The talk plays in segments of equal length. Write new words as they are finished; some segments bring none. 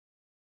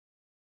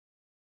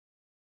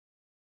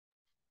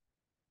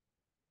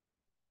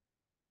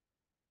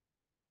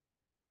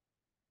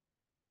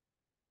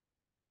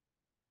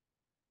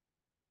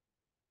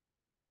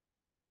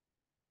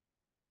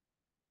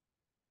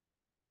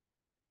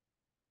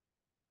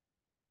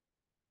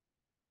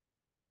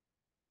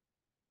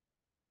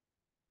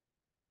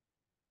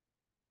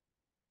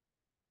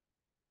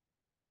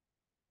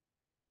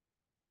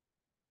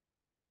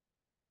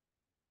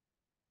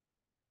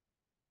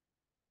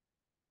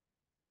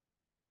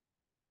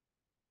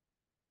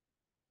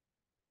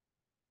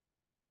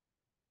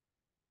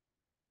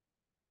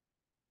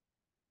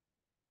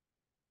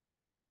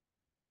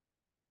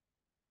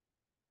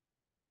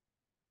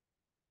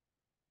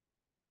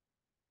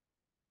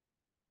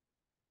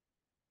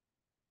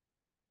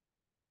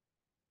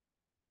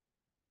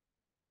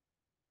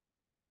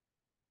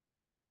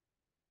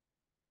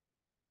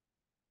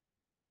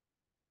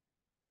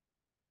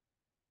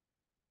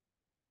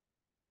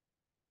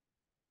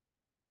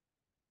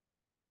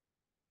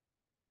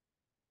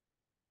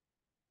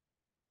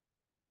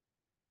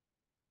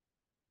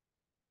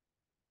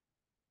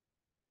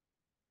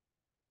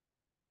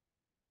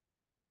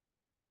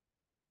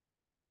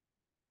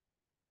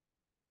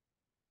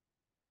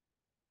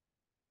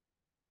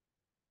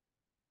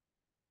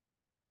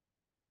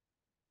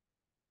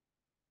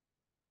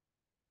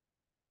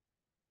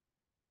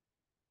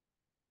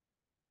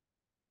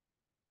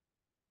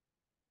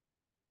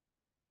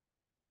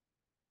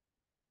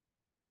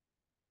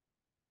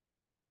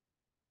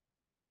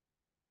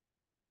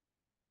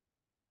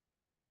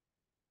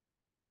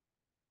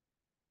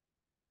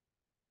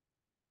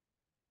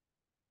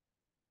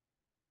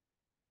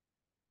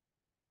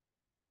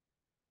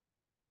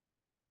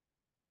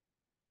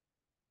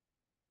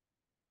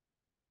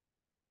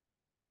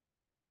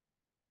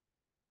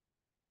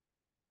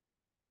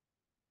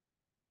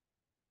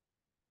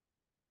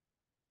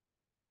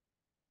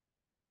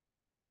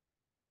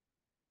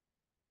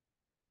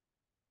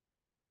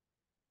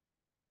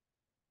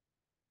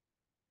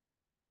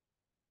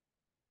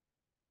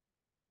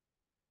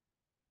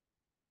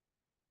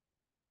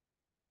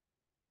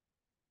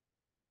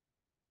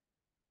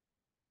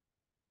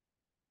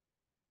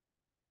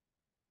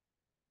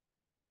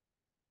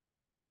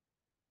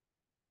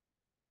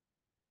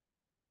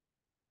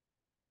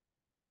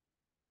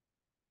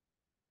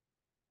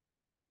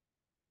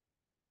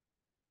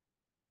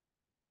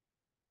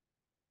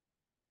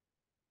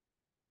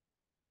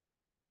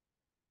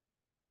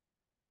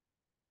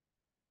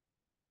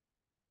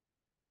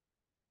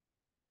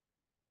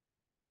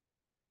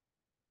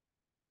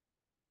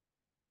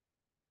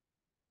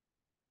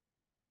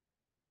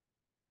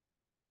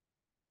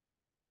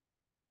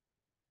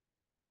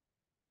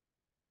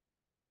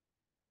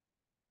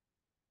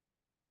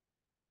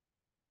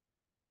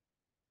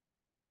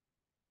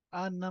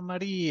Ana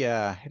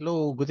Maria,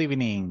 hello, good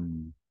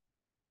evening.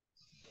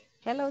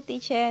 Hello,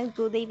 teacher.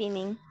 Good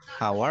evening.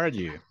 How are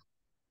you?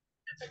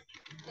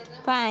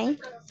 Fine.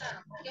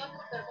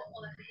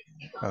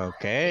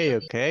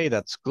 Okay,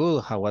 that's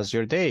good. How was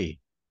your day?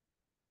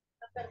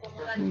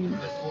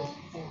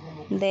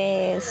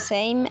 The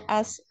same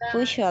as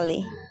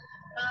usually.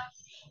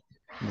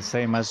 The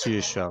same as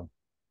usual.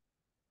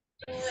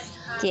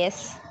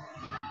 Yes.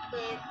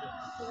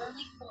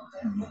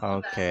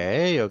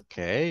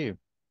 Okay.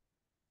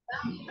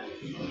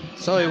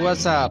 So it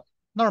was a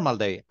normal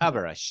day,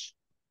 average.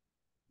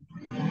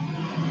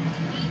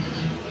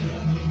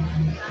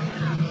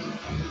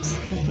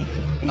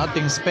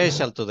 Nothing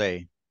special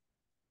today.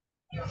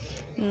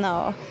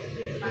 No.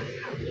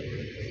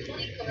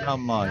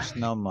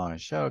 No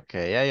much.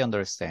 Okay, I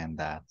understand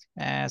that.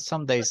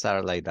 Some days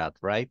are like that,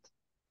 right?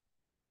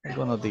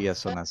 Algunos días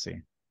son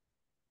así.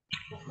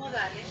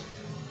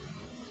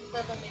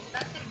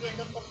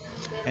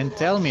 And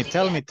tell me,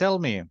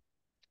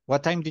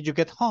 what time did you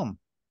get home?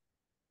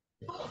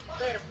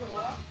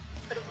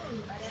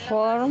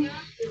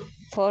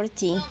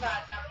 4:40.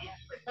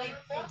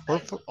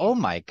 Oh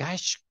my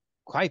gosh,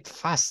 quite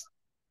fast.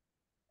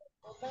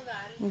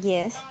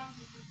 Yes.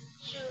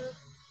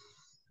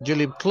 You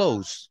live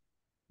close.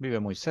 Vive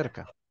muy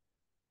cerca.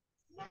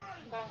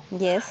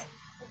 Yes.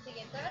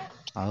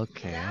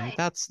 Okay,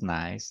 that's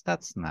nice.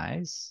 That's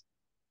nice.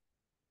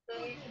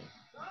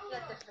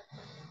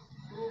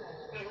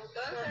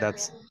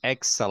 That's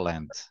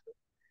excellent.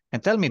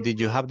 And tell me, did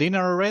you have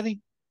dinner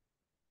already?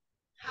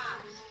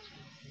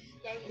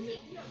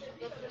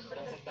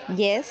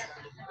 Yes.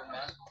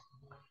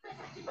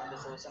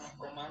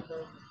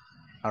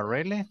 Oh,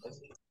 really?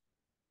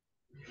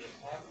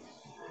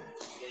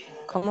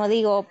 Como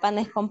digo,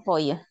 panes con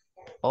pollo.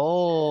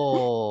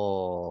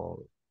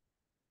 Oh,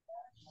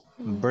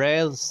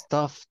 bread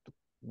stuffed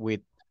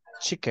with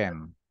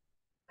chicken.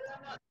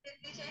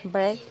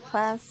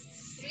 Breakfast.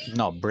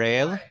 No,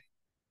 bread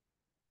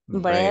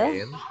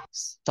Bread.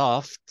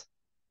 stuffed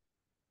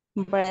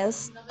Bread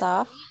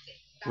stuffed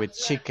with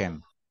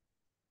chicken.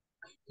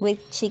 with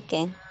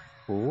chicken.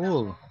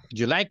 Cool.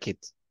 You like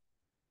it?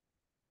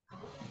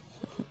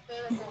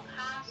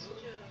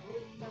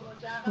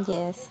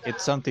 Yes.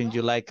 It's something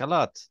you like a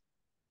lot.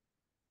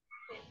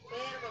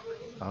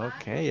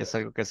 Okay, es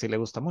algo que sí le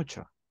gusta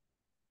mucho.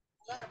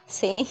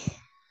 Sí.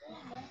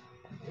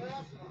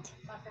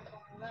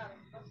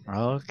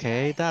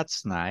 Okay,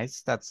 that's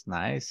nice. That's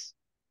nice.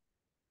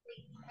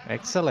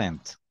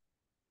 Excellent.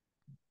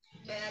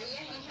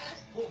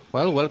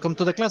 Well, welcome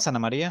to the class, Ana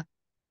Maria.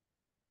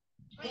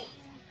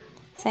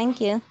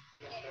 Thank you.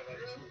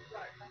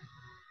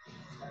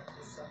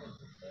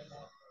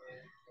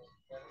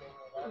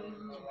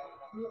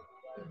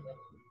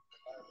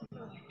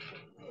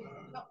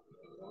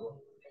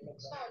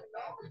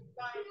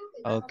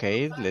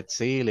 Okay, let's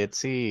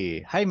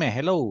see. Jaime,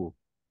 hello.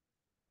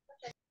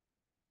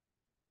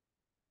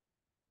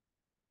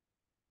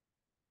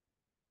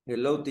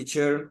 Hello,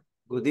 teacher.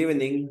 Good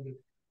evening.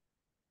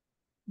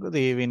 Good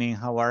evening,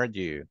 how are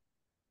you?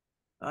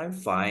 I'm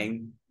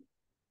fine.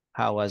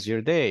 How was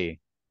your day?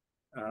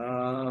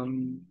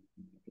 Um,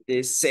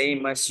 the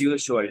same as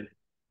usual.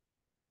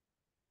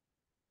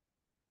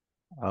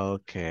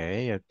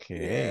 Okay.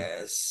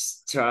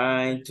 Yes,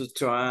 trying to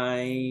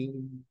try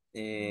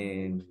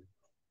and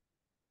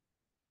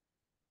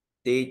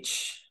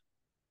teach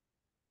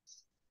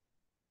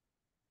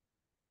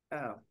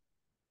uh,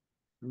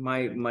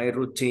 my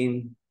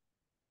routine.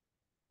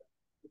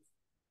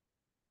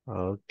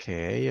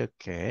 Okay.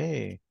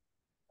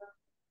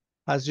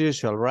 As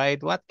usual, right?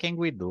 What can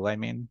we do? I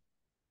mean,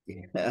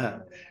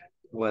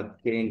 What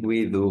can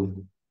we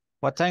do?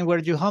 what time were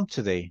you home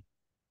today?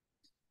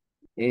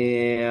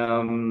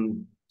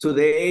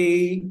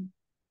 Today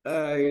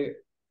I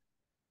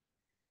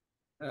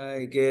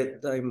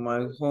get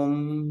my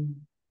home.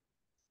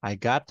 I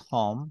got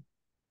home.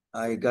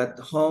 I got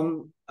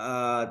home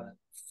at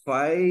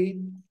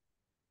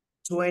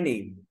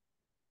 5:20.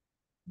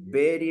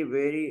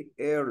 Very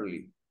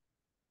early.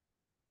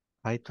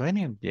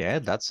 5:20. Yeah,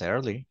 that's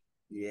early.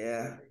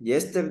 Yeah,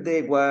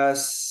 yesterday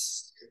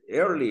was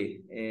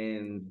early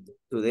and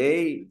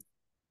today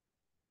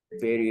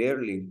very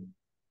early.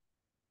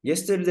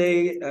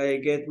 Yesterday I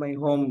get my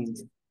home.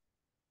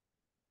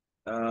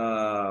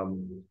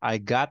 I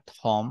got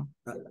home.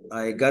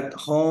 I got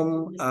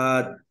home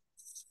at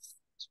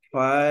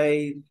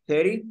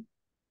 5:30.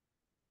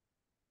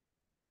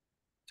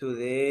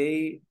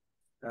 Today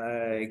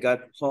I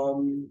got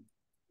home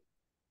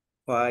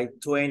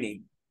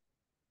 5:20.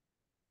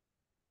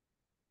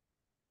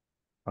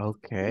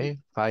 Okay,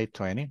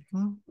 5:20.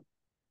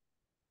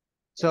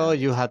 So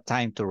you had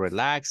time to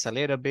relax a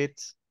little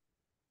bit.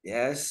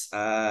 Yes,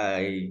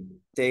 I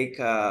take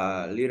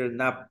a little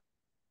nap.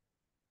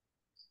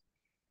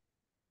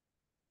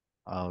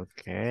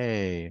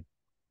 Okay.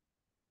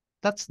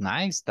 That's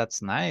nice.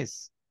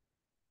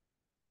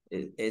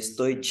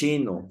 Estoy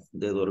chino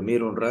de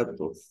dormir un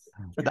rato.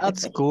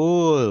 That's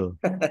cool.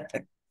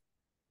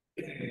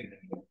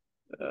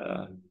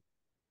 Uh,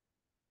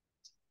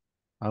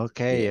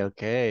 Okay, Yeah.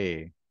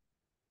 okay.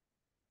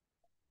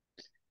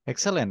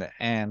 Excellent.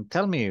 And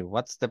tell me,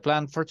 what's the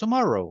plan for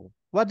tomorrow?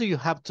 What do you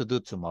have to do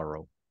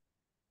tomorrow?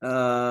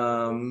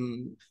 I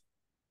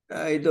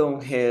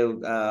don't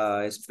have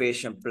a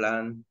special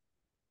plan.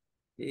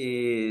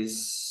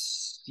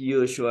 Is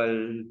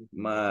usual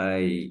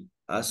my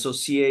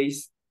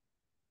associates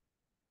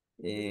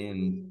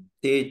and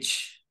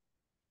teach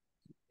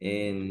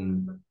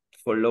and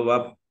follow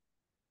up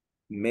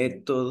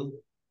method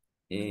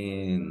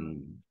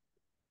and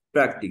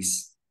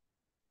practice.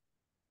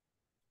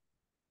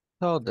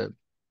 So the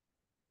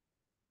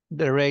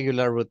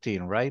regular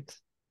routine, right?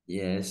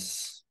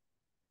 Yes.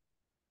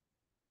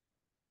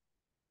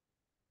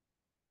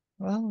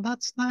 Well,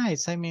 that's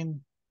nice. I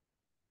mean,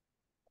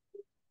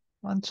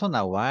 once in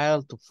a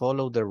while to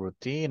follow the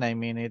routine. I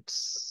mean,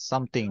 it's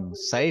something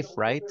safe,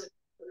 right?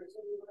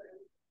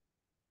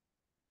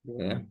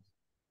 Yeah.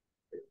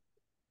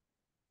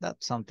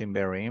 That's something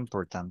very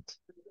important.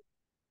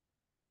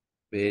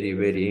 Very,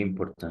 very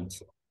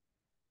important.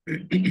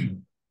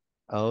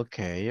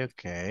 Okay,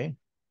 okay.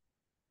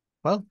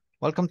 Well,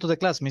 welcome to the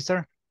class,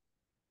 mister.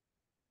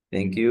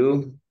 Thank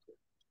you.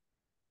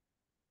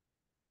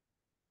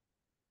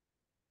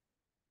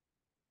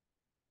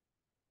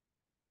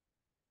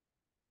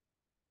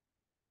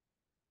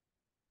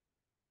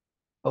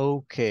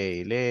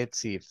 Okay, let's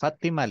see.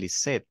 Fatima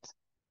Lisette,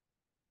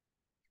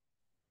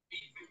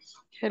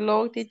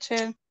 Hello,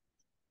 teacher.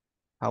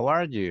 how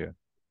are you?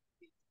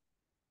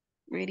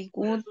 Very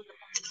good.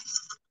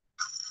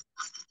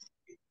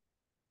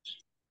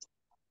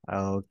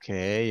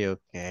 Okay,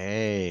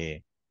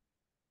 okay.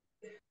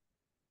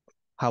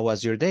 How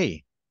was your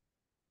day?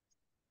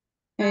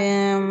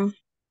 Tired.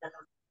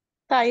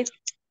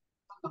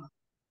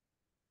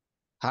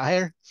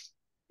 Tired?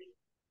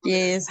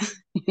 Yes.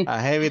 A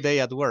heavy day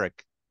at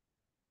work.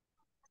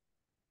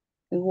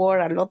 Wore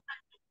a lot.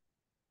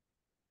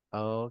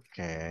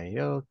 Okay,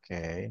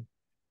 okay.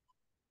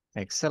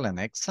 Excellent,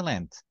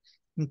 excellent.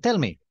 And tell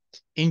me,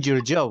 in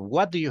your job,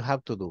 what do you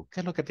have to do? ¿Qué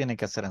es lo que tiene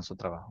que hacer en su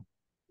trabajo?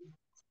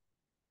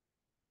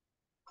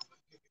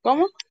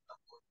 ¿Cómo?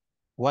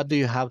 What do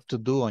you have to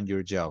do on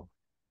your job?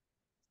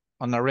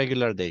 On a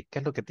regular day. ¿Qué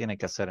es lo que tiene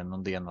que hacer en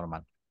un día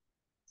normal?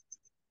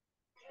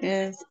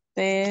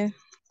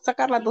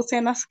 Sacar las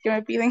docenas que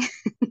me piden.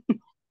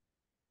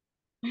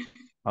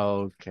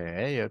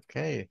 Okay,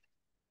 okay.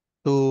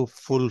 To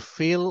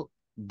fulfill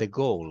the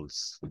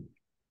goals.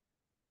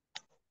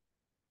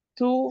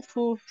 To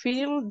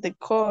fulfill the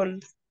call.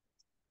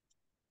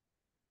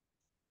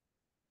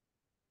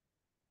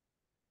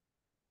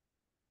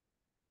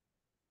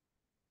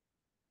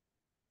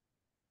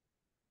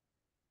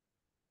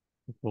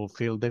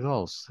 Fulfill the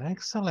goals.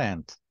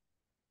 Excellent.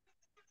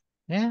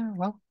 Yeah,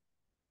 well.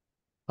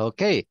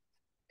 Okay.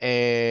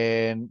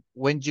 And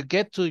when you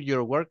get to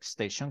your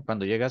workstation,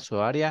 cuando llega a su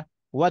área,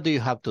 what do you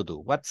have to do?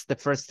 What's the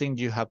first thing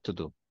you have to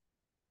do?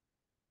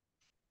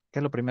 ¿Qué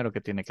es lo primero que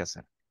tiene que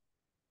hacer?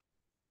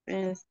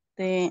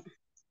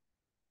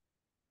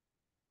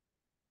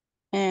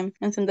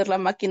 Encender la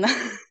máquina.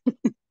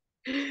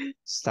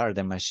 Start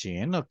the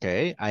machine.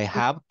 Okay. I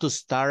have to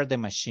start the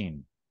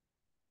machine.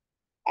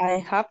 I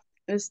have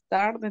to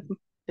start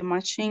the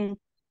machine.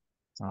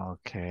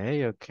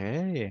 Okay,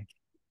 okay.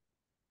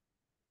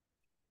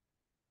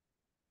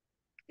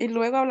 Y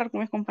luego hablar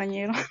con mis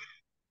compañeros.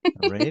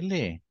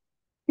 Really?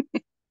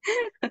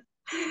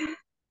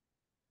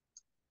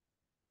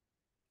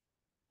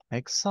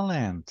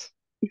 Excellent.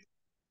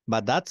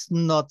 But that's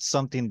not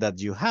something that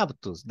you have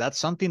to. That's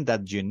something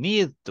that you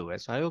need to.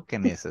 Es algo que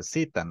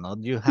necesita, not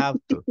you have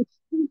to.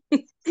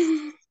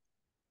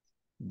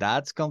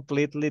 That's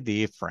completely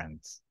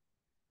different.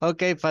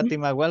 Okay,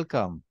 Fatima,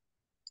 welcome.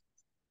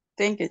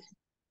 Thank you.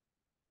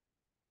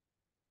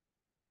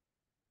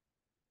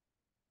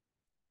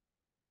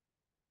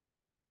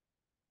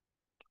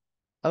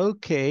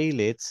 Okay,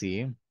 let's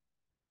see.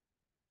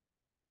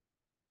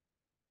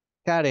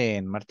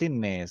 Karen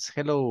Martinez,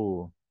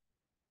 hello.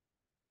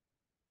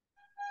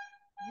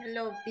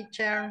 Hello,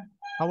 teacher.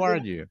 How are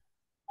you?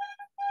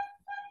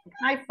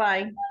 I'm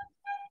fine.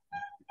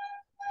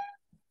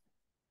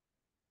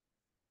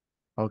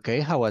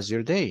 Okay, how was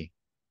your day?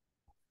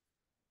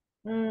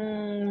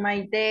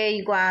 My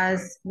day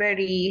was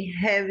very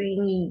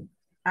heavy.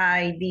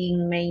 I did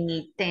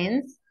many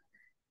things.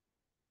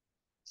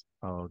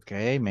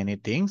 Okay, many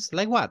things.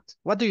 Like what?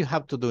 What do you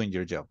have to do in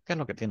your job? ¿Qué es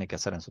lo que tiene que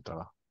hacer en su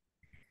trabajo?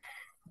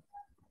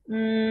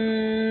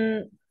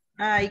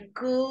 I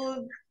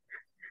cook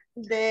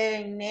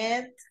the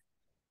net,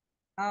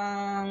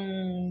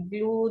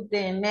 glue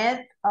the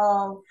net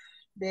of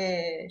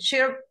the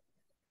shirt.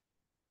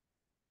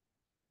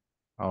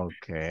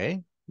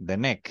 Okay, the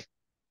neck,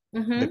 the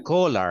Mm-hmm.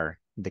 collar,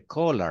 the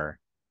collar.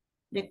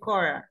 The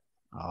collar.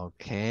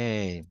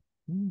 Okay.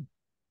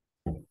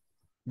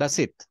 That's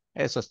it.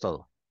 Eso es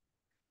todo.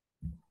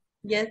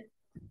 Yes.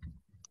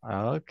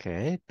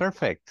 Okay,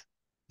 perfect.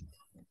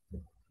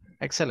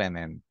 Excellent,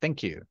 and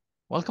thank you.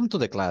 Welcome to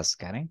the class,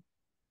 Karen.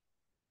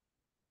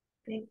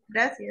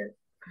 Gracias.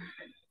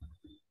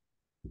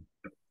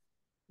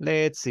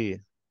 Let's see.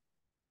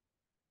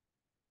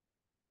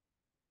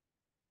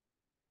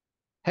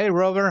 Hey,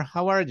 Robert,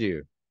 how are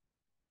you?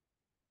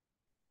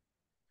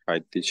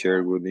 Hi,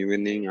 teacher. Good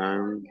evening.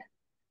 I'm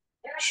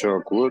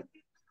so good.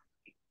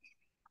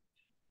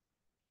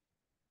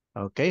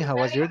 Okay, how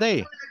was your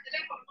day?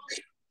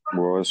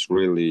 Was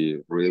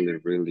really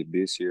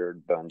busier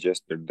than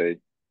yesterday.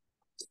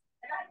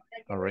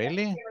 Oh,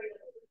 really?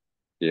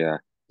 Yeah,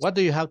 What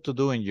do you have to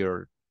do in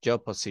your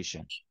job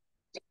position?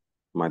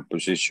 my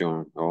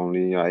position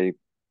only I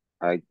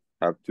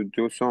have to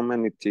do so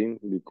many things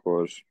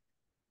because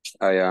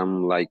I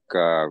am like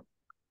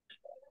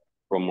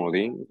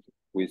comodín.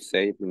 We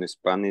say in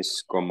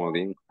Spanish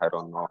comodín. I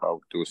don't know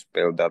how to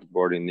spell that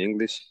word in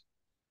English.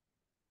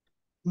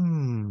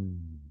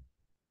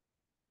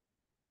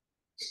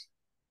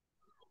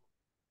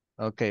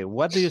 Okay,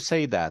 what do you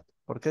say that?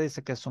 ¿Por qué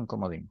dice que es un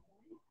comodín?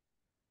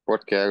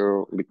 Porque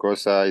hago,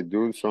 because I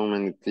do so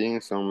many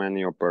things, so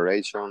many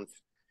operations.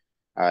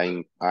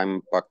 I'm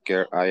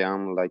packer. I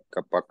am like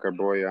a packer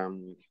boy. I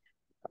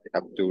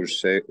have to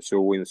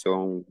sewing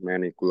so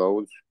many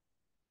clothes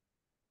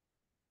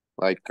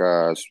like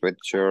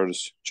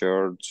sweatshirts,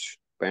 shirts,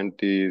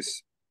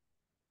 panties,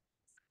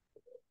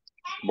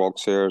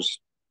 boxers.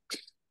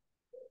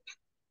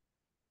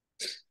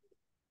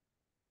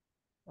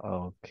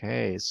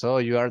 Okay, so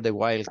you are the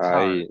wild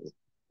card.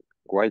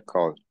 White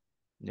collar.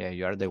 Yeah,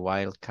 you are the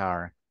wild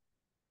card.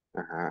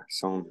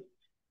 Some.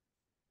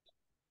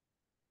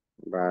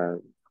 But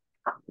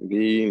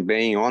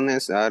being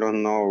honest, I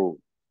don't know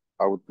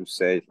how to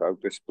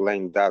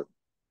explain that.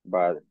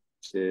 But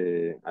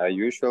I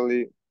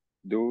usually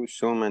do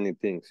so many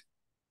things,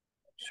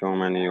 so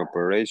many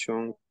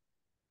operations,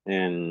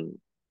 and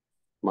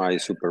my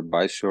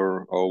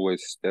supervisor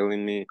always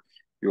telling me,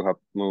 you have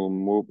to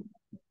move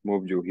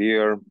you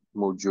here,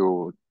 move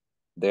you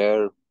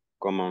there,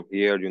 come on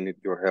here, you need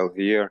your help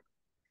here.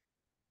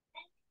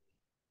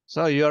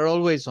 So you are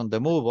always on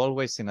the move,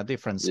 always in a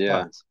different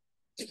spot.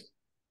 Yeah.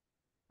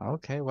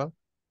 Okay, well,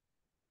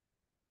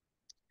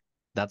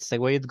 that's the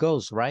way it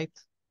goes, right?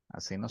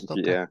 Así nos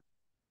toca. Yeah,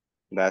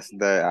 that's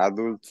the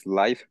adult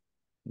life.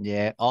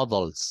 Yeah,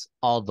 adults.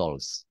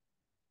 Adult's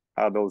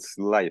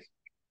life.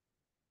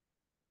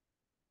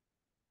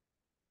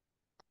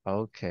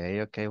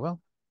 Okay,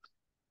 well.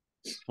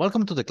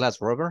 Welcome to the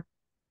class, Robert.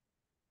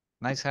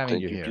 Nice having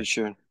Thank you you, here.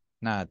 teacher.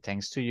 Nah,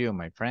 thanks to you,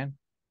 my friend.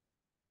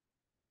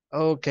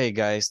 Okay,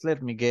 guys,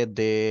 let me get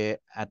the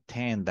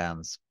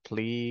attendance,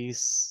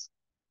 please.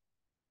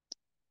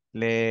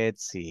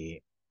 Let's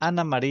see.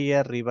 Ana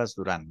María Rivas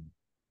Durán.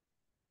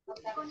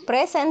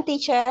 Present,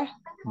 teacher.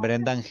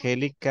 Brenda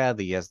Angélica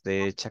Díaz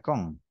de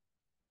Chacón.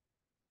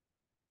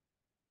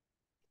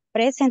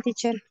 Present,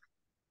 teacher.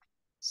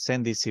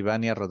 Cindy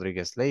Sivania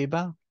Rodríguez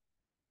Leiva.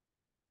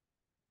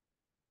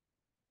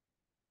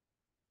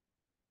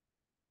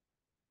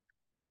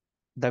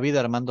 David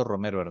Armando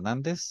Romero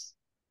Hernández.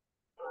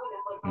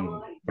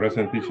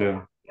 Present,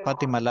 teacher.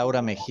 Fátima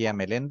Laura Mejía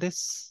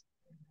Meléndez.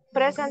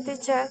 Present,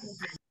 teacher.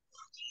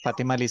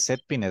 Fátima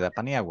Lisset Pineda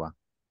Paniagua.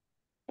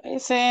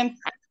 Present.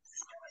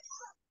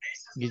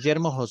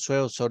 Guillermo Josué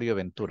Osorio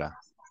Ventura.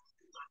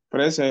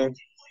 Present.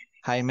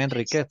 Jaime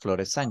Enrique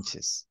Flores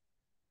Sánchez.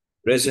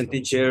 Present,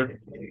 teacher.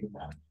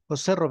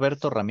 José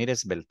Roberto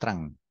Ramírez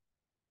Beltrán.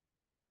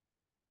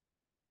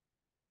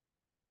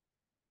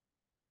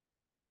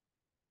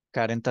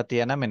 Karen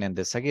Tatiana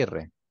Menéndez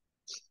Aguirre.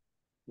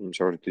 I'm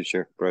sorry,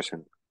 teacher.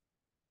 Present.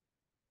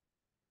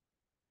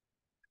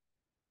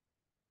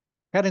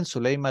 Karen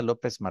Zuleima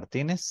López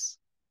Martínez.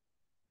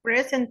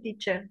 Present,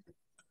 teacher.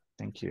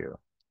 Thank you.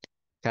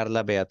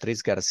 Carla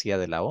Beatriz García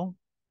de la O.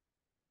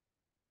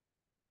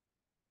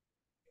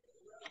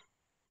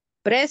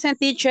 Present,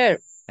 teacher.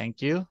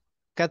 Thank you.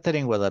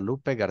 Catherine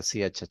Guadalupe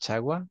García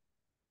Chachagua.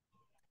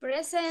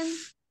 Present.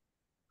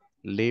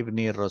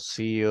 Livni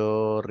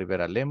Rocío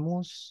Rivera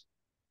Lemus.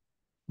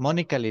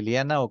 Mónica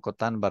Liliana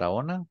Ocotán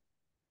Barahona.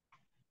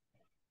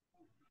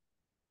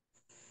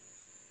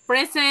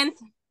 Present.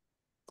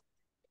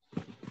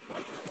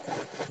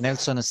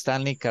 Nelson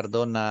Stanley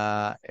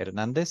Cardona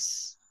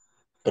Hernández.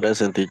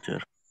 Present,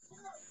 teacher.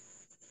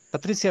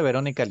 Patricia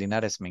Verónica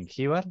Linares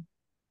Mengíbar.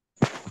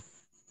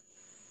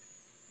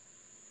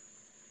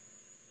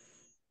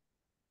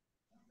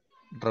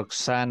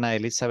 Roxana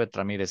Elizabeth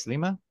Ramírez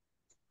Lima.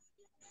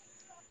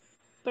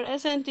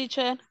 Present,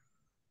 teacher.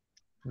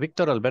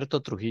 Víctor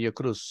Alberto Trujillo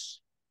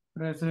Cruz.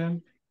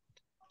 Present.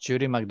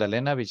 Yuri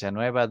Magdalena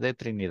Villanueva de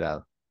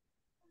Trinidad.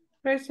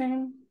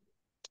 Present.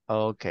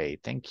 Okay,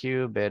 thank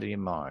you very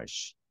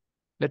much.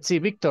 Let's see,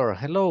 Victor,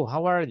 hello,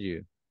 how are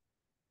you?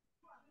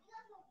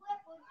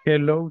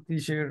 Hello,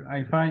 teacher,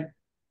 I'm fine.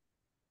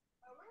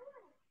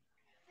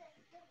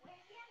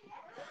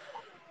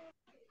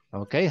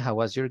 Okay, how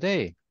was your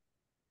day?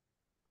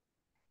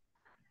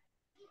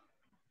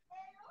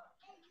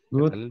 ¿Qué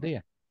tal el Good.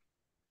 día?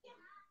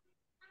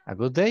 A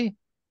good day?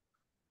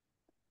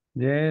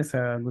 Yes,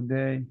 a good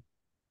day.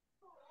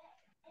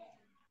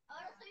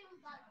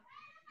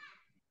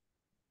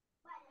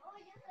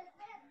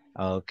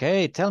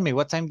 Okay, tell me,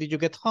 what time did you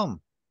get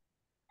home?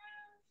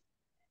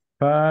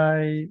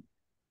 5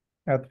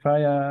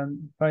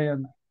 and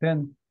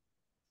 10.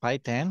 By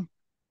 10?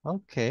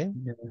 Okay.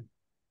 Yeah.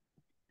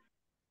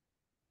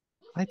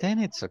 By 10,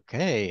 it's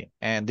okay.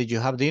 And did you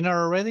have dinner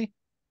already?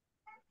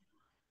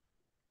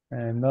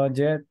 Not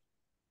yet.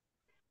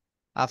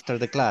 After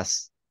the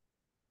class?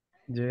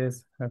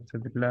 Yes, after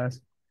the class.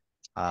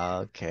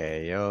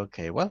 Okay,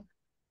 okay. Well,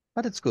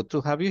 but it's good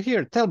to have you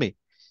here. Tell me,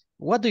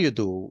 what do you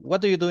do?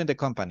 What do you do in the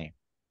company?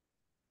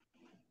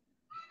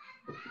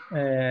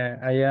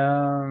 I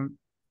am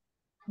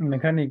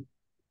mechanic.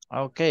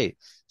 Okay,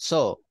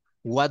 so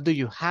what do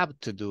you have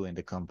to do in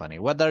the company?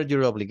 What are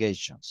your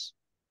obligations?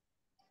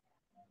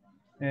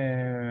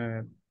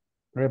 Repair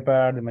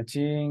the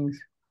machines.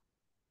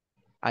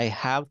 I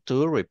have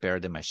to repair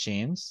the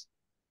machines.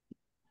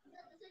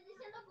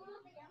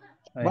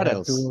 I What have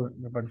else? to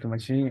repair the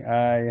machine.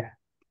 I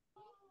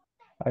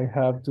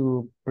have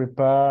to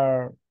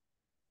prepare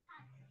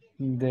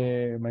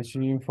the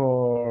machine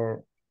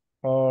for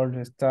all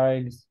the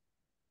styles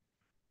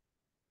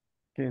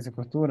que se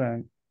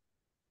costuran.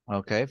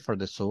 Okay, for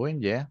the sewing,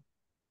 yeah.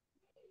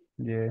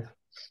 Yes,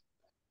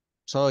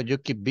 So you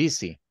keep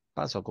busy.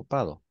 Paso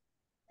ocupado.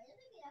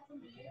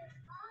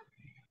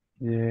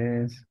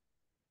 yes.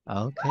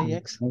 Okay,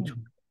 excellent.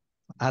 Mucho,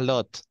 A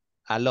lot,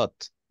 a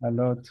lot. a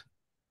lot.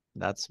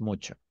 That's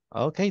mucho.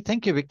 Okay,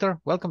 thank you, Victor.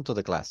 Welcome to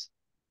the class.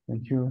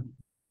 Thank you.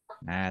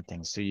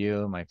 Thanks to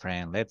you, my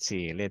friend. Let's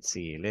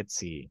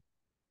see.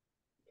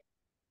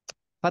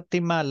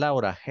 Fatima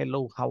Laura,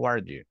 hello, how are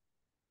you?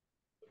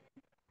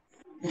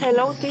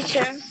 Hello,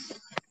 teacher.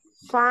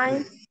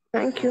 Fine.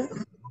 Thank you.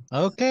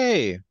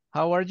 Okay,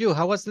 how are you?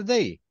 How was the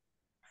day?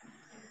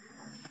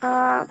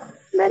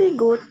 Very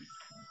good.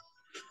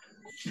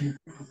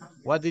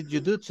 What did you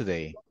do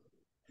today?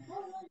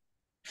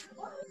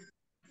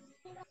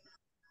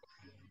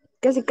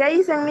 ¿Qué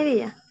hice en mi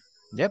día?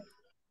 Yep,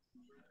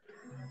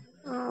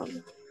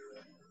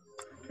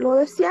 Lo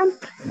de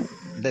siempre.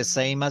 the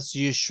same as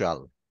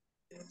usual.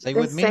 Say The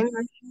with me. same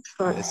as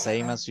usual. The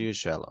same as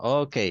usual.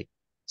 Okay,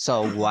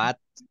 so what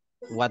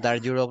are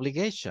your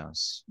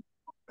obligations?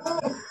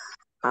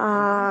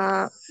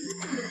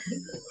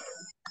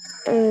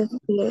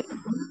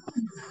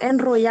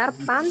 Enrollar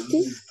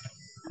panties.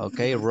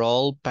 Okay,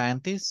 roll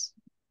panties.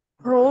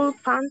 Roll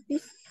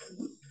panties.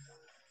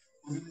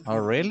 Oh,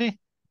 really?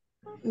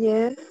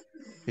 Yes.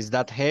 Is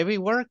that heavy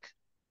work?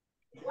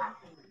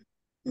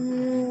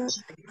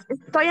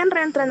 Estoy en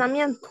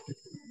reentrenamiento.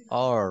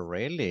 Oh,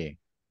 really?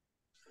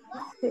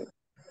 Sí.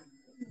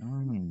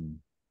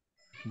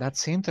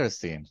 That's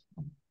interesting.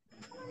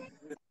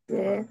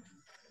 Yeah.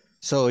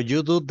 So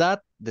you do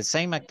that, the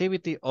same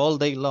activity all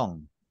day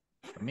long.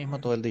 Lo mismo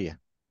todo el día.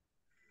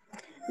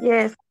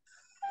 Yes.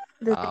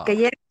 Desde que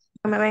llego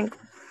me vengo.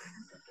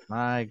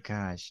 My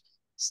gosh.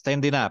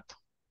 Standing up.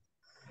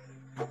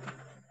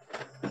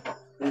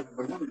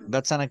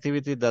 That's an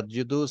activity that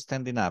you do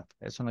standing up.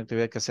 Es una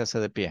actividad que se hace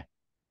de pie.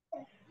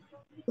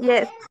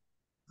 Yes.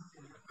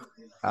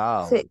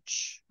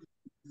 Ouch.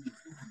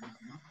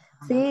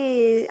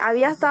 Sí,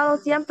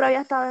 siempre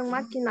había estado en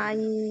máquina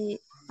y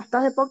hasta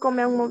hace poco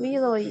me han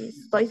movido y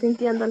estoy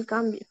sintiendo el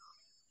cambio.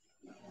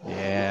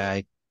 Yeah,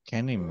 I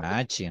can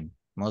imagine.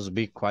 Must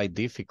be quite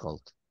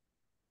difficult.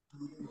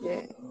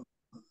 Yeah.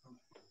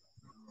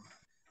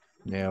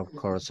 Yeah, of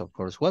course, of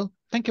course. Well,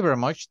 thank you very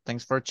much.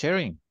 Thanks for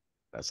sharing.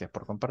 Gracias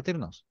por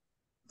compartirnos.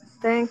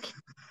 Thank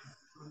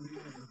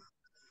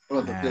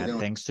you.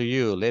 Thanks to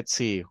you. Let's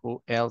see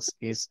who else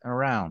is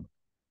around.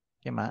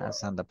 ¿Qué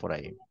más anda por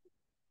ahí?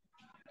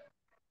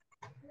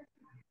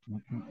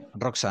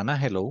 Roxana,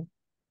 hello.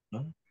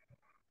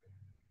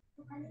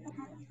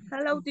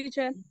 Hello,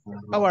 teacher.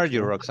 How are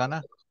you,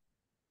 Roxana?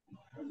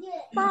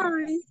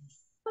 Fine.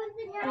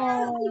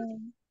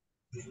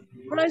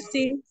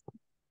 Rusty.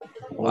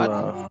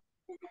 What?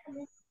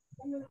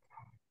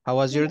 How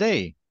was your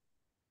day?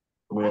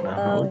 It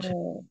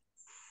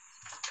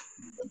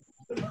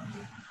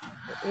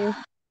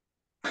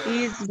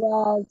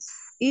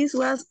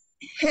was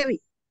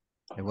heavy.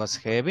 It was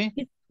heavy?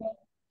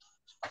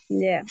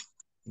 Yeah.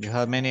 You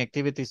have many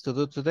activities to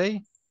do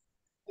today?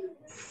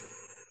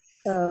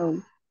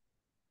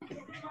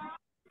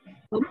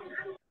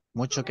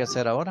 Mucho que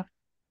hacer ahora?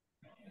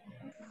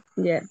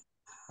 Yeah.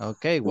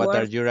 Okay, what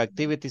are your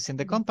activities in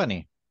the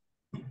company?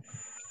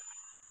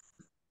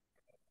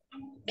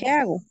 ¿Qué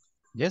hago?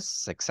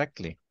 Yes,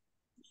 exactly.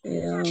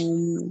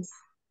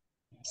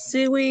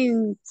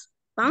 Sewing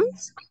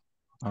pants.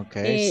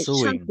 Okay,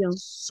 Champion.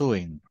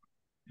 sewing.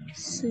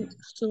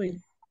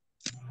 Sewing.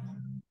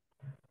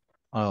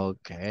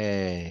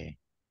 Okay.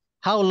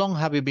 How long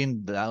have you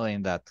been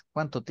doing that?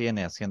 ¿Cuánto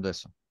tiene haciendo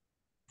eso?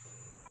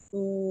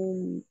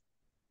 1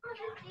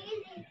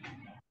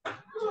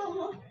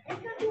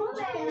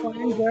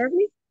 year.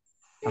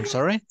 I'm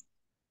sorry?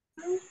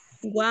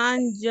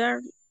 1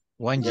 year.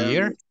 1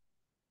 year?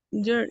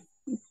 Year.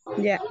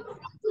 Yeah.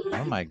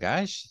 Oh my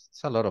gosh,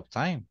 it's a lot of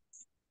time.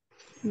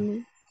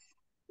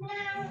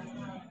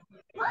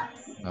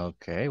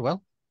 Okay,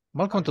 well,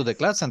 welcome to the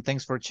class and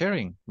thanks for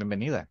sharing.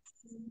 Bienvenida.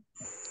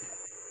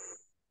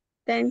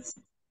 Thanks.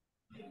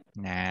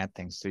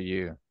 Thanks to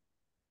you.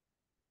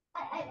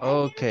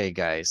 Okay,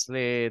 guys,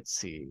 let's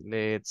see.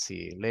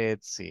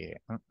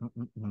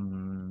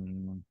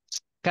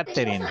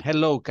 Catherine,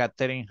 hello,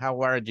 Catherine, how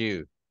are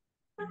you?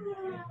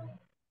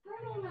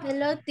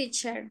 Hello,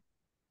 teacher.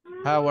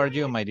 How are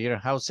you, my dear?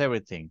 How's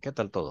everything? ¿Qué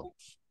tal todo?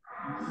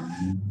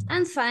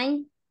 I'm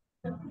fine.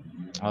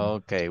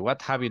 Okay,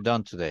 what have you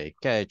done today?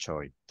 ¿Qué ha hecho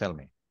hoy? Tell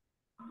me.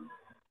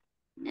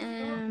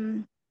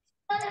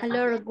 A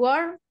lot of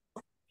work.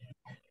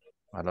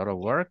 A lot of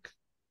work?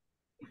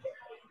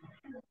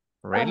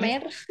 Really?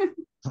 Comer.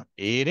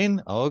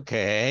 Eating?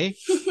 Okay,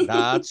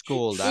 that's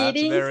cool. That's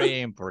Eating.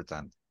 very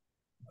important.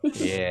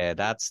 Yeah,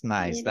 that's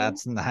nice. Eating.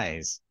 That's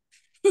nice.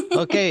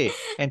 Okay,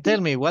 and tell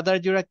me, what are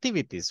your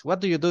activities? What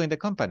do you do in the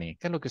company?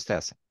 ¿Qué es lo que usted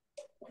hace?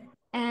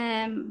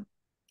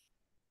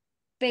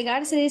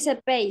 Pegar se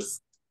dice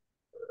paste.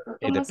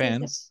 It ¿Cómo se dice?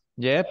 depends.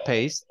 Yeah,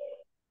 paste.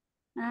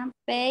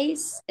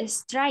 Paste,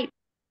 stripe.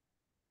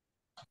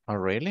 Oh,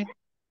 really?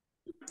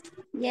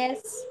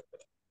 Yes.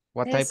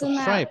 What Es type of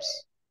una-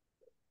 stripes?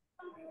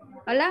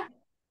 Hola.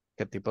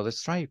 ¿Qué tipo de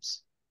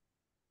stripes?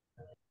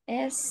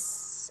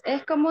 Es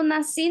como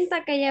una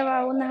cinta que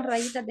lleva unas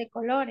rayitas de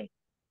colores.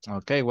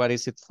 Okay, what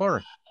is it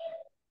for?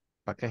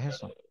 ¿Para qué es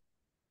eso?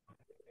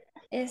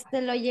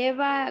 Lo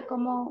lleva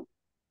como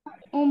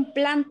un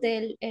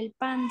plante, el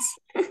pants.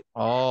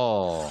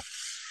 Oh,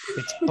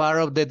 it's part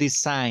of the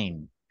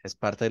design. Es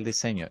parte del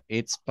diseño.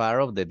 It's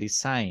part of the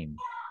design.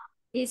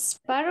 It's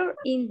part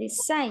in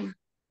design.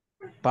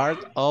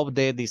 Part of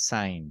the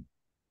design.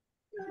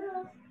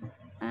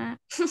 Ah,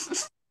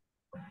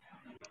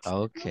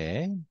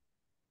 Okay,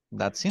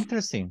 that's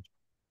interesting.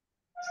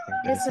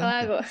 Está Eso interesante.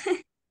 hago.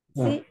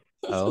 Sí.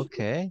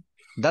 Okay,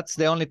 that's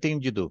the only thing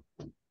you do.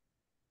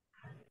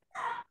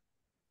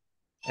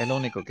 Es lo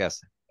único que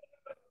hace.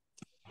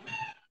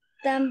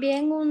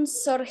 También un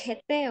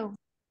sorjeteo.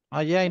 Oh,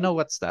 yeah, I know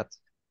what's that.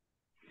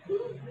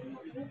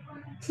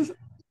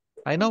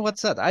 I know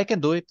what's that. I can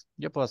do it.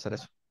 Yo puedo hacer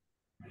eso.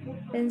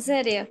 ¿En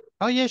serio?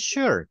 Oh, yeah,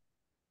 sure.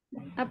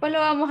 Pues lo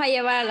vamos a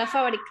llevar a la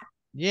fábrica.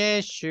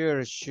 Yeah,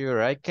 sure.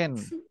 I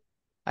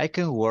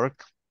can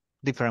work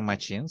different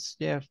machines.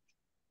 Yeah.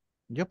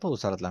 Yo puedo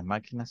usar las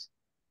máquinas.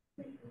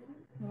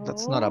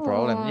 That's not a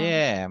problem. Oh.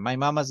 Yeah, my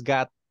mama's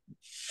got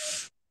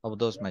of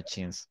those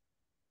machines.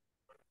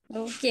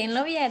 ¿Quién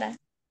lo viera?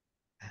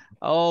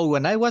 Oh,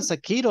 when I was a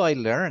kid, I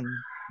learned.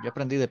 Yo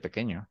aprendí de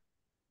pequeño.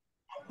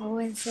 Oh,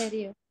 ¿en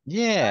serio?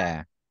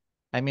 Yeah.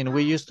 I mean,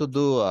 we used to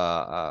do,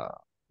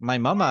 my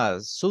mama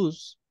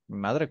sews, mi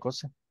madre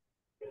cose.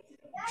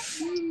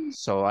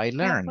 So I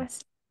learned.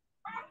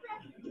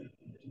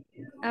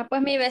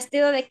 Pues mi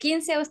vestido de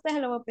 15 a usted se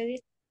lo voy a pedir.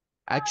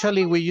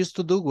 Actually, we used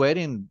to do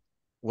wedding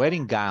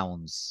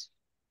gowns.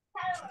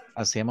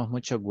 Hacíamos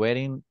mucho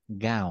wedding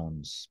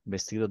gowns,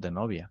 vestidos de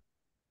novia.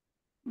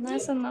 No,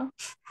 eso no.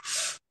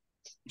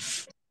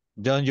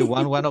 Don't you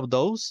want one of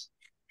those?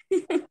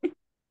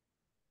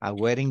 A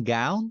wedding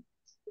gown?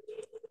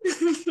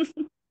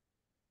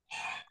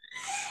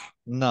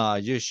 No,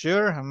 you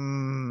sure?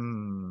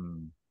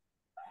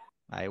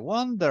 I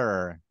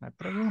wonder. Me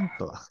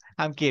pregunto.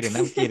 I'm kidding,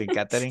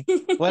 Catherine.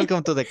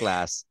 Welcome to the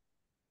class.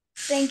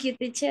 Thank you,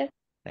 teacher.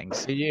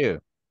 Thanks to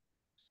you.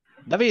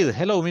 David,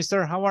 hello,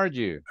 mister. How are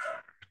you?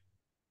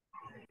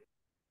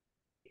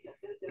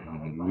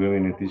 Good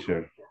evening,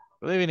 teacher.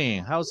 Good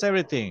evening. How's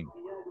everything?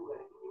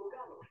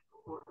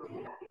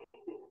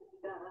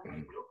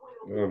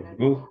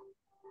 Good.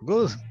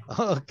 Good.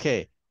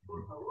 Okay.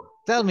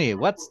 Tell me,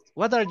 what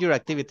are your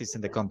activities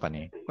in the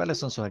company? ¿Cuáles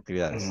son sus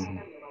actividades?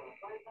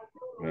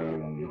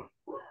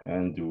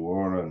 And the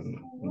work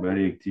and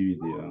very activity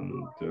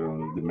and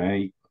the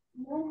make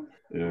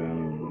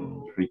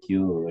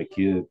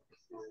require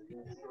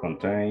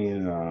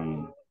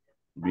contain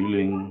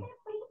billing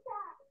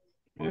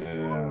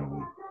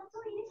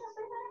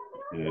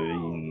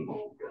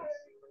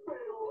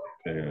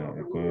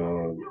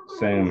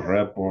send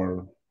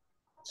report.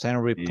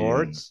 Send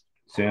reports.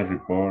 Send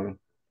report.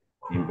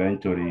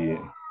 Inventory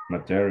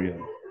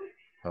material.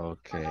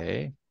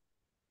 Okay.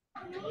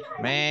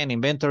 Man,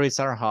 inventories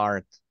are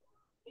hard.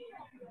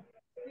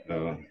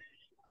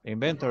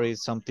 Inventory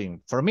is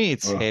something, for me,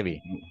 it's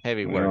heavy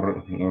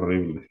work.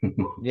 Horrible.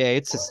 Yeah,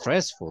 it's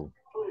stressful.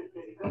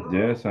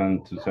 Yes,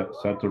 and to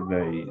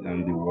Saturday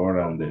and the war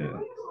and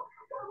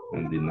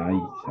the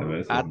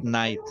night. At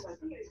night.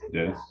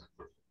 Yes.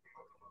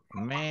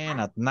 Man,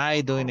 at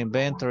night doing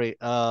inventory,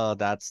 oh,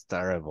 that's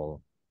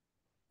terrible.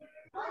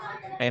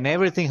 And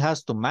everything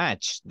has to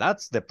match.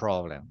 That's the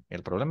problem.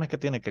 El problema es que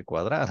tiene que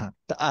cuadrar.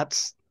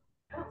 That's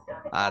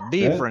a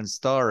different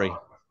story.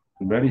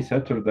 Very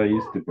Saturday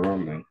is the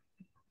problem.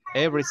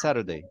 Every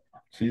Saturday.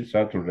 See,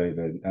 Saturday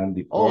and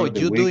the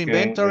you do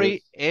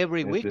inventory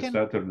every is weekend?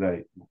 The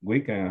Saturday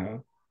weekend, huh?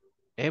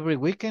 Every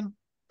weekend?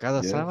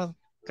 Cada Yes. sábado?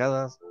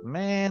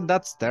 Man,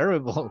 that's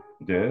terrible.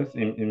 Yes,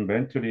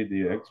 inventory,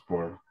 the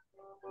export.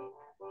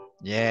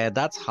 Yeah,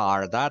 that's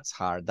hard.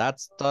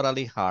 That's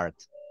totally hard.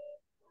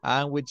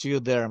 I'm with you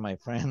there, my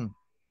friend.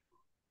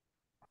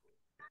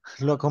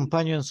 Lo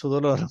acompaño en su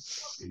dolor.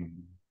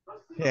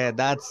 Yeah,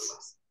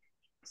 that's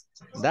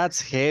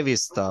That's heavy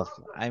stuff.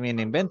 I mean,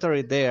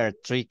 inventory, they are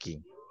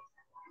tricky.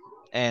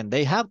 And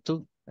they have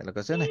to. La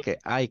cuestión es que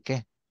hay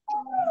que.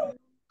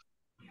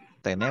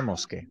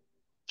 Tenemos que.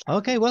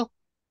 Okay, well,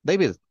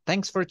 David,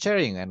 thanks for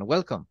sharing and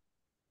welcome.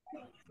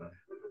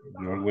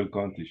 You're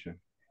welcome, teacher.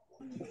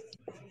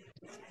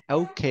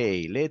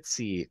 Okay, let's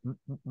see.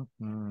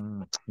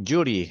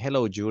 Judy,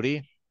 hello,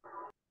 Judy.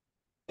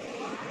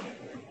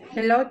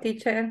 Hello,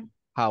 teacher.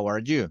 How are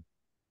you?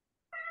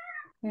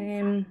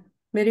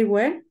 Very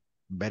well.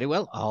 Very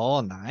well.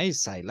 Oh,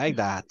 nice. I like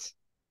that.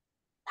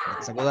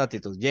 That's a good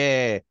attitude.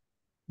 Yeah.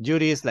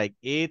 Judy is like,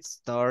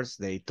 it's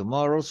Thursday,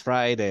 tomorrow's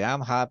Friday.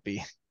 I'm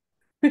happy.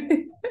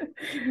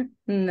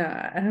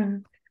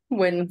 No.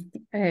 Bueno,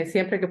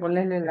 siempre hay que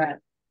ponerle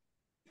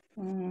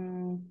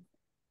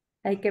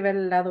hay que ver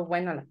el lado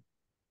bueno,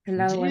 el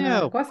lado bueno de Yeah,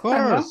 las of cosas,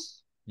 ¿no?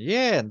 course.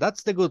 Yeah,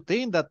 that's the good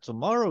thing that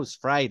tomorrow's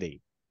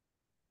Friday.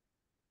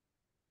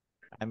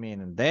 I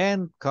mean,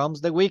 then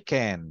comes the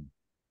weekend.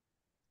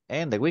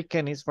 And the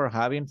weekend is for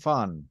having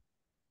fun,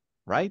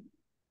 right?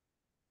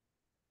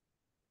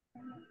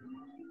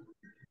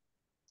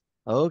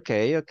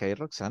 Okay, okay,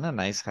 Roxana,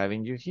 nice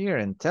having you here.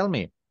 And tell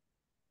me,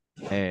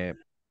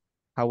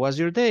 how was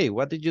your day?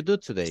 What did you do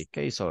today?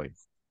 ¿Qué hizo hoy?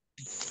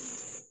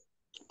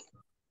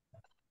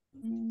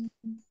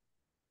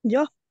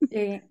 Yo.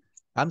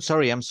 I'm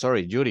sorry,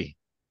 Yuri.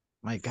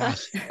 My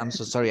gosh, I'm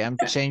so sorry. I'm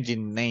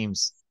changing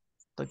names.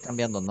 Estoy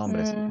cambiando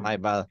nombres. My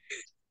bad.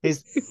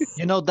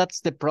 You know,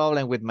 that's the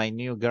problem with my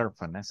new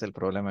girlfriend. Es el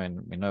problema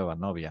en mi nueva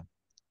novia.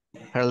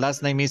 Her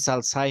last name is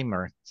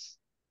Alzheimer.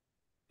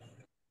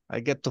 I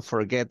get to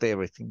forget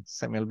everything.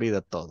 Se me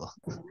olvida todo.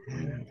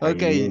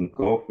 Okay.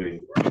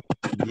 Coffee.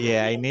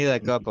 Yeah, I need a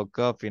cup of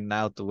coffee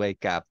now to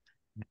wake up.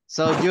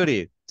 So,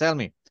 Yuri, tell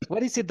me,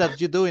 what is it that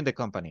you do in the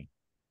company?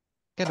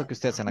 ¿Qué es lo que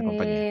usted hace en la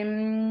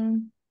compañía?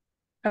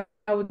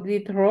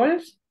 Audit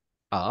roles.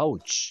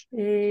 Ouch.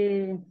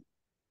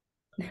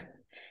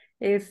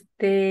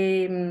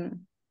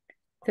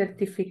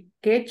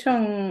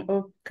 Certification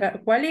of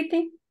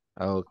quality.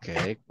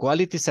 Okay,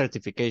 quality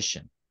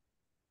certification.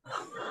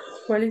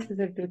 Quality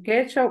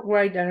certification,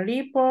 write a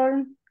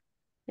report,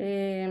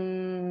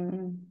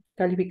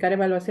 calificar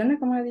evaluaciones,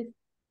 ¿cómo se dice?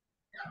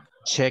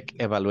 Check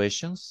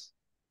evaluations.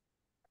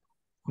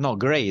 No,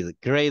 grade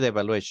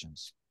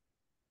evaluations.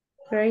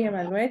 Grade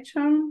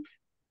evaluation,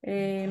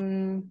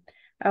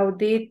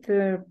 audit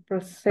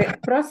processos.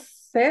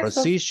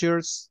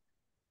 Procedures.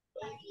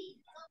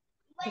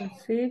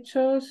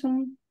 Procedures,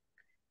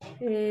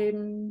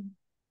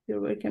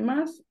 ¿qué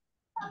más?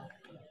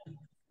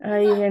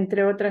 Hay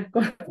entre otras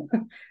cosas.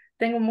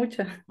 Tengo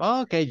muchas.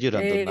 Okay, you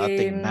don't do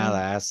nothing,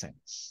 nada hacen.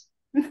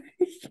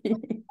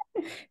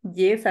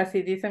 Yes,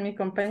 así dicen mis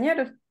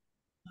compañeros.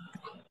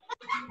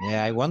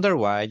 Yeah, I wonder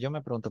why. Yo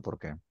me pregunto por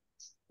qué.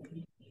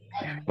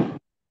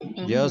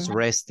 Just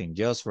resting,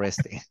 just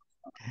resting.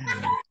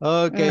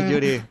 Okay,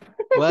 Judy.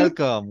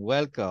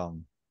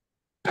 Welcome.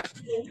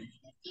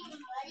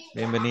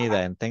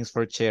 Bienvenida, and thanks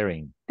for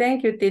sharing.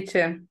 Thank you,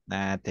 teacher.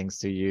 Nah, thanks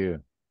to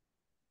you.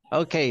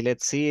 Okay,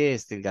 let's see.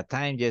 Still got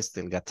time. Yes,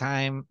 still got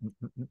time.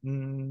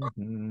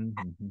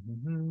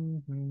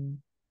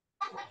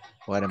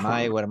 Where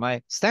am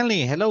I?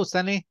 Stanley, hello,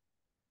 Stanley.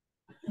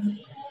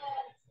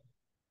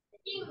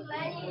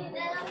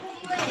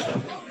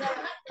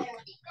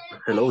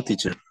 Hello,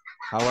 teacher.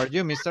 How are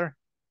you, mister?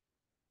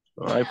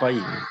 I'm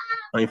fine.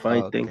 I'm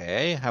fine, thank you.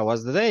 Okay, how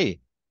was the day?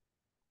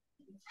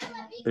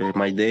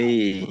 My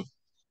day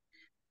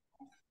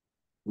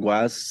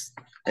was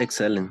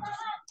excellent.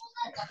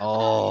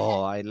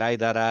 Oh, I like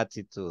that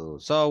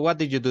attitude. So what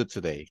did you do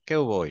today? ¿Qué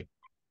hubo hoy?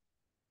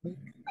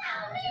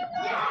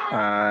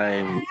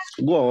 I'm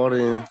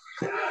working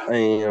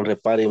and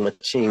repairing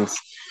machines.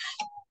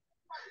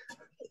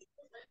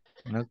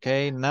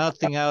 Okay,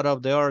 nothing out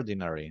of the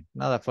ordinary.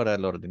 Nada fuera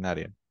del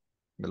ordinario,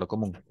 de lo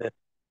común.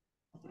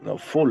 No,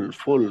 full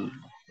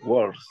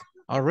works.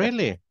 Oh,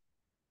 really?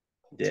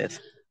 Yes.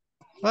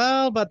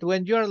 Well, but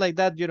when you're like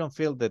that, you don't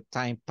feel the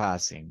time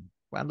passing.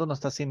 Cuando no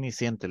estás así ni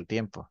siente el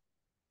tiempo.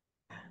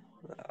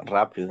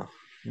 Rápido.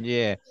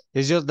 Yeah,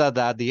 it's just that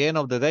at the end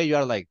of the day, you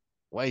are like,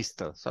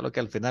 wasted. Solo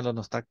que al final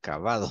no está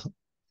acabado.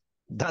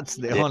 That's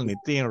the only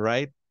thing,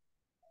 right?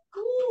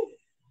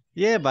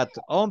 Yeah, but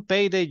on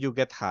payday you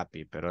get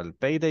happy, pero el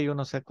payday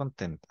uno se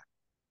contenta.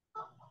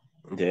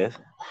 Yes.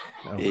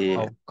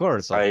 Of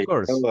course, of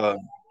course.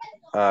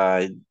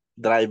 I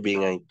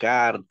driving a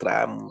car,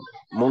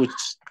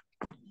 much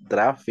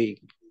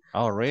traffic.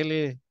 Oh,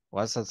 really?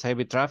 Was it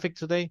heavy traffic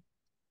today?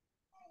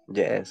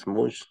 Yes,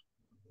 much.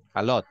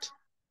 A lot.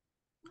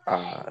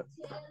 A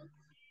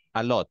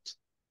lot.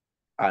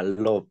 A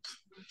lot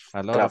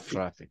of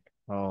traffic.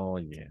 Oh,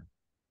 yeah.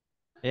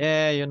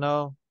 Yeah, you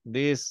know,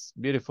 this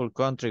beautiful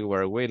country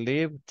where we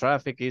live,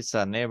 traffic is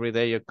an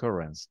everyday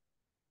occurrence.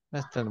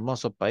 Este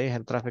hermoso país,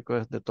 el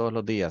tráfico es de todos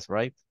los días,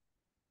 right?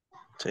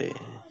 Sí.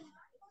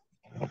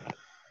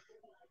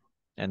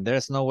 And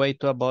there's no way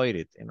to avoid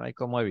it. Y no hay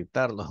cómo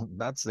evitarlo.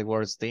 That's the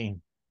worst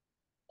thing.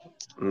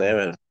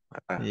 Never.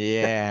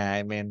 Yeah,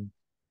 I mean,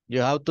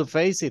 you have to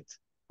face it.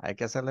 Hay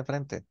que hacerle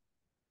frente.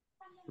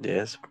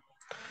 Yes.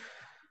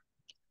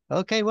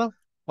 Okay, well,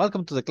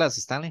 welcome to the class,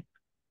 Stanley.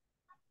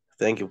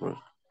 Thank you, bro.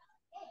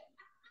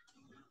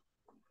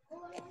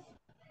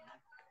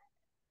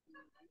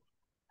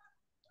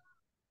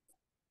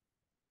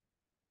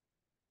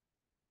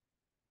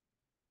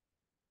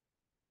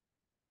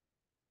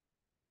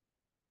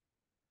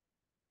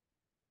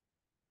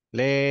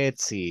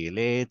 Let's see,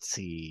 let's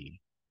see.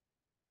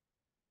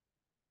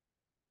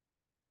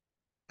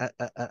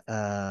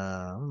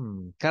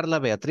 Carla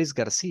Beatriz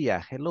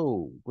Garcia,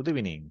 hello, good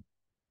evening.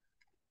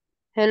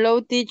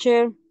 Hello,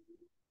 teacher.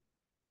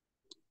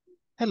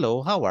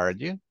 Hello, how are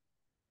you?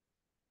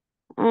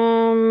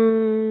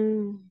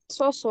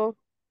 So.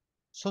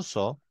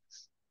 So.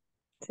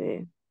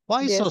 Sí.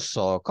 Why Yes.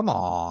 so? Come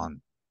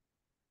on.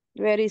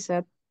 Very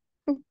sad.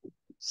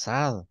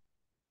 Sad.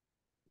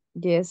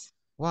 Yes.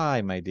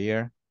 Why, my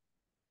dear?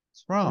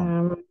 What's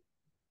wrong?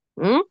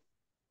 Hmm?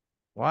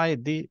 Why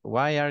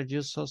are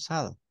you so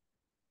sad?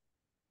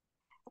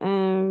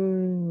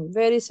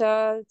 Very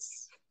sad.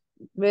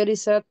 Very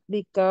sad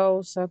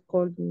because I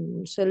could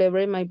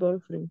celebrate my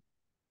boyfriend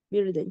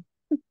birthday.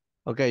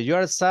 Okay, you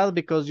are sad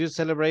because you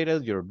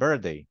celebrated your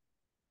birthday.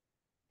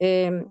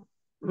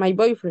 My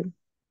boyfriend.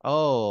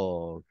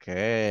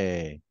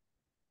 Okay.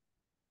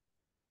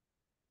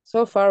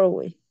 So far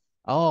away.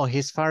 Oh,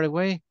 he's far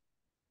away?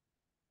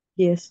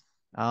 Yes.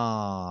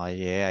 Oh,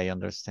 yeah, I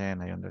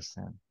understand.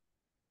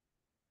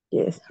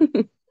 Yes.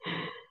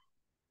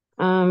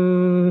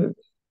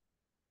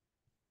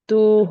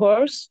 Two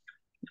horse.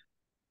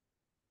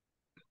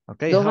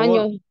 Okay, Dos how old?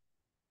 años.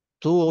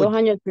 2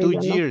 años. 2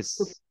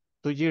 years.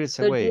 2 years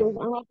away.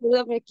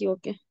 Perdón, me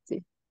equivoqué.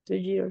 Sí. 2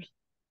 years.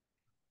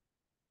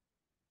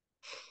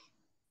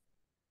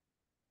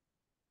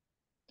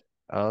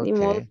 Ni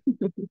modo. Okay.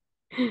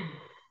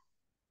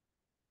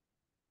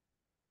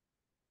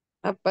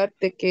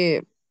 Aparte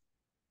que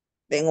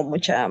tengo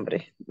mucha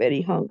hambre.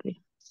 Very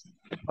hungry.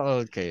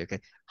 Okay.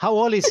 How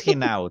old is he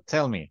now?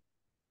 Tell me.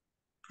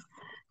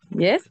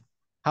 Yes.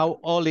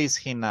 How old is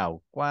he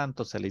now?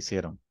 ¿Cuántos se le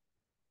hicieron?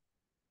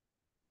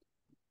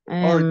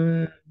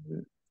 Or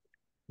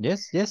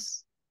yes.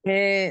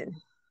 20.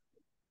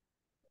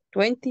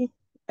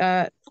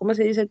 ¿Cómo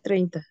se dice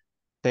 30?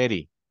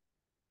 30.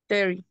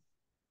 30.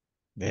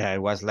 Yeah, I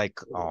was like,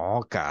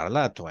 oh,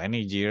 Carla, 20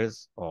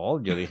 years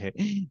old. Yo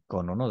dije,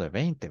 con uno de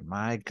 20.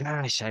 My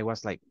gosh, I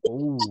was like,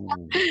 oh.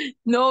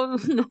 No.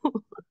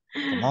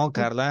 Come on,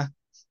 Carla.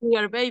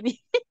 Your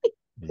baby.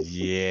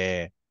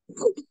 Yeah.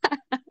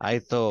 I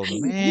thought,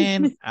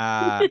 man,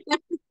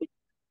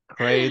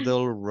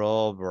 cradle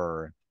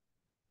robber.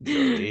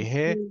 Yo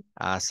dije,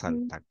 a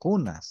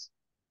saltacunas.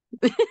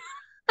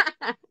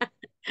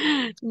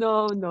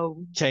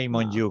 No. Shame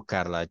on you,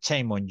 Carla.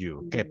 Shame on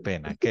you. Qué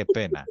pena.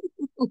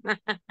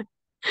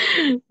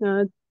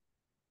 No,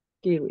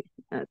 kiwi.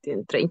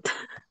 Tiene 30.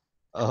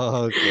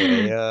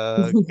 Okay.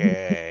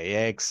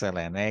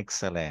 Excellent.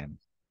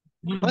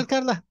 Well,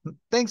 Carla,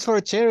 thanks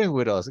for sharing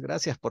with us.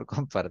 Gracias por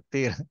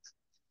compartir.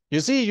 You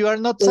see, you are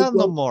not sad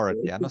no more.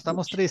 Ya no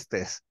estamos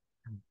tristes.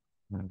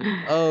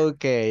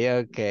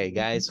 Okay,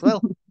 guys.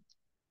 Well,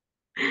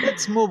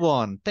 let's move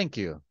on. Thank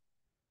you.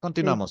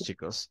 Continuamos,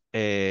 chicos.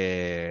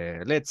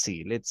 Let's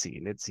see.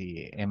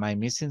 Am I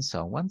missing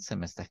someone? ¿Se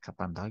me está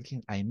escapando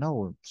alguien? I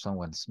know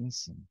someone's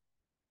missing.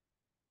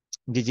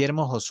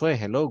 Guillermo Josué,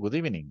 hello, good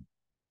evening.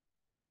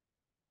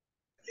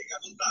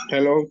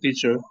 Hello,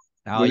 teacher.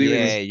 Oh,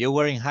 yeah, you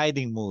were in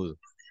hiding mood.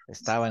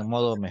 Estaba en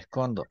modo me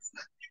escondo.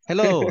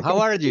 Hello, how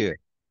are you?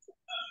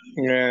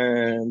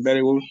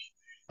 Very good.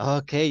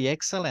 Okay,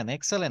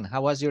 excellent.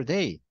 How was your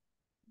day?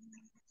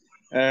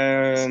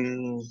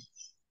 Well,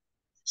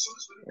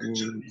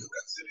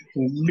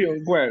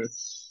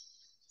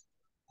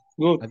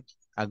 good.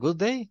 A good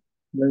day?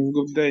 Very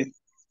good day.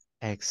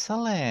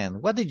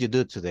 Excellent. What did you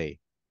do today?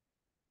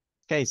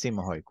 ¿Qué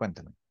hicimos hoy?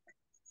 Cuéntame.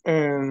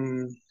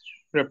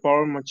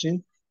 Repair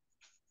machine.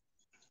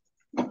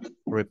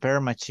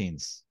 Repair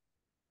machines.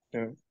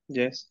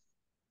 Yes.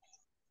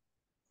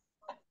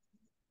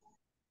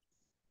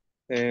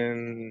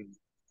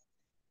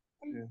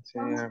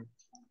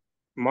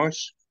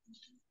 Much.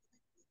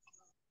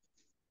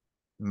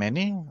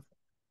 Many,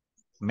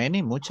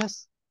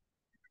 muchas?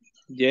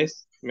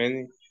 Yes,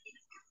 many.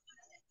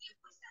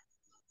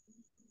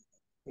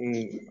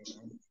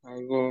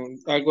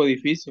 Algo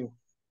difícil.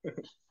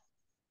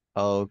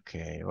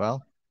 Okay,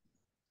 well.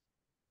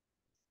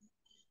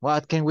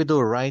 What can we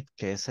do, right?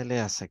 ¿Qué se le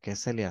hace?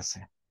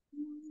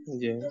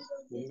 Yes.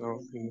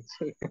 No.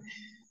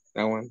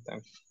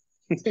 Aguanta.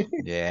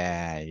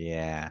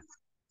 Yeah.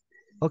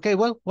 Okay,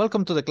 well,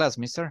 welcome to the class,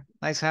 mister.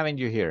 Nice having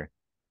you here.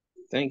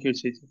 Thank you,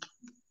 teacher.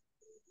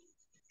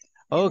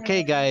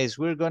 Okay, guys,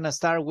 we're going to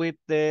start with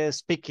the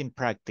speaking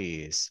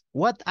practice.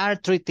 What are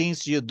 3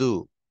 things you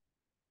do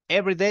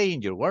every day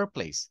in your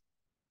workplace?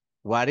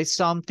 What is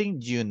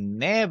something you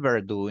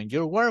never do in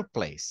your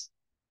workplace?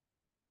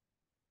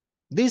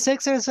 This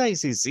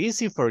exercise is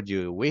easy for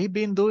you. We've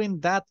been doing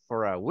that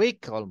for a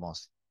week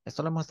almost.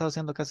 Esto lo hemos estado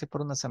haciendo casi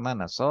por una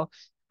semana. So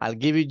I'll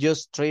give you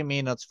just 3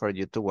 minutes for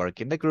you to work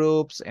in the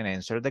groups and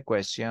answer the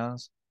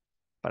questions.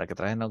 para que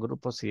trabajen los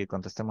grupos y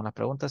contestemos las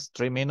preguntas.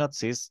 3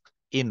 minutes is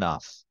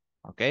enough.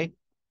 Okay.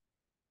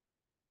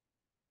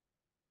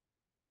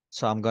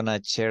 So I'm gonna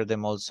share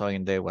them also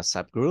in the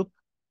WhatsApp group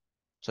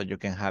so you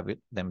can have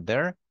them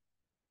there.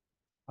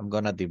 I'm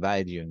gonna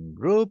divide you in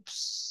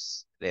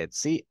groups. Let's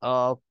see.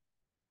 I'm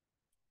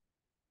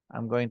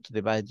going to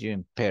divide you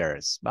in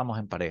pairs. Vamos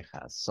en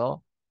parejas.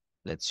 So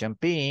let's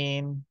jump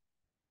in.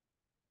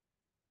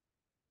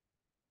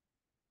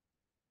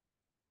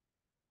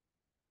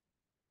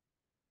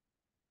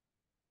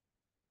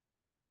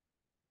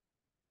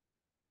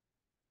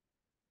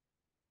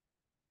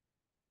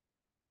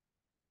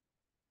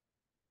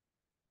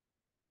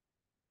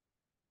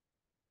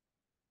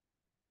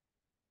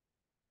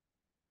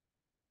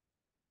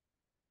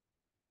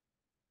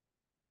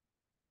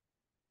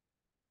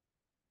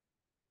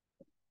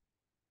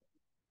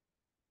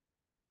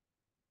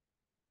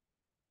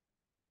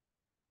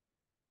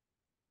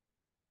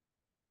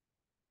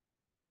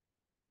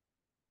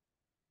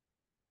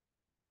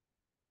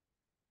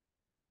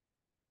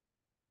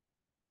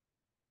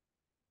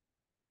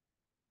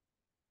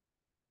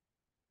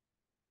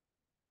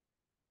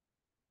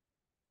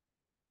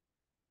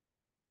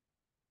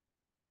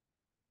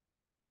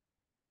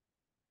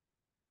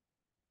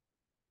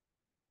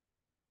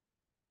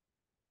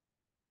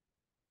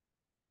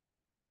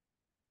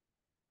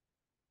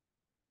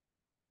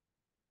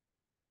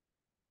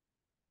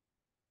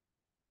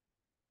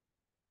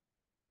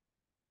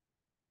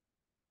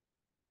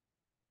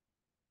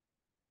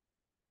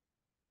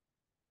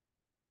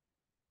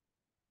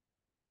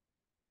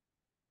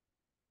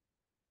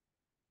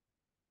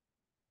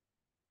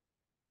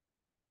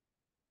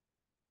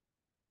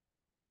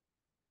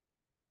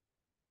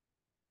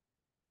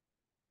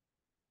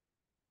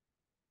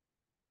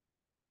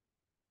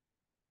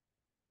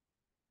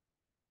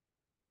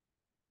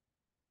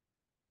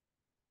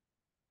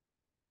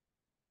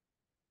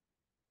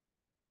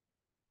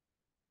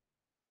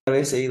 Una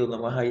vez he ido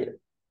nomás allá,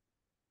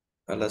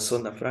 a la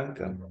zona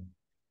franca.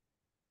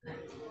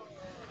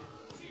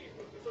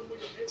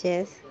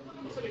 Yes.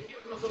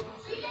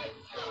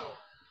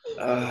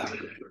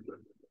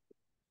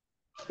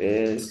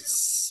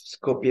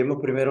 Copiemos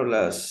primero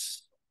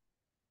las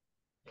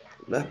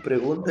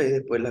preguntas y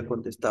después las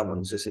contestamos.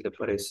 No sé si le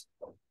parece.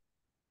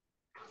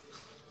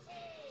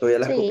 ¿Todavía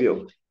las Sí.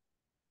 copió?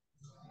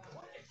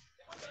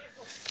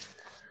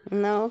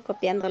 No,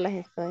 copiándolas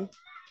estoy.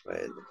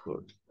 Bueno,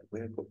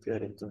 voy a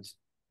copiar entonces.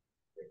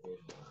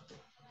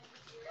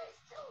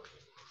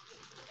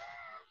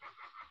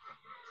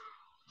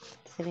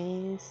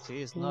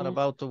 She's not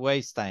about to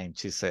waste time,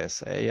 she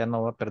says. Ella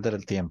no va a perder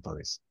el tiempo,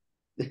 dice.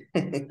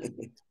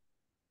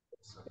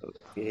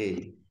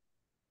 Ok.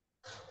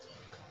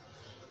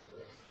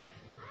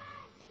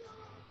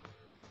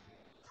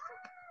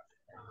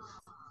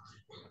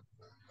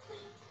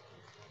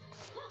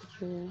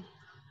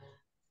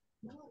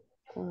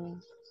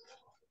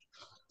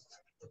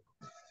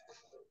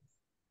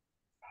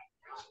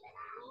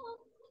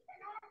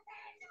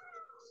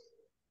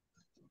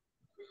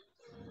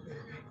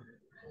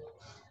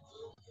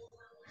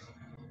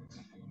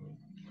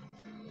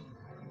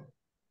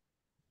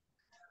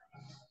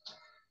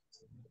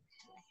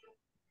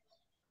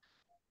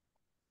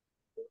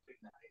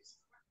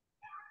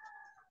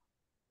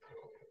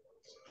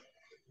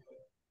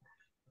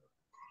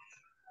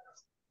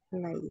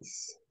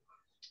 Nice.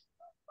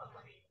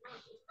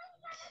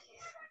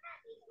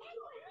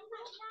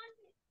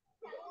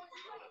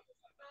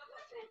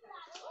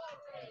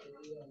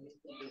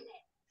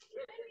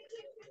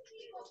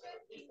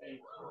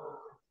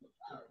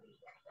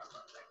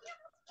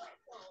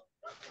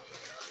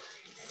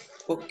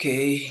 Ok.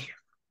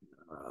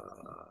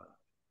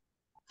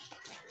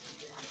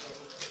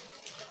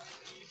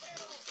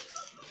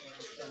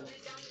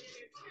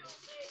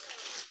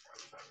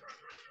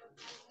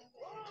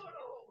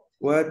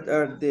 What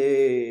are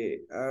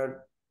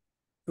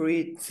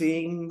three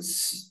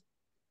things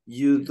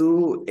you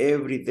do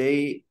every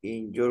day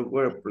in your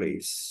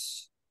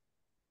workplace?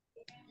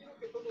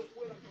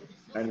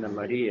 Ana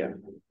María.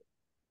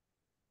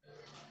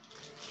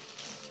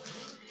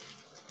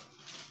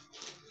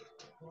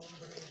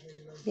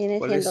 Viene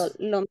 ¿Cuál siendo es?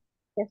 lo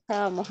que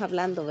estábamos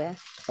hablando, ¿vea?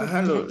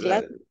 Ajá, La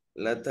clase.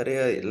 la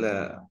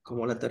tarea,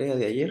 como la tarea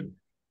de ayer.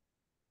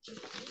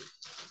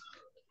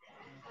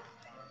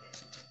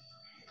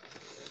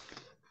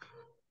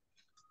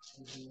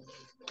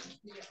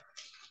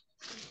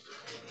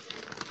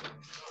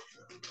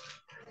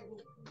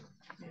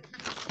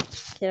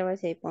 Quiero ver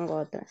si ahí pongo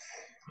otras.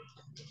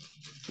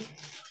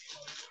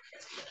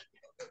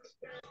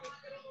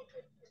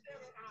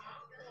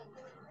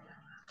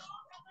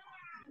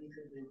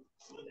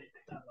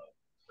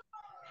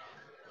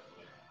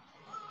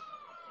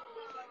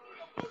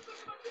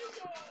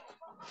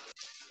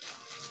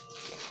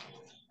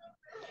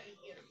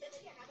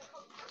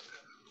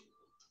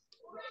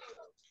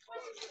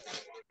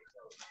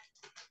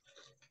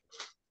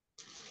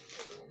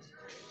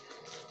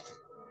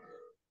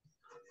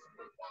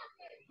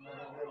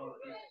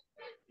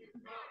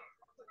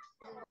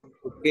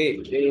 Ok.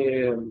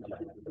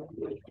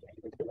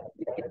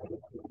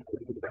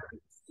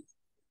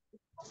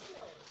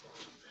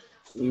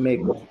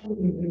 Me, co-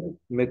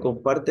 me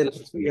comparte la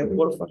suya,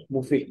 porfa,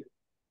 Mufi.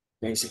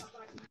 Ahí sí.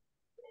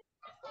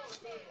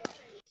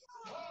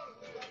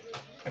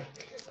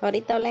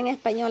 Ahorita habla en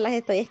español, las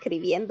estoy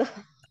escribiendo.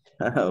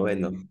 Ah,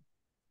 bueno.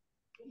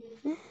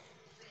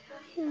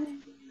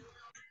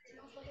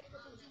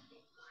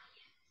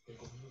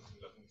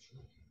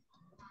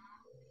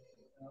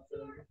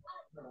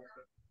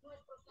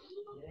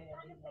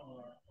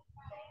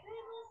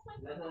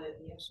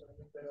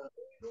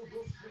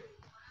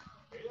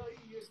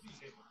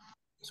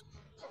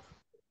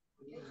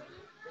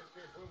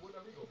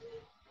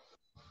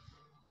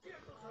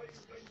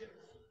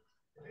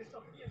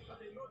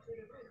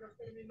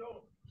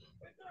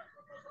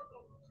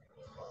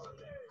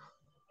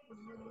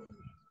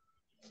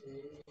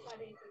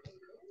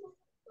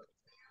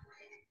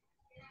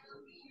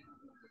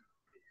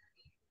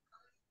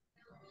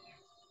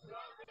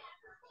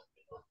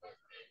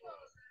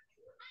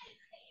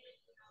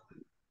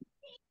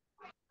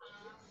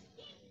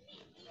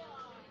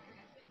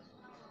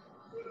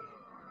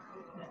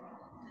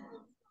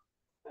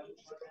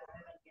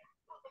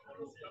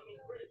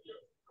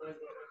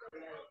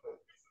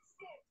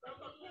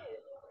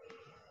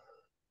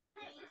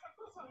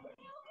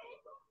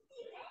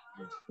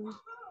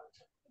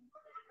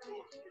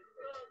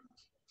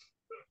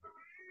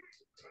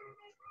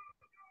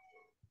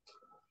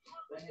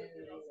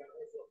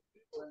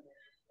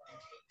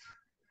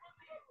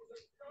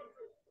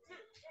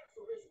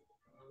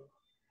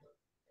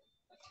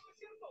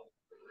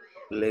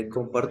 Le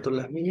comparto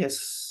las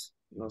mías.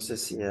 No sé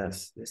si ya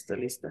está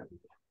lista.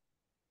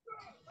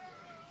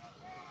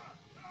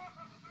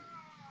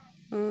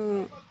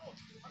 Mm,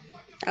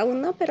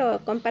 aún no,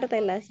 pero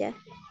compártelas ya.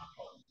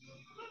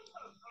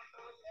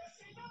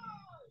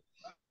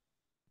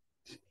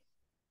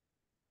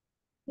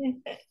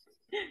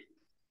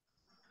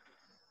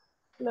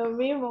 Lo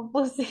mismo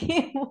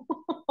pusimos.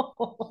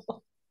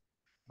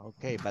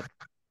 Okay, but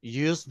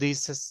use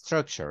this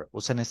structure.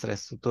 Usen esta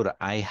estructura.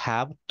 I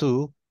have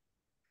to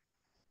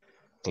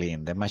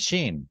clean the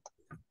machine.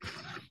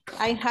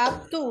 I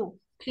have to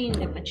clean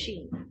the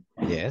machine.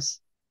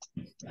 Yes.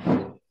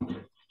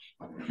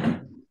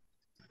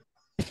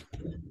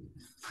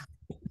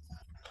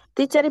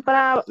 Teacher, y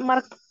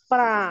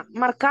para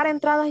marcar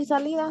entradas y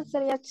salidas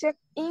sería check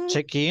in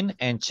Check in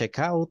and check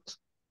out.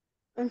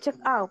 and check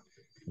out.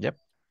 Yep.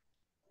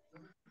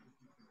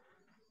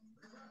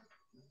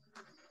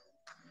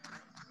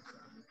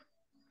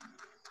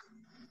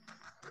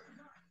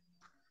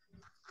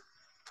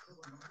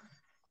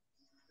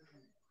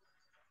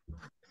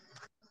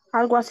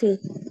 Algo así.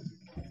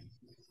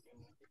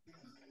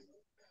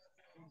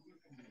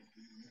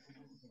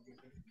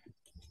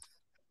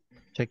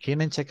 Check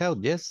in and check out,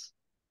 yes.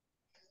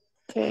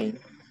 Okay.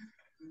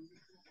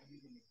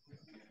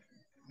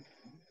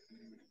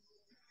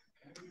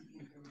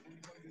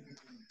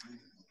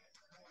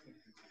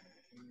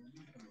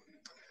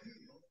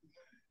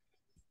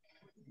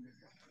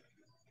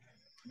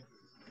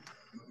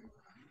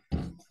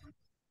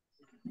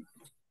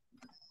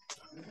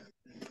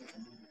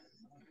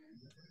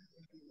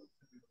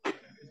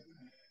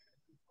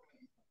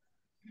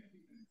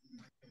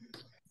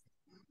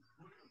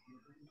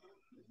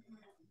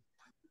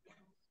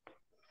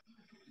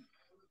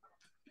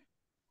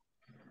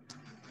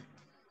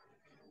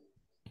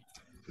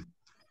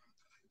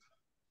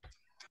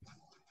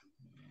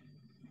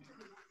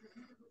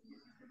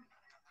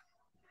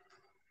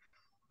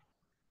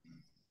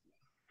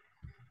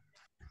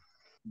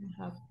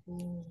 I have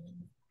to.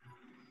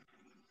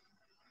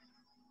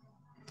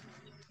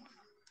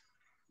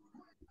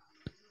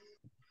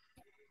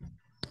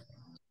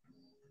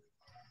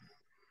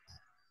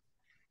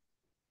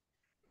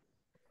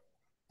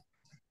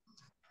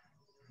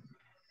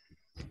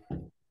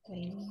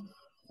 Clean.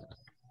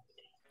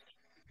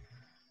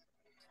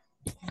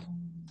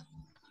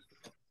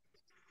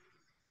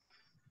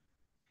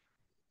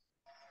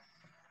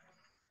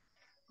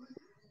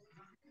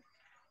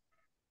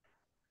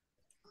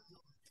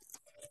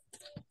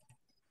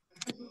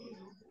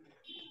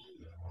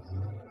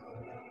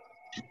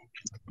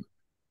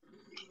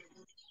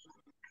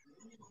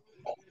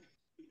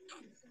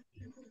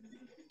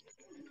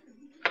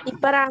 Y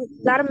para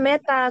dar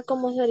meta,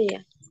 ¿cómo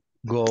sería?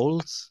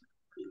 Goals.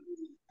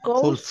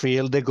 Goals,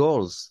 Fulfill the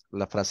goals.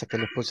 La frase que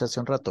les puse hace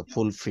un rato.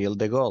 Fulfill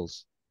the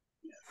goals.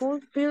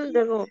 fulfill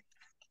the goal.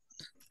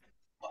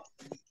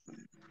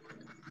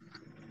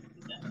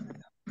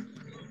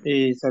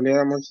 Y salir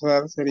a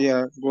almorzar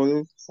sería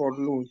go for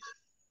lunch.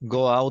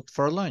 Go out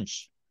for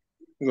lunch.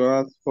 Go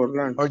out for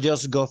lunch. Or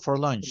just go for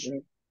lunch.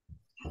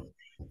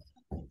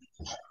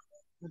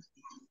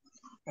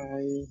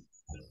 I,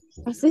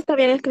 Así está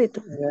bien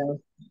escrito.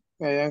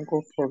 I am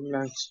go for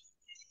lunch.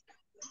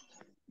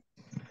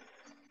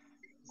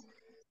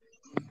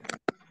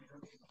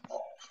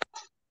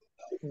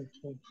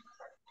 Okay.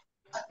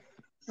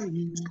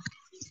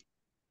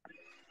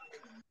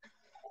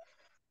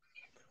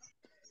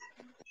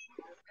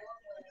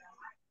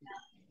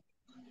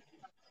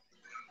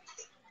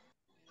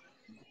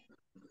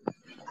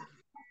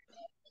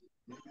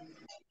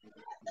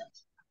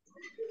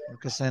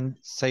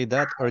 say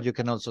that, or you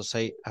can also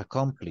say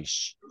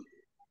accomplish.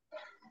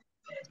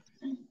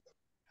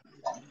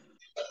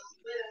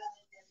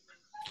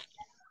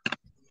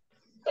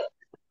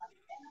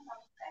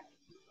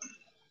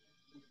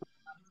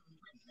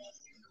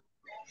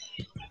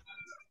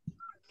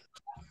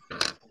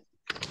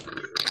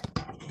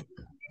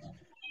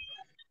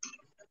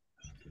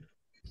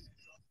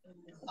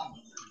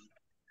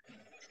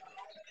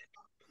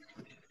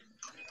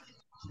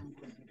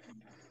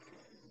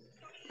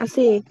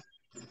 Así.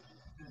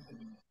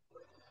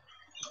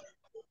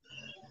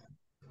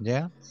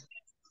 Yeah.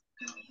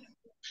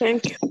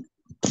 Thank you.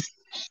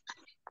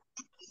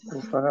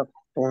 Para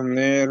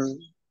poner,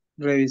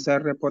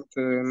 revisar reporte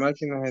de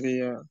máquina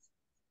sería.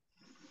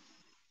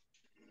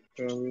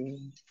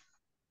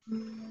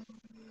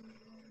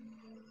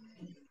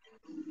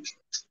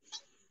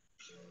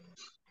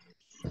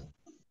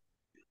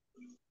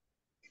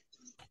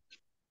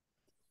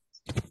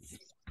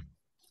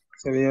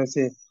 Sería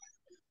así.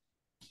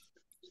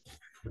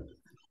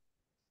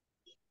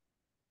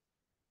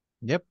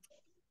 Yep.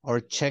 Or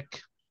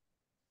check.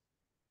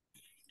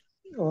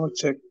 Oh,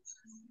 check.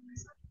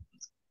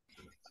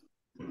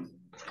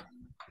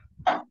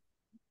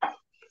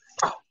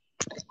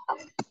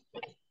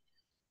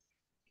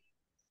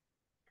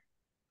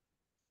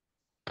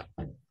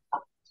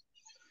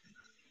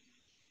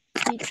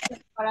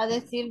 Para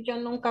decir yo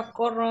nunca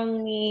corro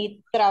en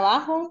mi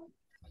trabajo.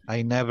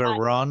 I never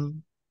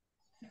run.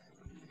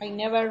 I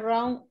never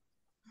run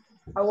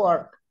a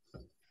work.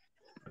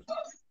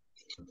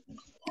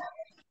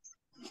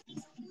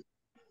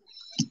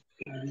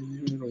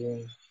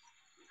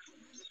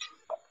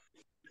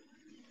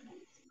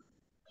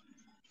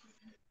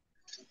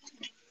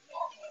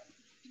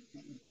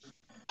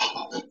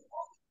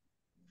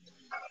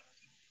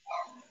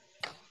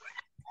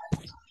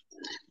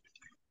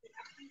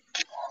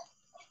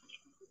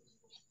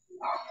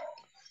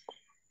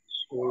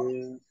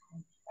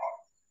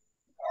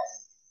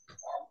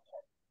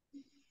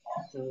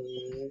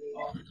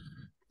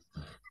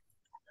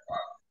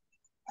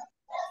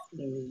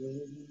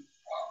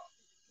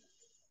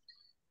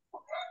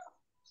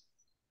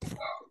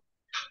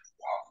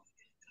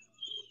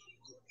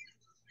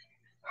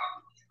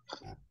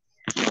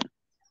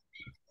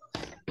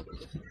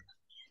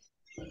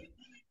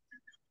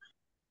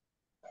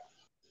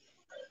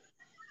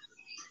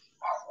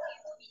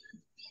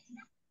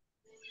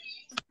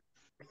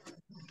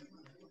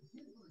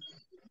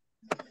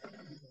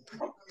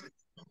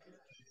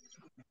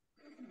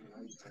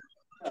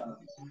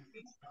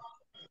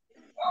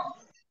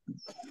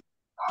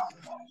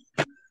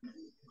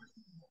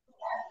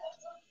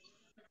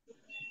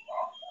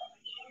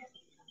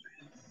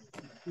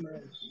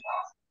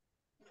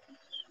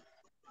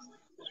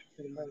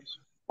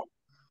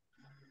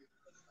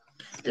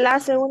 La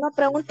segunda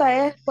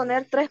pregunta es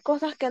poner 3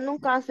 cosas que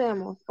nunca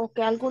hacemos o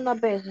que algunas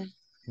veces.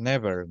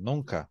 Never,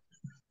 nunca.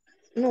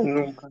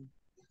 Nunca.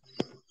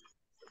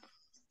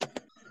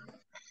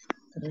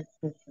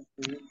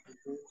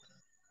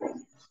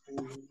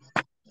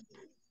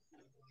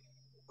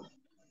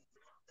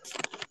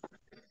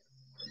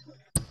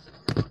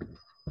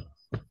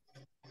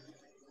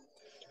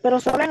 Pero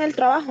solo en el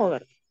trabajo,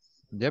 ¿verdad?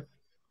 Yep.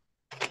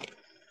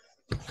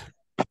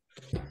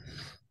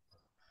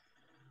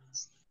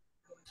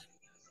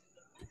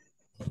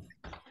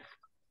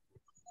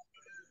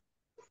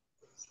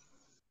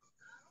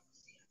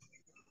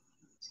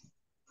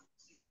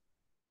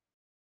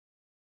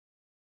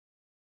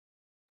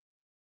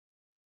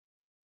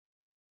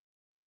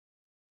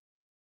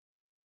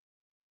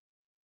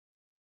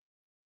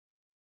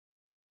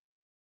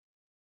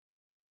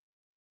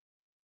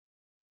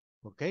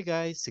 Okay,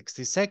 guys,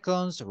 60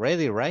 seconds.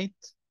 Ready, right?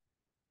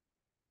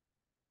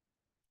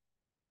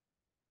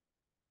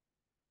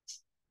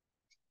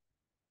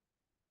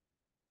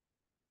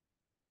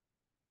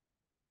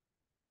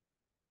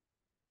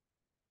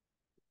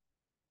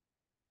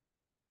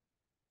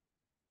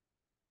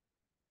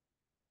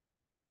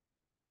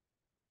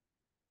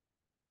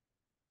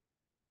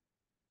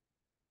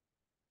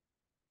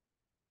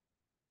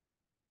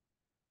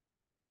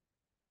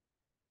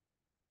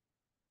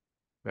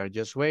 We are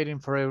just waiting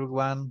for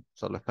everyone.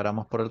 Solo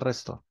esperamos por el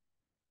resto.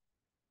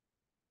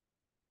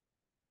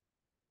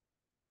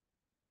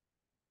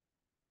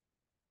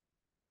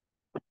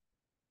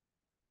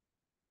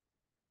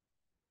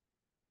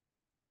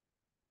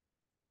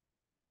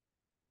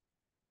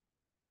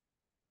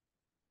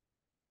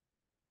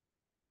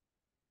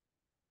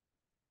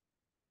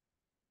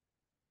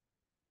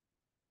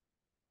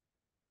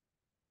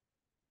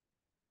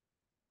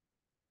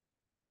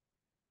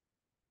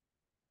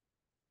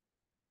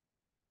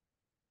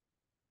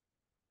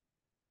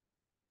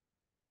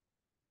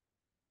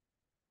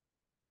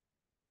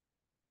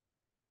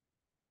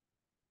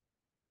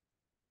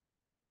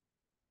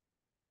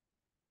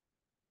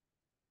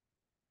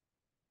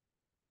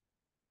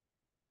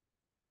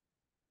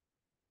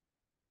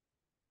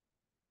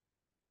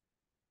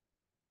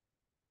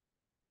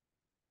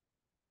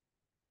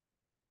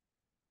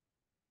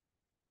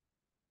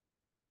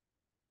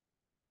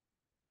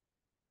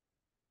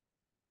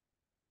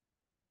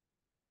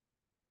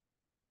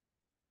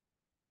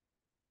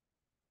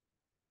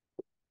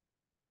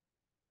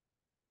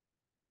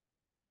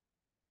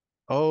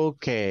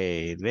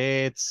 Okay,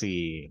 let's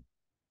see.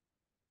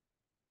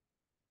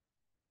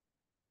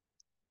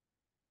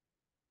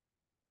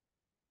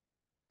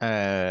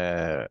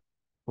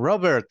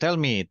 Robert, tell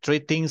me 3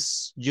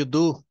 things you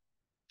do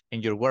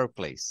in your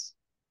workplace.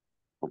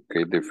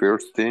 Okay, the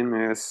first thing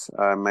is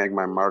I make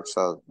my marks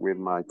out with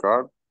my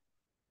card.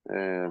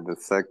 The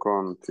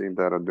second thing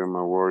that I do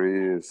my work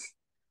is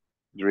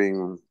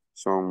drink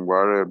some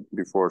water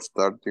before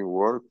starting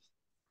work.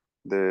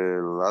 The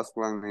last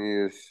one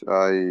is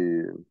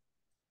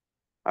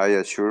I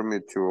assure me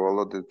to all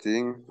of the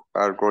things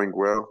are going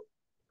well.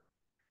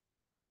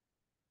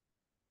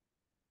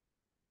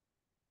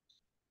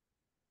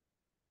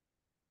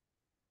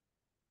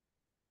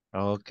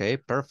 Okay,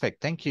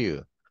 perfect. Thank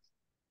you.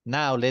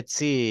 Now let's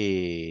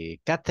see.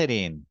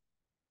 Catherine.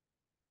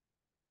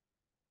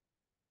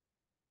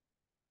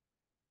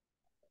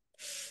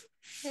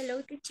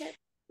 Hello, teacher.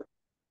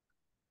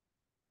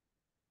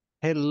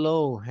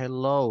 Hello,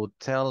 hello.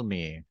 Tell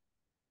me.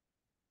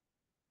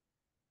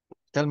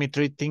 Tell me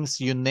 3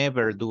 things you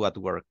never do at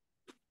work.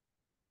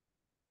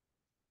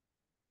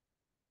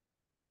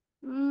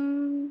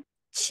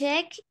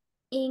 Check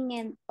in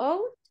and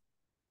out.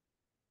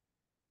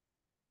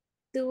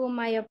 Do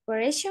my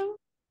operation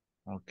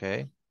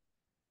Okay.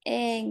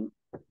 and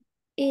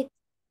eat.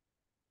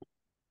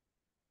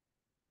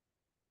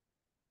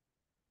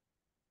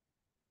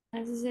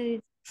 As I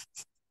said,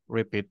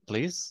 Repeat,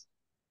 please.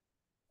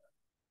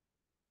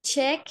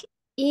 check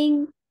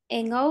in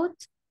and out.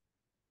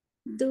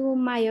 Do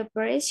my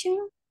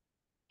operation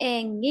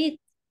and eat.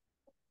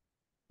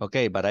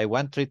 Okay, but I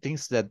want 3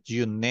 things that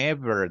you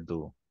never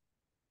do.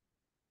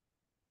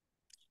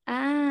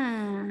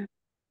 Ah.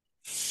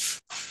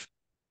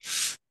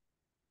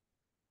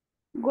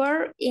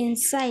 Work in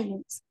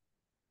silence.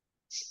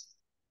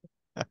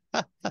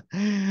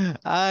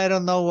 I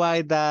don't know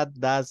why that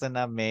doesn't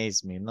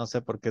amaze me. No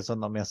sé por qué eso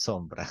no me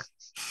asombra.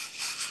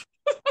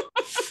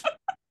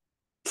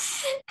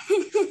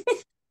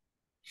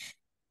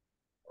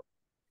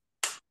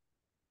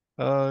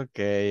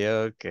 Okay,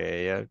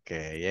 okay,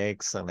 okay.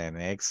 Excellent,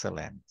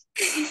 excellent.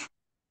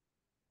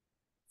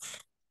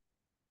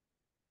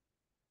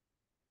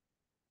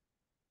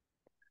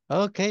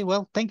 Okay,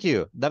 well, thank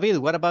you. David,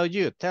 what about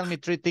you? Tell me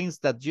 3 things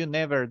that you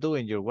never do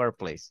in your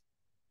workplace.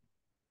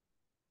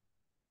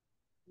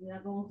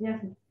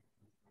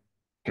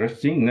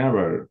 Interesting,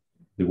 never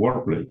the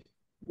workplace.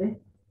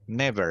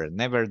 Never,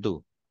 never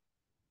do.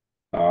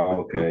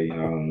 Okay.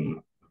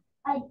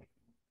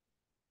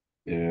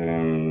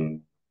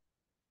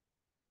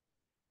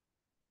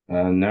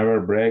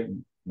 Never break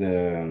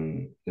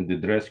the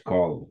dress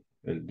code.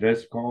 El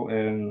dress code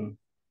en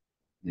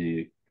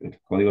el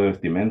código de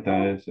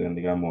vestimenta es,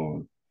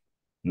 digamos,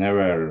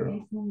 never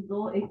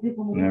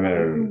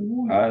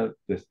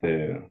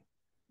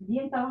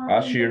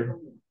usher,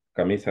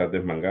 camisas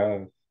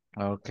desmangadas.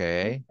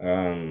 Okay.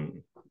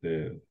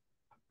 The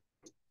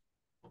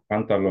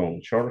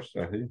pantalón, shorts,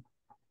 así.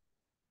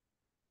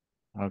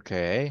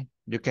 Okay.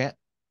 You can.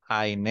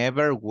 I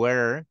never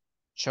wear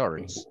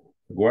shorts.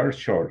 Wear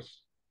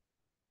shorts.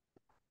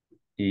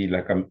 Y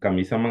la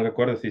camisa manga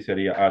corta sí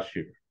sería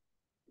usher.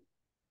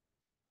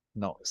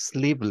 No,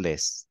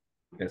 sleeveless.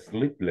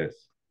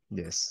 Sleeveless.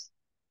 Yes.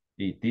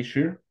 Y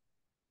t-shirt.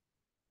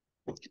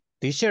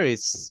 T-shirt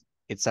is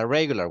it's a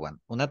regular one.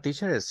 Una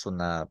t-shirt es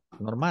una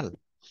normal.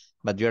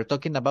 But you're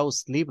talking about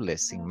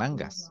sleeveless sin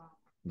mangas.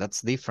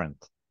 That's different.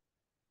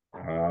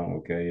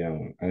 Okay.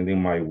 And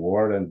in my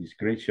word and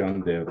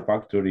description, the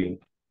factory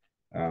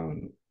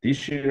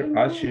t-shirt,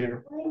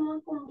 usher,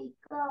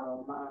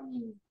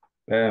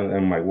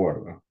 and my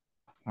word.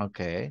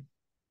 Okay.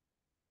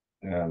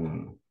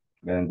 And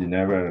the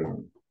never,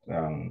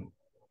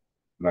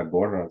 las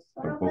gorras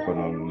tampoco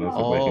no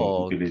se pueden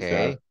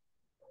utilizar.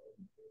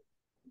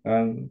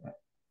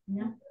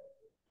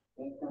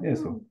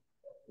 Eso.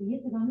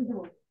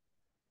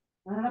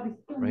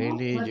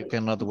 Really? You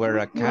cannot wear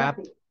a cap?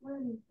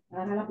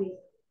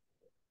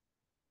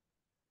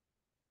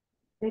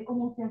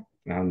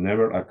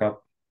 Never a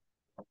cap.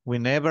 We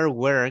never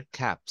wear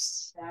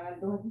caps.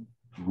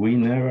 We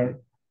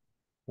never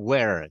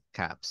wear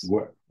caps.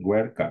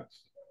 Wear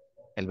caps.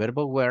 El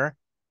verbo wear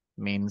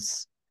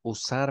means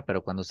usar,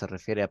 pero cuando se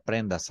refiere a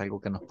prendas,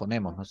 algo que nos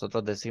ponemos.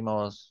 Nosotros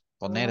decimos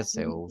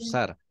ponerse o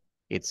usar.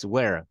 It's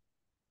wear.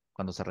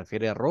 Cuando se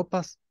refiere a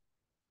ropas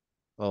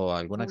o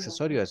algún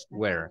accesorio es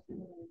wear.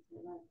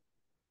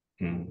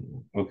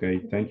 Okay,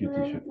 thank you,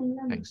 teacher.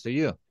 Thanks to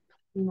you.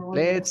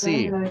 Let's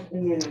see.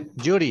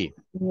 Judy,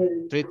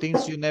 3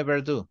 things you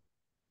never do.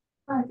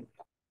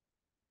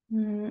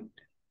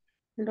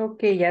 Lo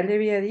que ya le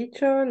había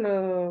dicho,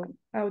 lo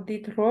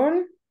audit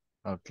roll.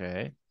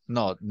 Okay.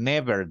 No,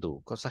 never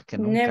do. Cosas que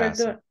nunca Never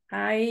hacen. do.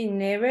 I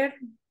never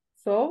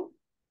saw.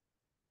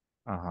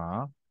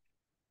 Ajá.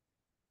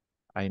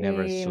 I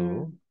never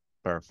saw.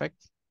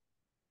 Perfect.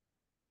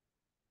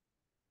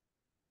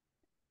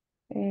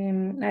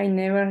 I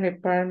never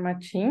repair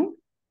machine.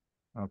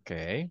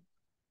 Okay.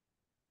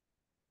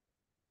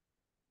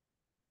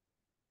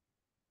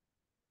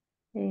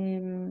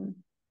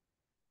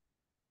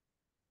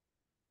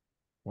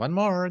 One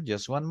more,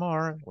 just one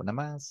more. Una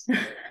más.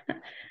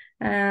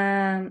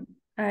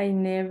 I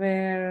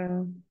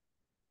never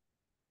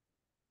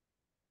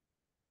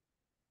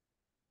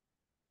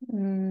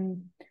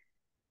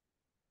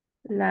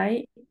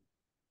lie.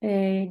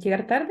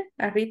 Llegar tarde.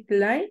 Arrive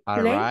late.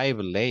 Arrive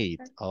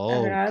late.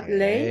 Arrive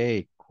late.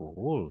 Okay,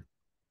 cool.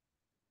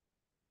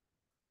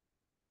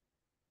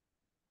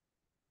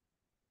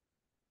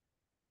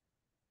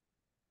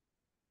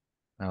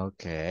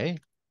 Okay,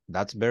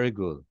 that's very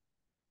good.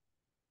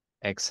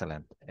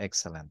 Excellent,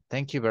 excellent.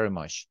 Thank you very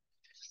much.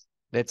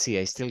 Let's see,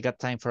 I still got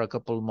time for a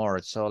couple more.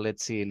 So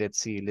let's see.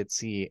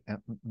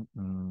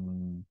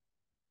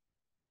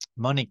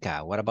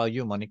 Monica, what about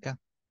you, Monica?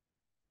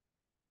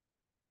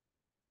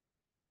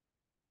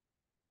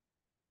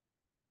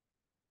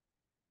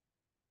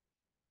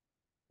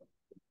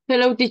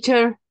 Hello,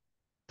 teacher.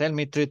 Tell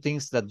me 3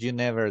 things that you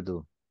never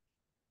do.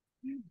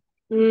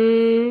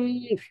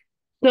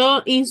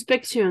 So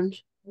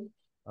inspections.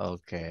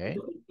 Okay.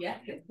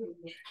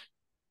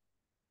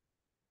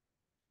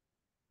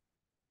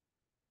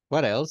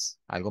 What else?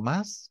 ¿Algo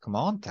más? Come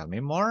on, tell me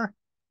more.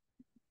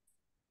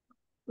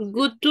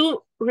 Good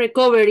to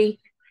recovery.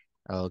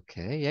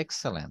 Okay,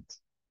 excellent.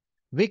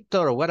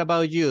 Victor, what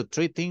about you?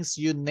 3 things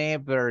you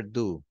never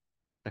do.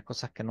 Las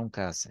cosas que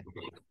nunca hace.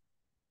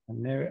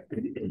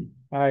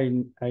 I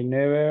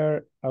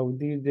never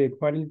audit the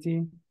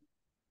quality.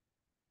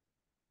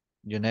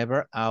 You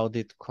never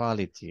audit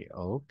quality.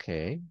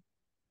 Okay.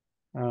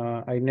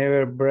 I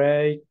never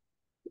break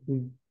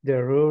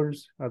the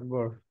rules at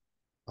work.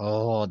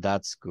 Oh,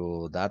 that's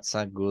good. That's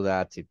a good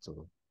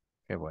attitude.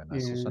 Qué bueno.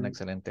 Eso es una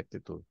excelente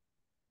actitud.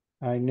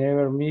 I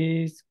never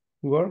miss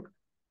work.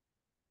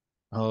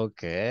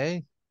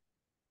 Okay.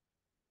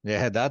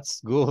 Yeah,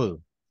 that's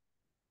good.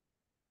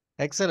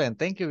 Excellent.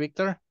 Thank you,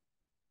 Victor.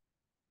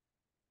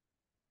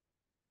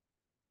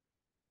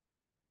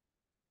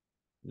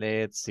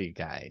 Let's see,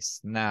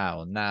 guys.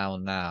 Now.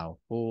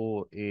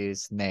 Who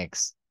is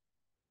next?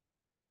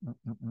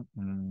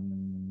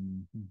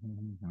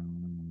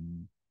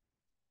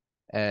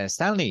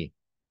 Stanley,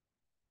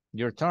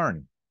 your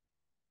turn.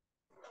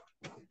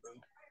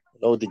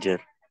 Hello, teacher.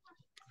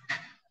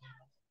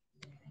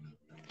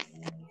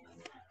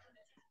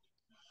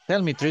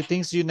 Tell me 3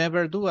 things you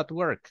never do at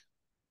work.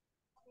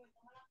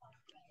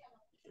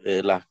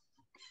 Las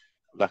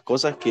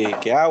cosas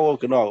que hago o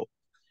que no hago.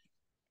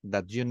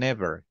 That you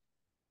never.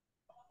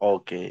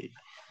 Okay.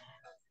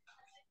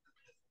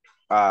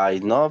 I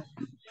know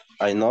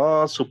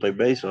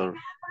supervisor.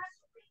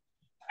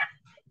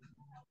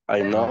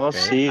 I know Okay.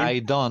 see. I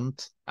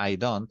don't.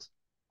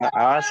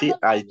 Sí,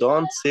 I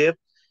don't see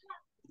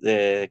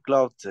the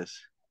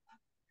clothes.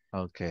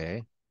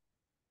 Okay.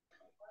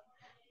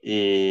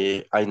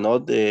 I know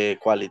the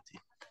quality.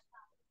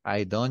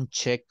 I don't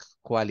check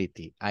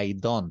quality. I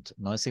don't.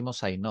 No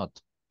decimos I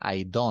not.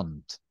 I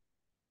don't.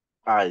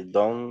 I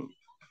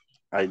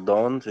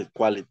don't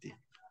quality.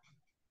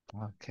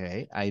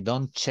 Okay. I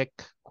don't check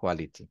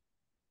quality.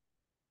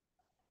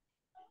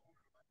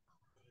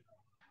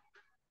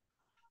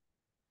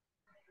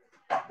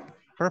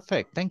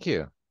 Perfect. Thank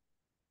you.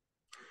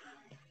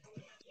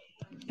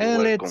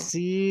 And let's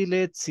see.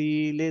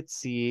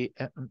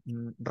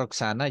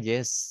 Roxana,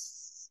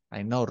 yes.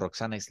 I know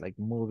Roxana is like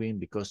moving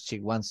because she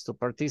wants to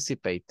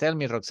participate. Tell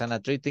me, Roxana,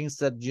 3 things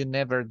that you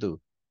never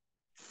do.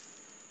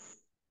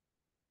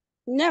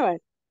 Never.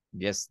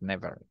 Yes,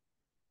 never.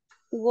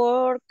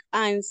 Work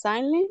in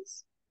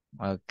silence.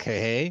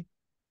 Okay.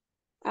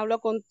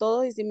 Hablo con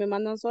todos y si me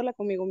mandan sola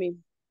conmigo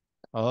mismo.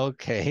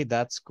 Okay,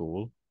 that's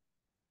cool.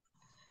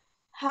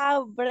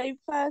 Have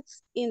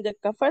breakfast in the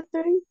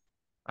cafeteria.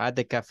 At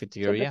the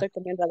cafeteria. Siempre estoy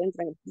comiendo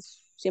adentro en el piso.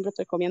 Siempre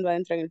estoy comiendo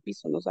adentro en el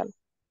piso, no salgo.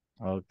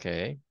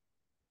 Okay.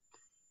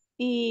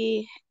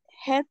 Y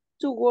head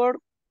to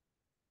work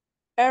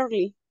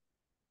early.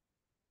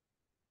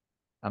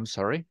 I'm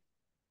sorry.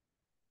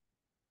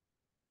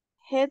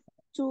 Head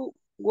to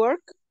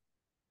work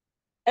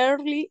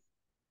early.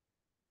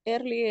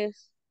 Early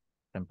es.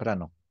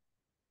 Temprano.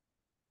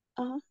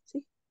 Ajá,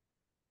 sí.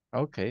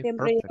 Okay,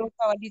 Siempre perfect. llego un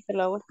caballito a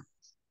la hora.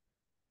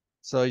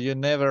 So you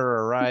never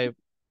arrive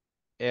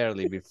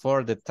early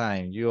before the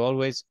time. You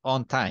always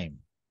on time.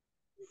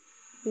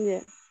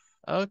 Yeah.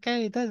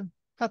 Okay,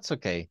 that's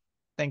okay.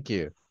 Thank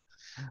you.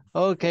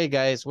 Okay,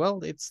 guys.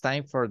 Well, it's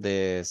time for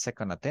the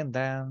second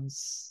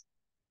attendance.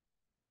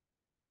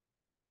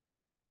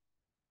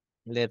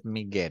 Let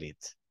me get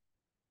it.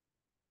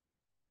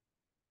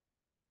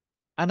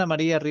 Ana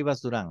María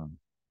Rivas Durán.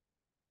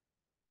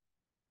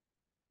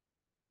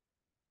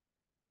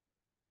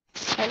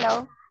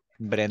 Hello.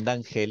 Brenda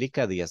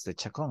Angélica Díaz de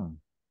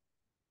Chacón.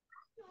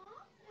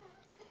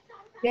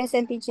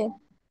 Present, teacher.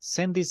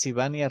 Cindy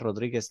Sivania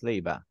Rodríguez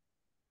Leiva.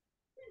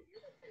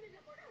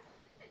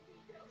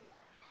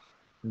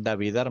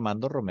 David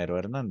Armando Romero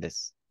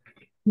Hernández.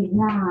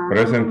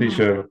 Present,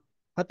 teacher.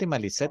 Fátima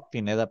Lisset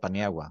Pineda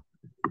Paniagua.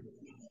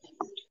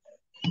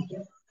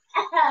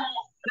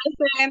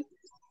 Present.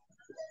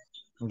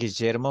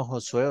 Guillermo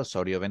Josué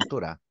Osorio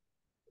Ventura.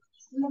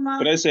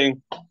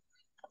 Present.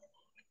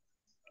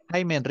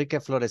 Jaime Enrique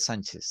Flores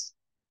Sánchez.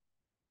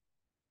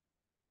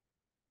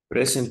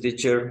 Present,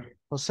 teacher.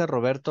 José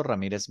Roberto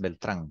Ramírez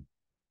Beltrán.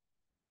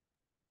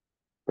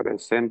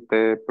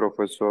 Presente,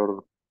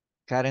 profesor.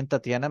 Karen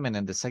Tatiana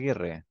Menéndez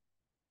Aguirre.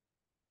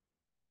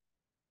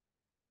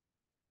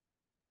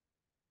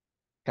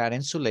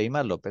 Karen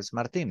Zuleima López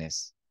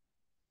Martínez.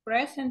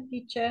 Present,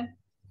 teacher.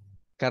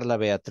 Carla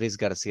Beatriz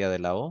García de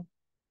la O.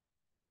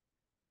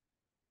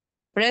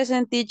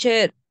 Present,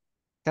 teacher.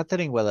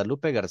 Catherine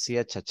Guadalupe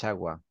García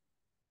Chachagua.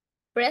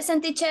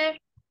 Present, teacher.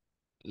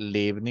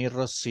 Livni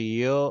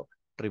Rocío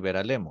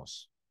Rivera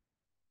Lemos.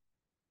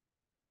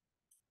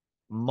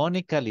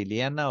 Mónica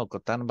Liliana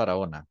Ocotán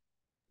Barahona.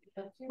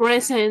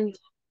 Present.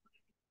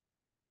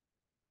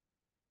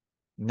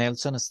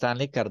 Nelson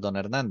Stanley Cardona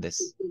Hernández.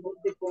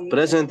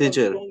 Present,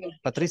 teacher.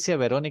 Patricia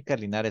Verónica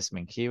Linares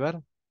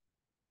Mengíbar.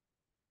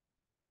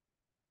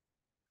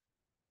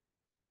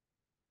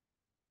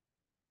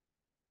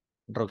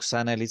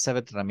 Roxana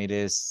Elizabeth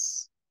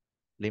Ramírez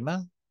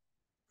Lima.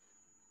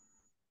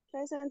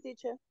 Present,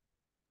 teacher.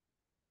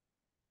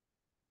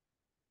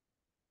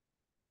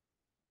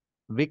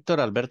 Víctor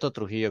Alberto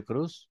Trujillo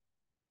Cruz.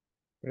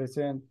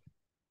 Present.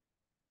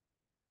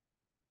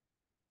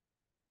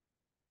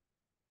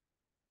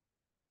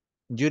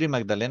 Yuri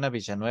Magdalena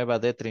Villanueva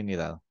de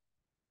Trinidad.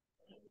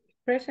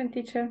 Present,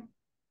 teacher.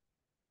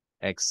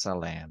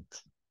 Excellent.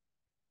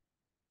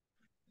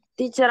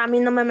 Teacher, a mí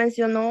no me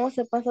mencionó,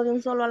 se pasó de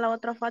un solo a la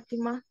otra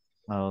Fátima.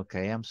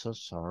 Okay, I'm so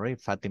sorry.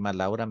 Fátima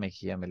Laura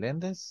Mejía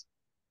Meléndez.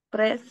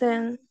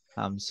 Present.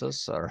 I'm so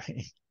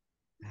sorry.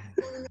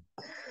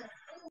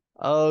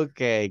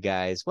 Okay,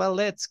 guys. Well,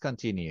 let's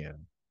continue.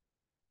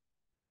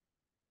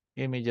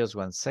 Give me just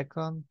 1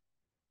 second.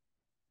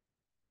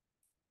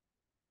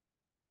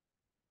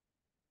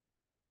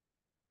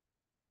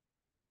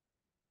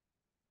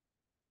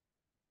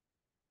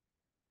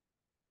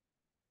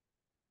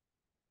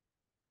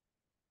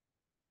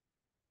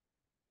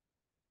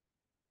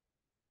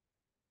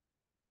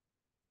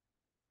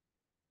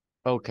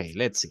 Okay,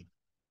 let's see.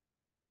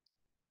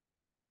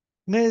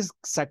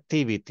 Next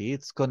activity,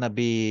 it's gonna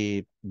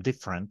be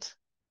different.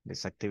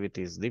 This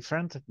activity is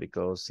different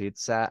because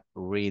it's a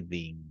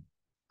reading.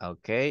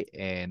 Okay,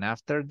 and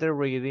after the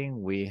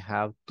reading, we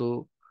have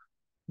to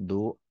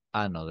do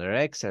another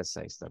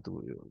exercise that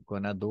we're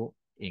gonna do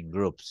in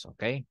groups,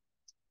 okay?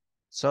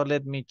 So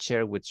let me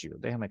share with you.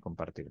 Déjame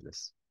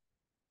compartirles.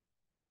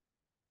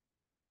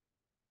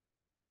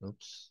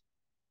 Oops.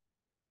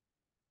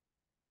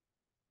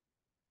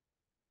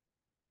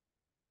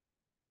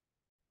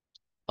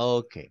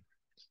 Okay.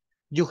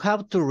 You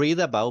have to read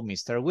about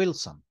Mr.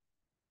 Wilson.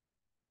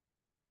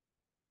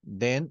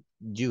 Then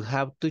you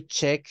have to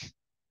check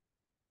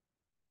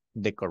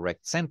the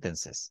correct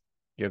sentences.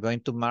 You're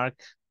going to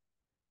mark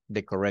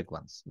the correct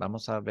ones.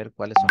 Vamos a ver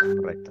cuáles son las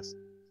correctas.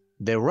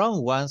 The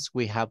wrong ones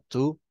we have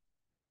to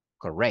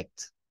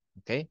correct,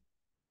 okay?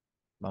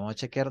 Vamos a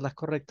chequear las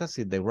correctas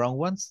y the wrong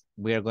ones,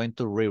 we are going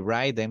to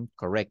rewrite them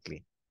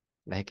correctly.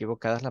 Las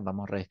equivocadas las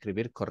vamos a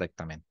reescribir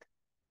correctamente,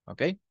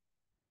 okay?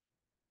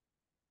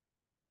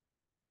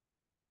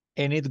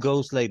 And it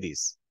goes like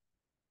this.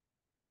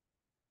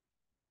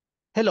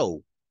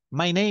 Hello,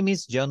 my name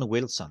is John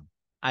Wilson.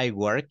 I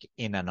work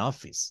in an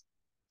office.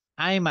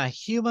 I'm a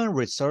human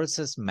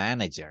resources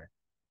manager.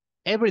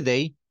 Every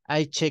day,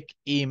 I check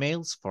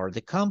emails for the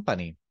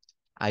company.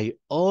 I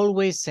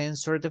always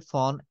answer the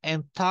phone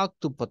and talk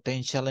to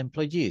potential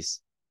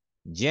employees.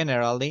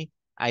 Generally,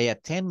 I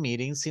attend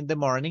meetings in the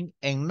morning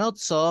and not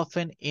so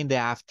often in the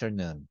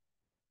afternoon.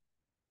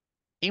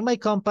 In my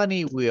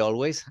company, we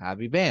always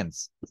have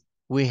events.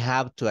 We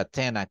have to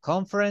attend a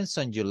conference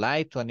on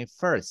July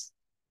 21st,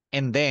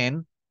 and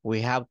then we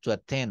have to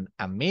attend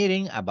a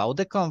meeting about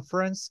the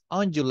conference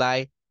on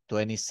July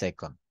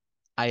 22nd.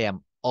 I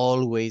am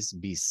always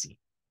busy.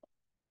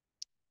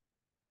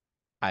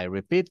 I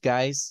repeat,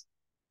 guys.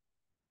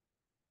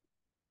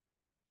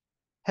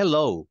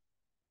 Hello,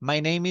 my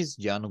name is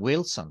John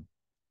Wilson.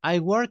 I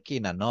work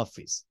in an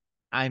office.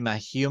 I'm a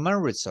human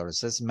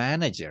resources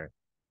manager.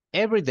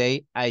 Every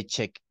day I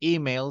check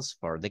emails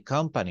for the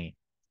company.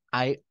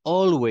 I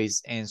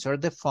always answer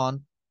the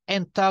phone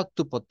and talk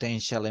to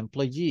potential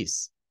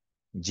employees.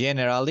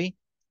 Generally,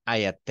 I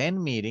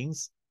attend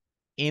meetings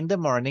in the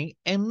morning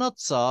and not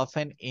so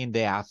often in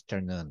the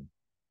afternoon.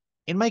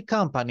 In my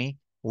company,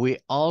 we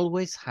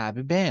always have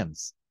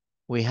events.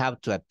 We have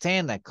to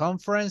attend a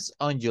conference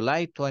on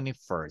July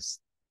 21st,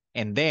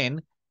 and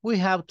then we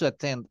have to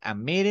attend a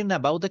meeting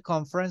about the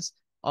conference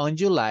on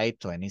July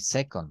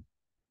 22nd.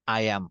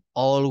 I am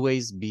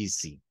always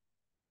busy.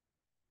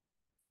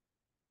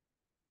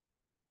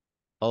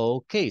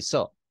 Okay,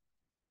 so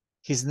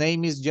his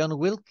name is John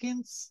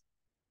Wilkins.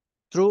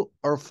 True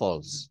or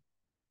false?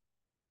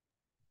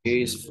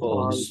 Is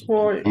false. Is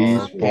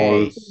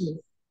Okay. false.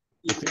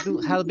 If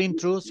it had been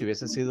true, si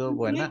hubiese sido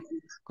buena,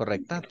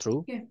 correcta,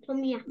 true,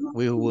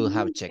 we will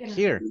have checked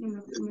here.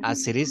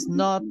 As it is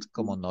not,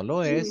 como no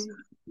lo es,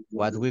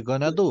 what we're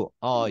gonna do?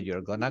 Oh,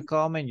 you're gonna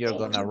come and you're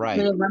gonna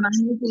write.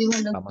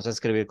 Vamos a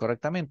escribir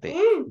correctamente.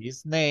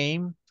 His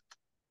name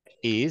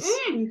is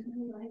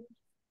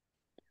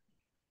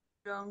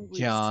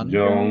John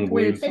John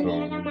Wilson.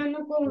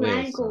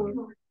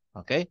 Wilson.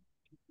 Okay.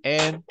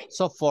 And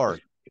so forth.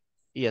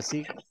 Y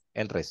así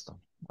el resto.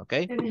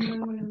 Okay.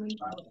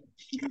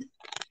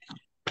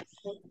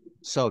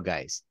 So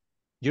guys,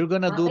 you're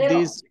gonna do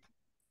this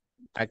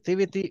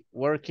activity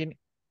working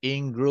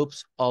in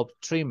groups of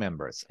 3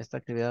 members. Esta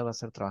actividad va a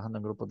ser trabajando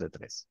en grupos de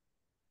 3.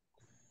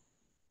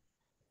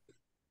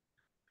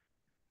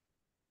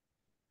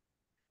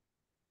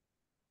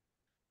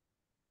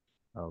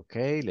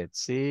 Okay, let's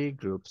see.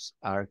 Groups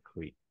are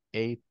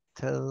created.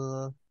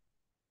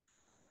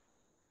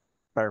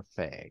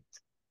 Perfect.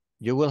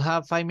 You will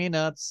have 5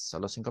 minutes.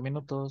 Solo 5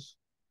 minutos.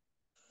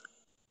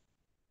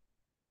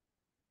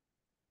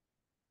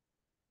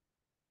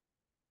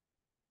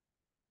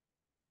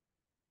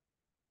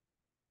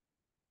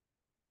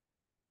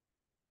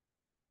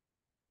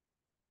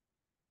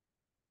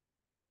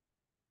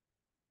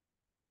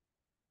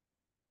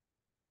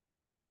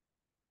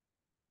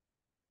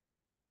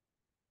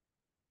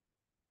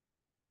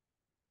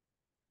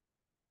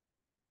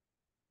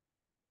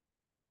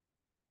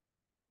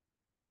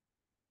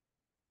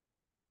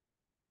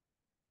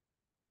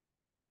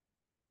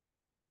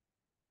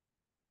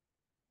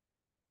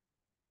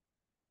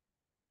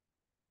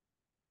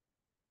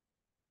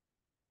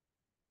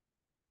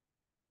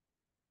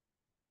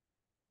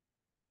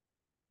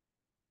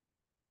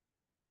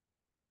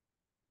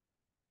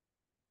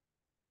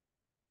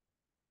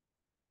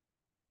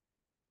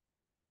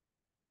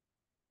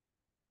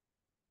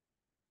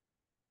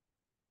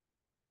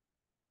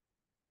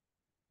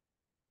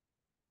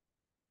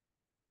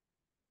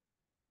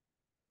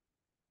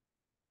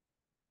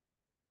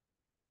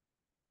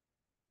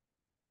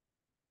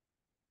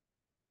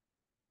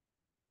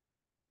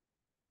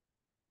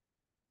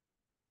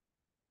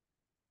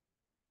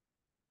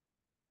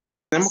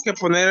 ¿Tenemos que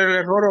poner el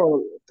error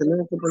o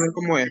tenemos que poner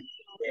como es?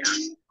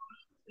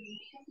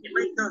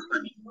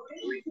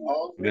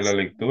 De la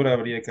lectura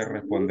habría que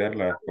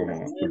responderla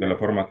como de la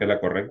forma que es la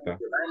correcta.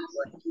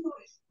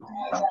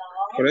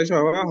 Por eso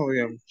abajo,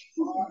 digamos.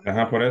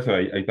 Ajá, por eso,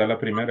 ahí está la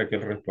primera que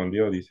él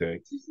respondió,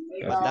 dice.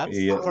 But that's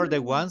for the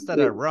ones that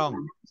are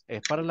wrong.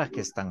 Es para las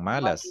que están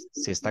malas.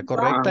 Si está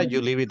correcta,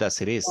 you leave it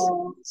as it is.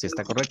 Si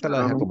está correcta,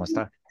 la deja como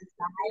está.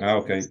 Ah,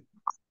 ok.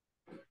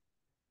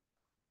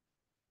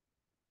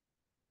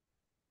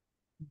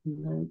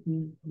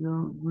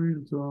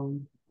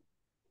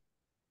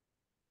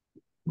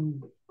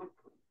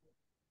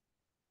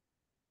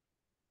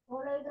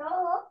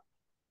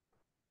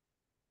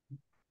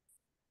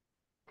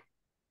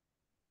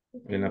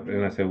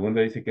 En la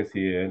segunda dice que si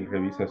él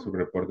revisa sus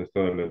reportes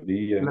todos los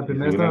días. La y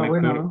primera según la estaba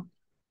buena, lectura- ¿no?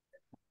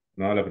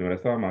 No, la primera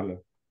estaba mala.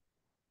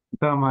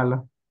 Estaba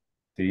mala.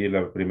 Sí,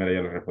 la primera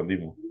ya la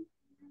respondimos.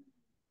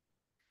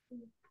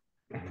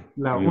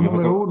 La Y vamos a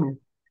número co- 1.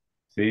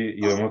 Sí,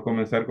 y vamos a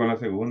comenzar con la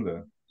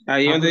segunda.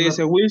 Ahí donde pues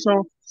dice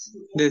Wilson,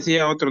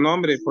 decía otro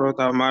nombre, pero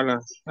estaba mala.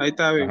 Ahí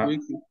está, Ajá.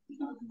 Wilson.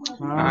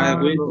 Ah,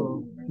 es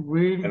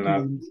Wilson. En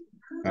la, Wilkins.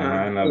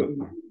 ajá, en la,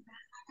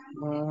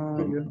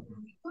 Ya.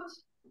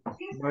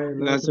 Vaya,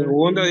 La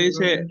segunda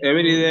dice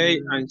every day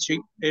and check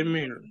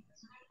email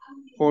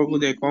for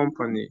the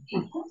company.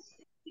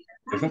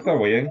 eso está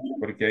bien,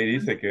 porque ahí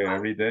dice que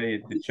every day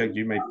to check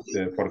Gmail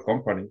for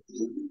company.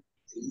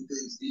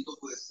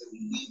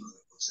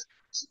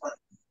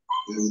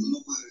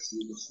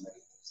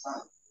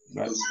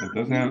 Vale,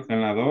 entonces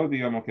en la 2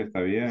 digamos que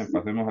está bien,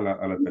 pasemos a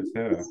la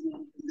tercera.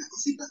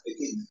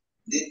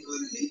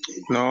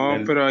 No,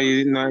 pero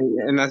ahí no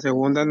en la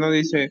segunda no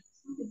dice.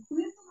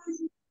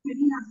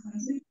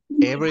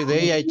 Every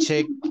day I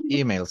check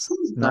emails.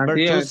 Number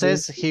Así 2 es.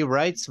 says he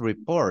writes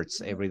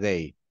reports every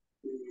day.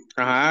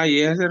 Ajá, y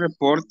ese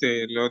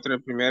reporte. El otro,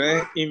 el primero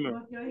es email.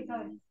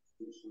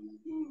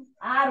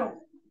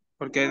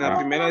 Porque en la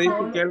primera dice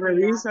que él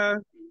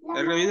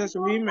revisa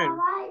su email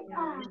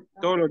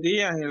todos los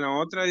días. Y en la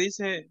otra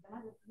dice,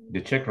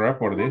 The check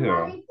report dice,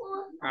 ¿verdad?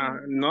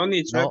 no,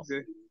 ni check. No,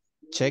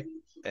 check.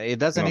 It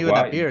doesn't No, even why?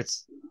 appear.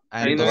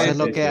 Ahí no Entonces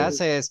lo dice que que-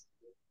 hace es,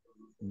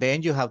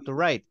 then you have to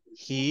write,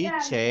 he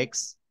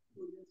checks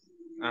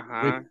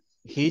Ajá.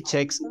 he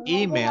checks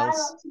emails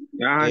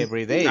Ah,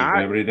 every day.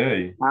 Every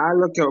day.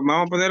 lo que,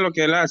 vamos a poner lo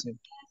que él hace.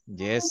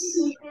 Yes.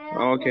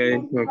 Ok.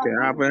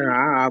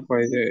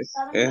 Pues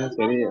eso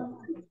sería.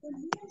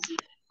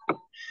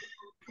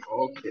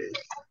 Ok.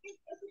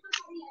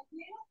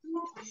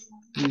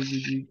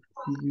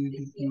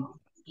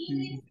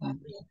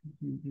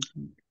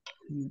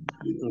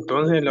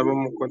 Entonces la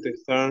vamos a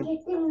contestar.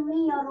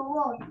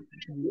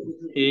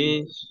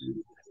 He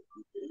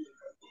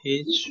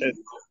check.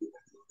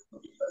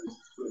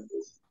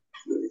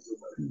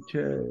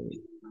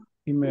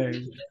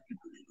 Email.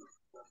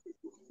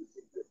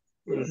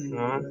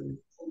 Ajá.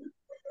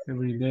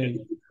 Every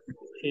day.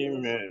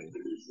 Email.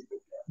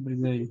 Every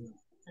day.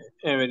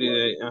 Every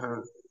day.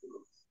 Ajá.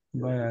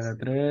 Vaya, la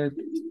 3.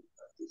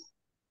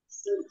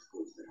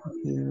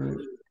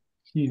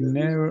 He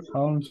never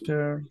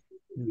answered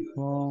the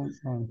phone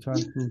on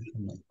time.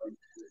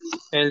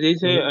 Él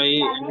dice ahí,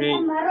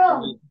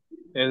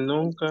 Él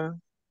nunca.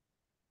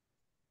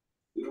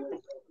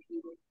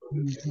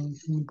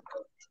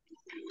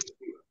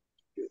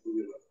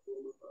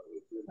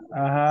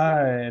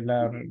 Ajá,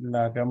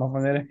 la que vamos a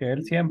poner es que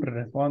él siempre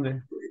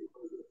responde.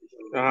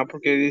 Ajá,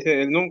 porque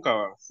dice él nunca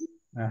va.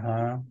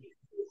 Ajá.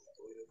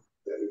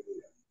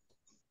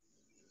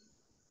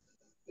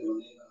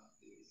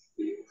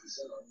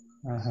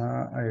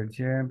 Ajá, él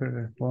siempre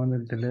responde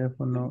el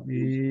teléfono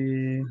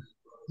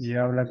y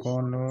habla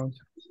con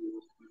los...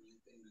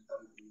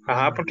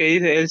 Ajá, porque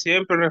dice él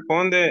siempre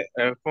responde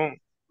el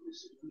phone.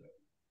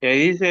 Y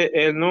ahí dice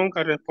él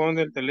nunca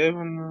responde el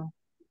teléfono.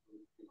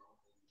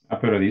 Ah,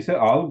 pero dice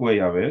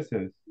always a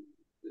veces.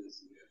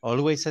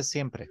 Always es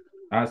siempre.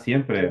 Ah,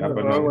 siempre. Ah,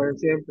 pues No, no. él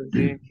siempre,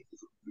 sí.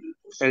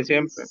 Él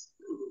siempre.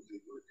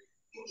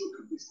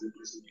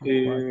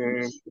 Y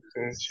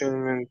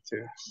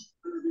potencialmente.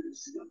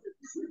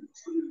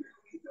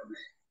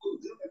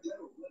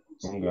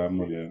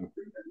 Pongámosle.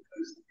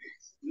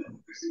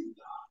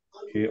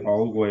 He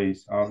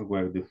always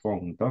answers the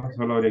phone. Entonces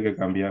solo habría que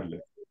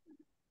cambiarle.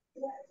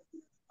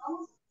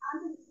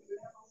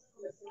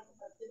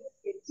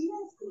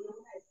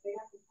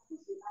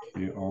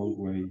 He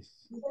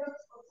always.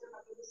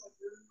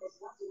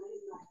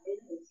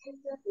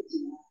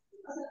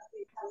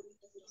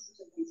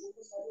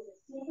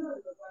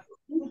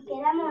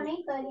 Queda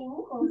bonito el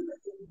dibujo.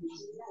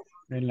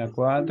 En la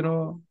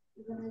 4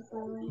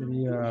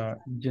 sería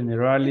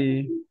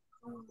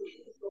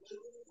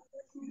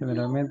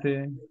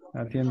generalmente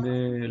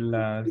atiende el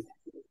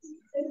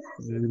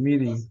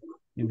meeting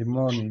in the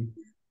morning.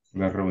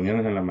 Las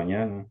reuniones en la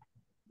mañana.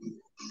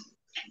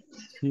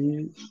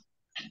 Sí,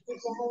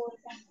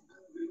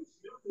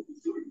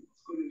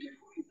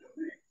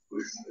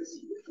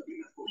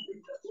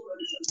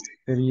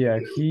 sería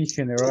he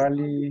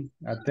generally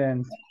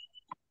attend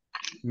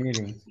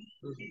meetings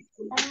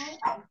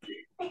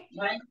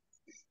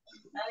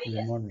in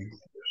the morning.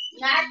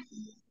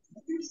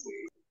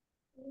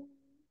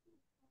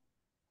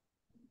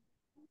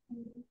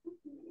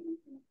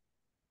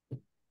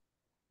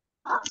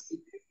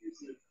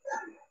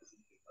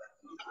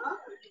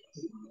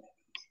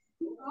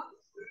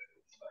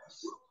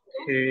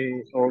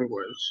 He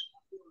always.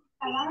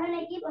 Abajo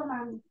el equipo,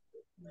 mami.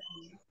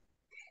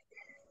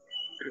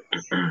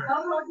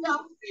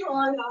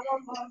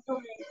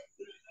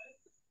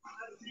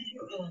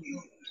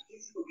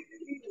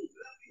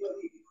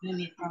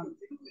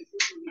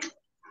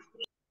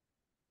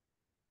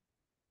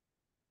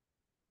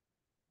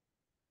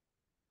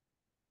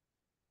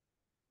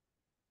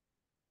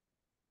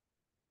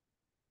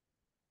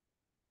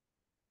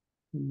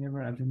 He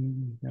never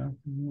attended the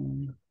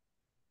afternoon.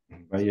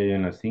 Vaya, y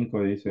en las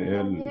 5 dice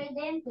él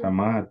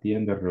jamás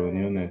atiende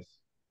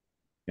reuniones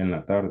en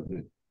la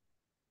tarde.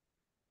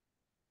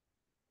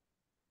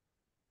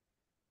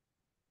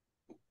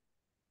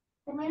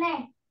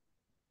 Terminé.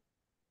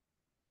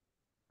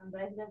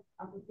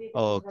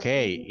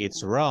 Okay,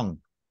 it's wrong.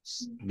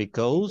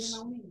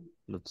 Because,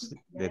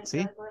 let's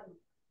see.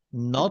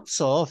 Not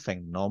so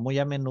often, no muy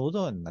a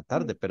menudo en la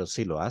tarde, pero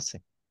sí lo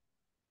hace.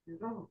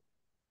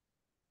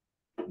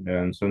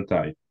 And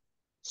sometimes.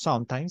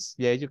 Sometimes,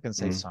 yeah, you can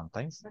say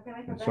sometimes.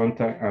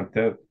 Sometimes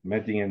attend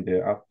meeting in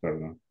the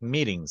afternoon.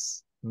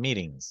 Meetings.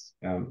 Meetings.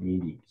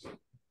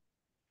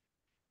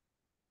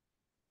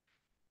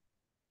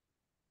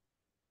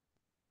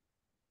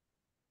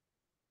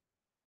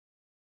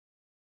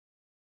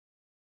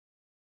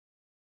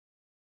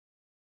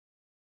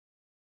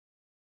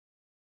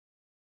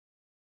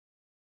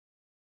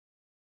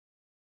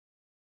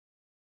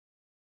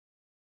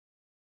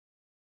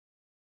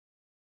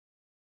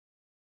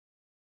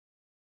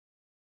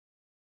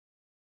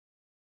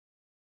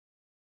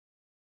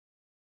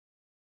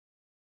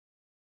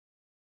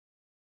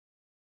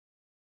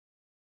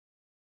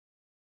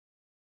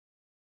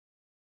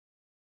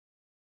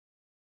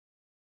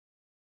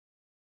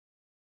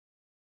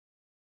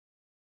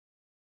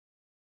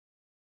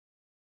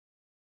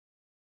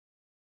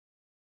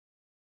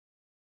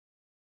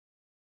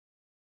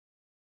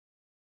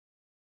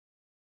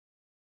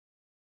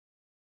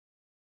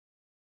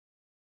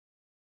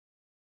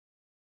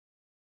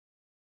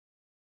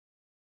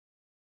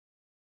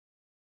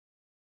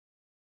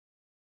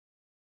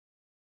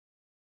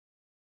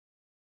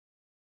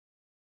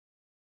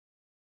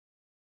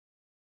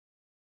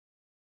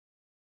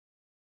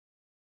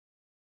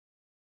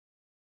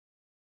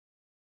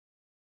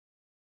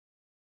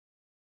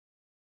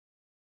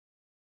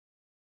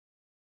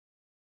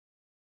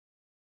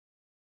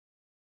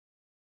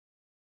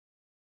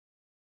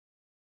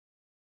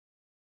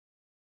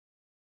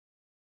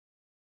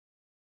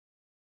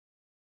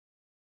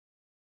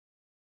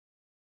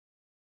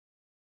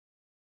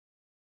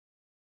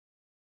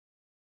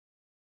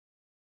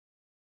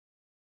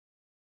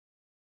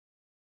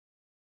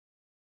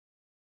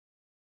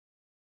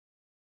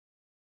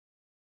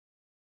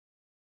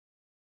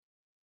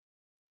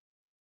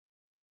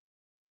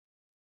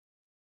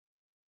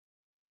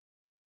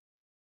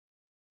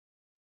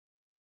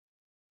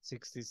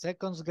 60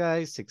 seconds,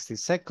 guys, 60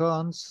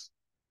 seconds.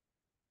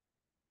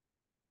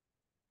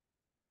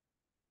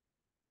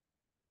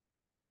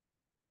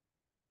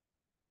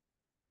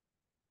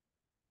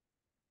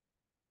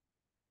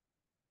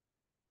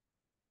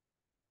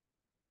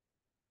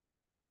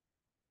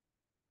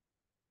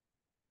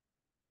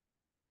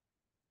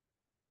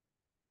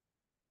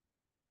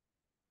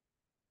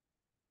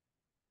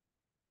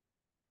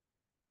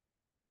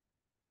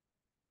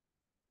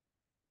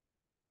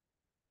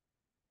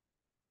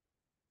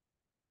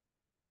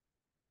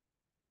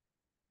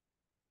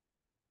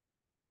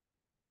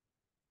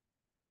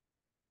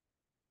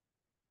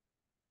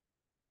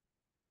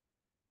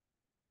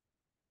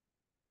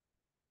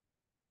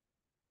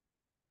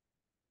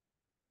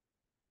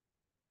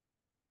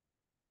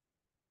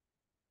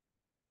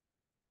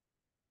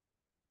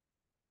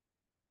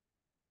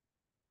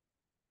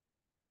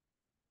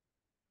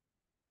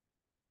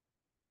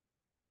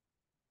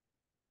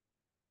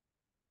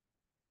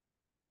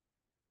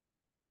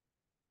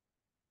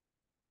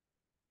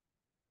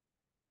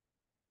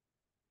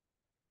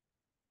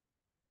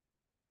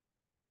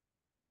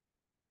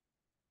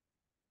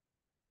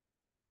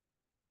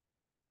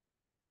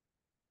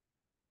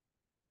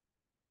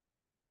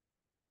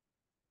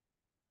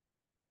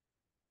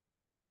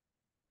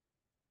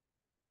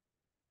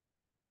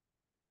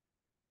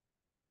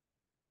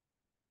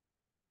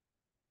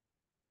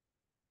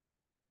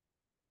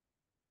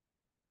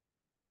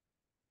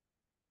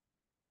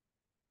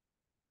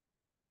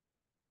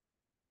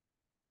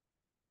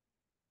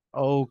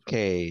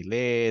 Okay,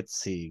 let's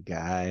see,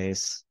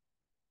 guys.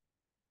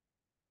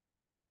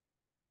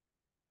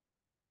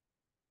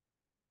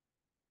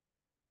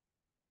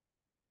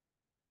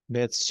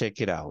 Let's check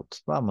it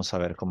out. Vamos a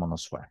ver cómo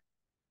nos fue.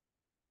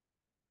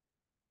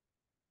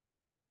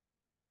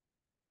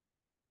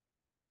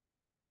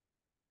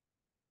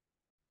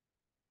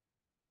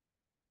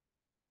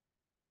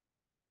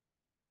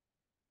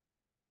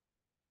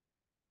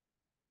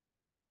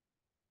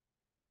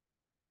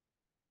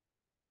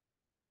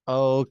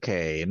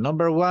 Okay,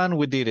 number one,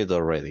 we did it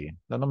already.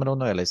 La número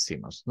uno ya la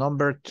hicimos.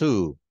 Number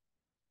two.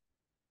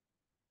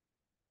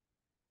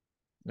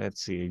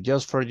 Let's see,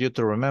 just for you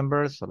to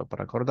remember, solo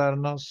para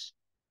acordarnos.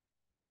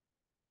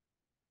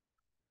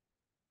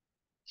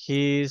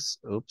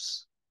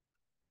 Oops.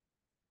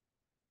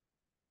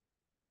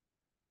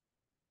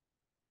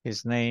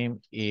 His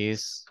name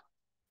is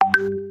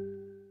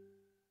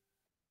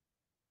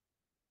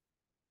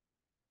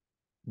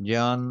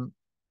John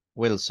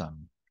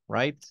Wilson,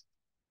 right?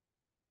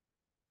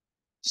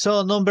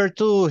 So number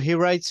two, he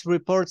writes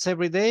reports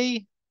every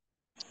day.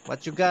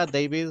 What you got,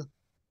 David?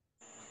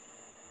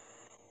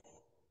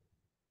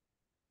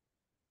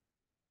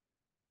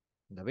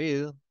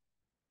 David?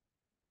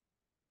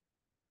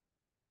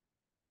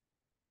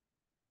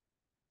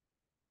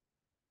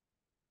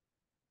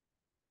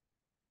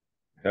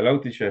 Hello,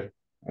 teacher.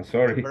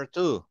 Sorry. Number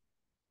two.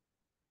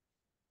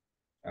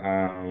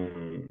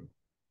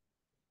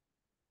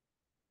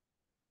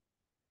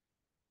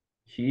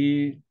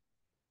 He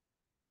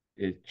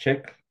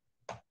check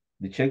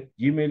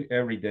Gmail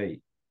every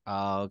day.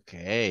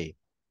 Okay.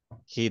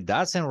 He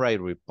doesn't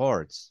write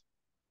reports.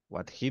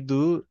 What he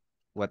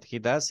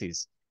does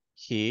is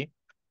he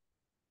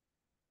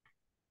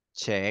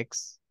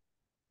checks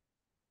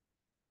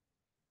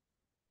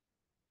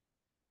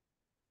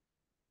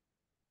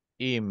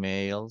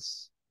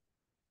emails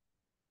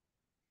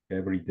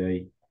every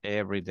day.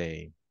 Every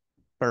day.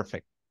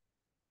 Perfect.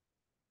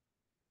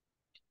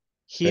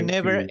 He Thank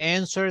never you.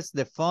 answers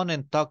the phone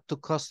and talk to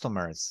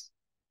customers.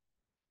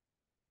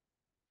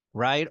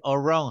 Right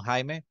or wrong,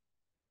 Jaime?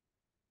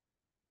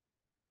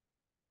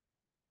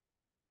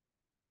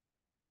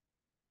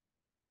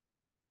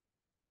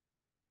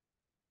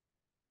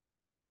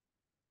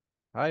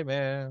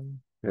 Jaime.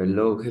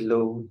 Hello,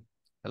 hello.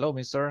 Hello,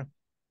 mister.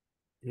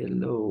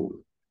 Hello.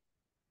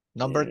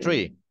 Number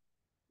three.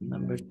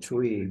 Number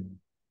three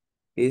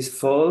is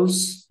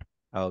false.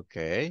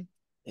 Okay.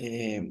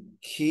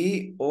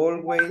 He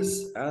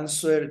always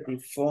answered the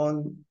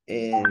phone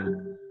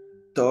and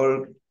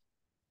talk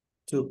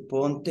to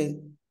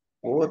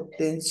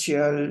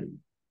potential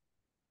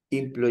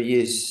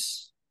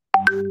employees.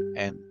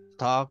 And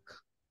talk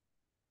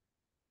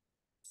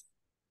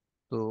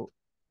to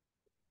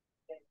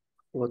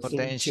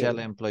potential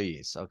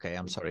employees. Okay,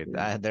 I'm sorry.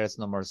 There's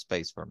no more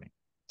space for me.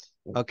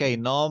 Okay,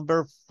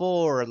 number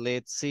four.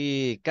 Let's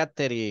see.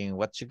 Catherine,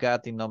 what you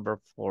got in number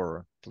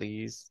four,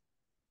 please?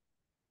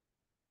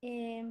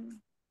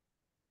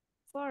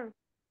 4.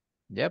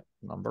 Yep,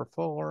 number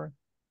 4.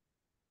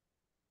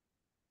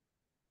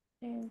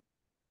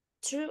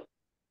 True.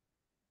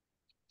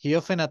 He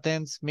often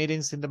attends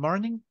meetings in the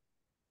morning?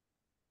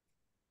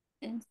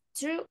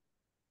 True.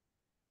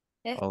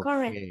 That's Okay.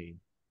 correct.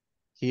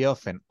 He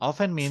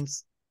often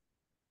means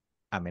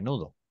a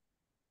menudo.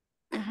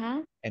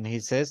 And he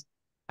says,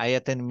 I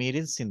attend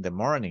meetings in the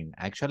morning.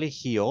 Actually,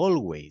 he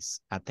always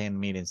attend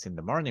meetings in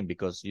the morning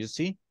because you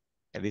see,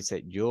 él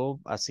dice, yo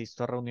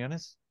asisto a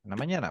reuniones en la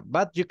mañana.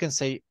 But you can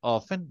say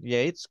often. Yeah,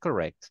 it's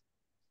correct.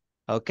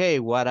 Okay,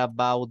 what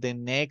about the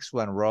next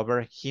one,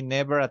 Robert? He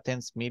never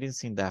attends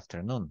meetings in the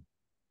afternoon.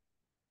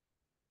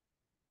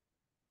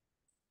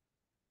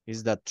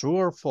 Is that true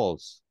or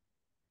false?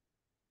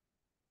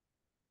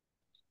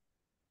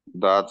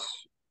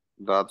 That's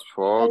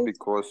false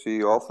because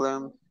he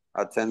often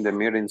attend the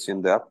meetings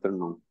in the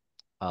afternoon.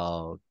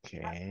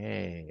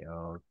 Okay,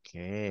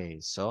 okay.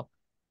 So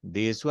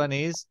this one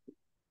is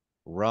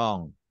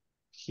wrong.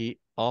 He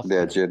often.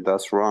 Yeah,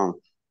 that's wrong.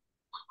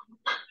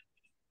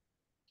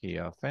 He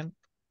often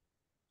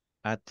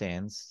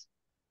attends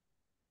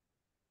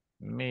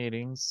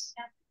meetings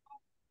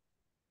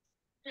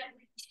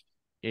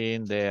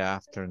in the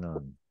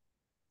afternoon.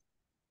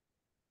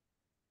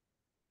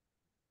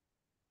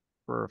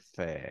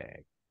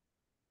 Perfect.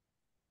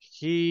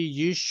 He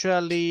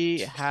usually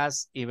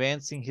has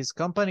events in his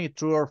company,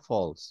 true or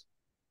false?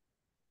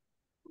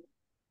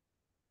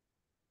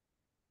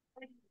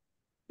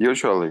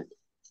 Usually.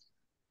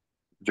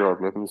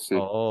 George, let me see.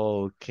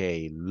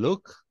 Okay,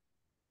 look.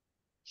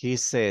 He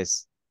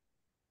says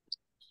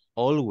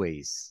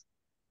always.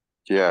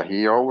 Yeah,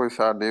 he always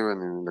had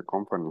even in the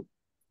company.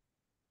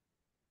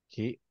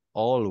 He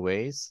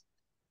always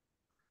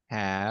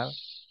has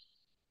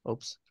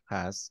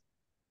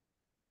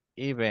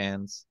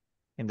events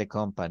in the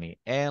company.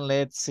 And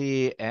let's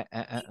see,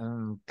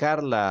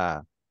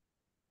 Carla,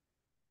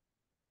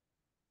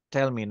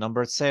 tell me,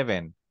 number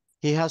 7.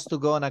 He has to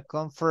go on a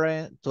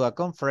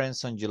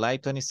conference on July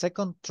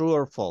 22nd, true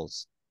or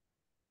false?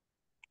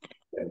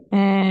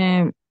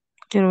 Quiero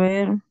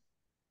ver.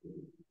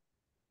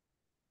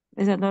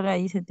 Esa no la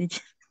hice,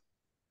 teacher.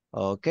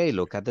 Okay,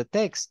 look at the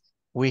text.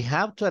 We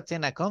have to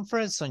attend a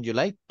conference on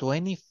July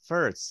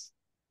 21st.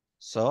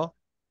 So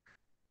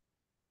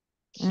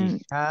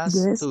he has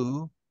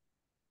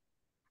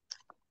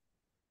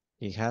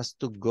Yes.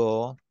 to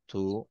go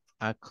to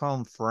a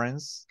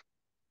conference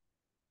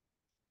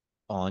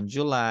on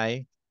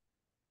July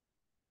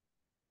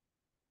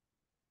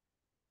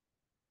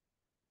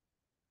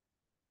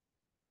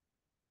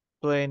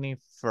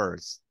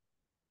 21st.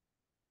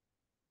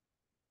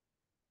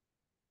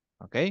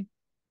 Okay?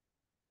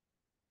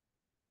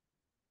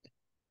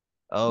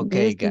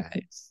 Okay, Yes, teacher.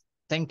 guys.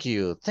 Thank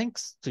you.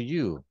 Thanks to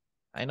you.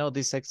 I know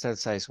this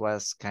exercise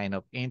was kind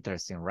of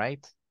interesting,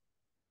 right?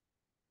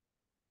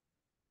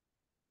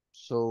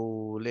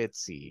 So let's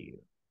see.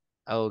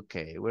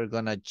 Okay, we're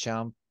gonna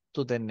jump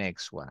to the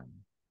next one.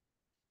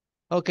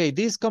 Okay,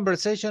 this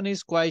conversation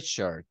is quite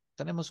short.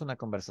 Tenemos una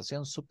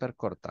conversación súper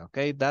corta,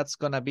 okay? That's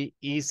gonna be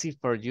easy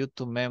for you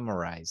to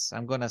memorize.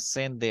 I'm gonna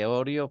send the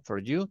audio for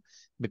you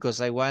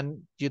because I want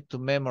you to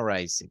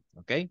memorize it,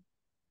 okay?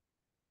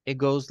 It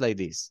goes like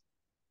this.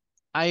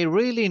 I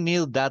really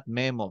need that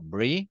memo,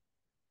 Bree.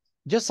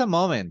 Just a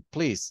moment,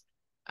 please.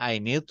 I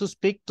need to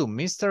speak to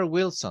Mr.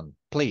 Wilson,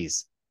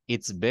 please.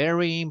 It's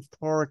very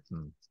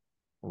important.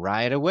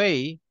 Right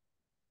away.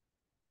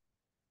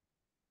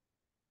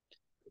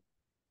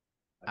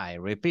 I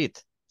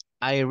repeat,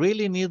 I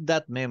really need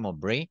that memo,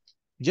 Bree.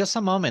 Just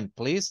a moment,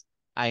 please.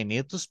 I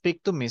need to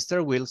speak to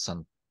Mr.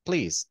 Wilson.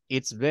 Please,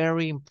 it's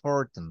very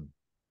important.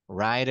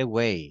 Right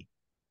away.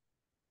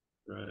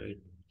 Right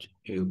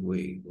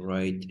away,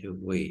 right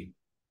away.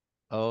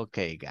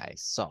 Okay,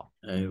 guys, so.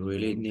 I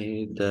really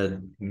need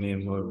that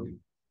memory.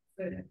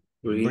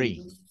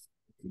 Bree.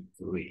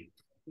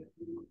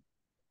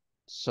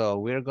 So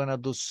we're gonna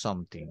do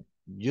something.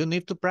 You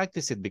need to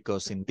practice it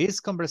because in this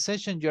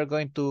conversation you're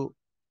going to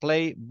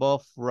play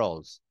both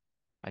roles.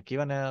 Aquí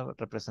van a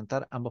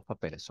representar ambos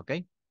papeles,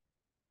 ¿ok?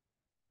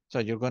 So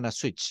you're gonna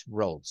switch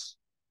roles.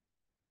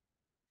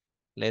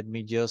 Let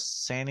me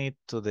just send it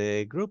to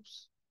the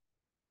groups.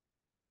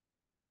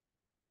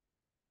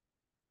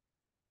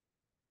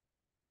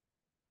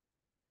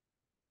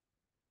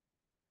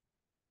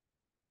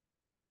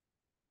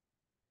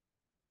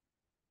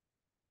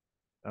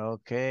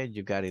 Okay,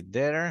 you got it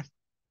there.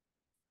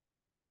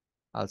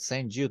 I'll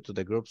send you to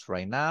the groups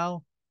right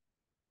now.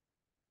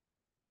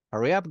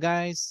 Hurry up,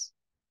 guys.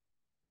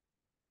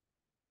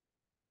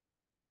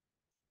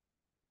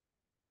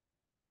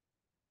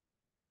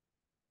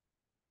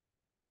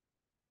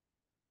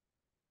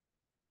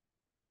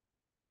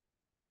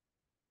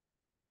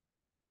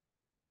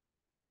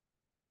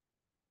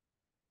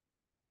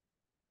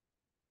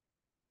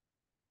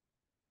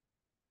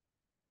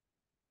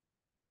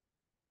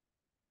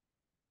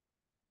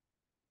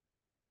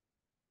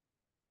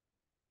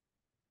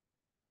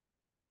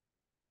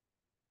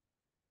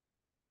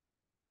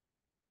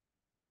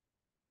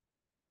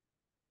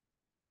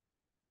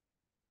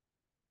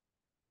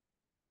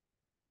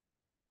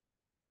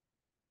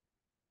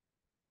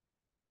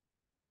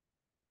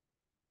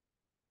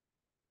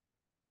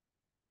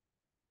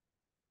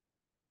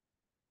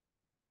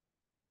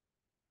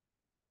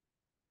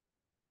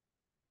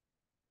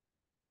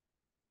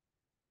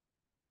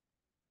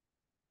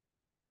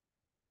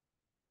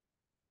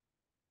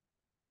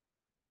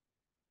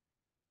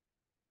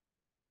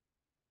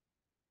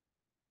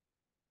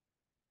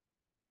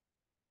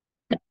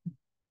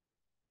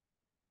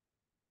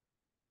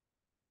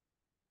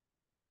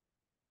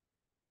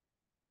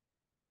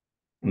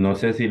 No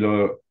sé si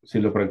lo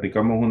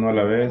practicamos uno a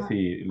la vez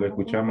y lo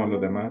escuchamos los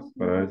demás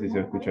para ver si se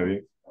escucha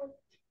bien.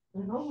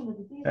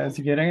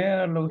 Si quieren,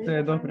 háganlo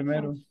ustedes dos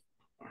primero.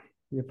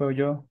 Y después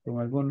yo con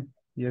alguno.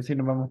 Y así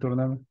nos vamos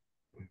turnando.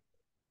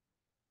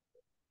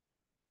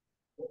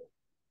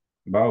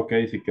 Va, ok,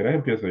 si quieres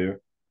empiezo yo.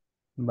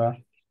 Va.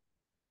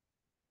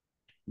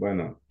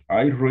 Bueno,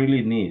 I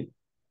really need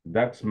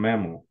that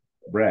memo,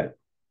 Brad.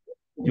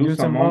 Use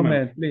a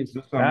moment, please.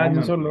 Just a De un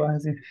moment, solo please.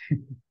 vas a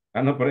decir.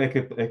 No, pero es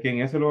que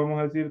en eso lo vamos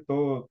a decir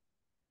todo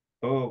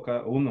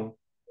cada uno.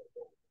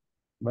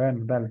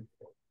 Bueno, dale.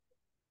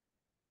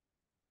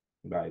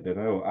 Right, de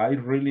nuevo, I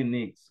really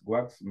need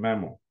wax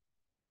memo.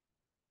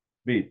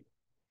 Beat,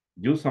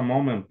 just a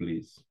moment,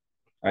 please.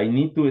 I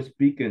need to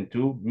speak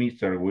to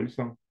Mr.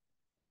 Wilson.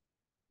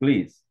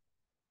 Please.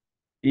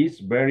 It's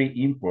very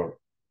important.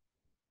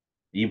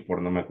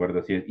 No me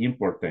acuerdo si es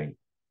important.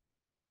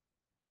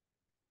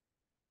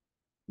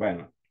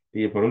 Bueno,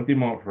 y por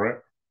último,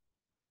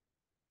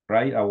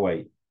 right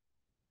away.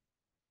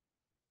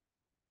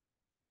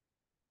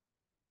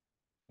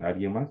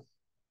 ¿Alguien más?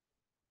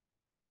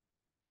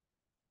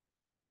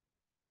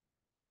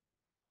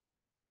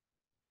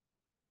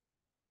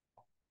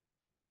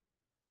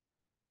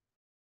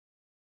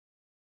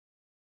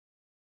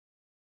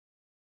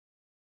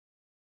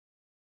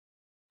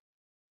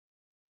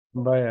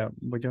 Vaya,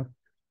 voy yo.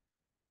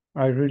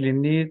 I really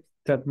need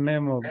that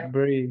memo,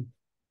 Bree.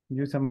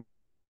 Use a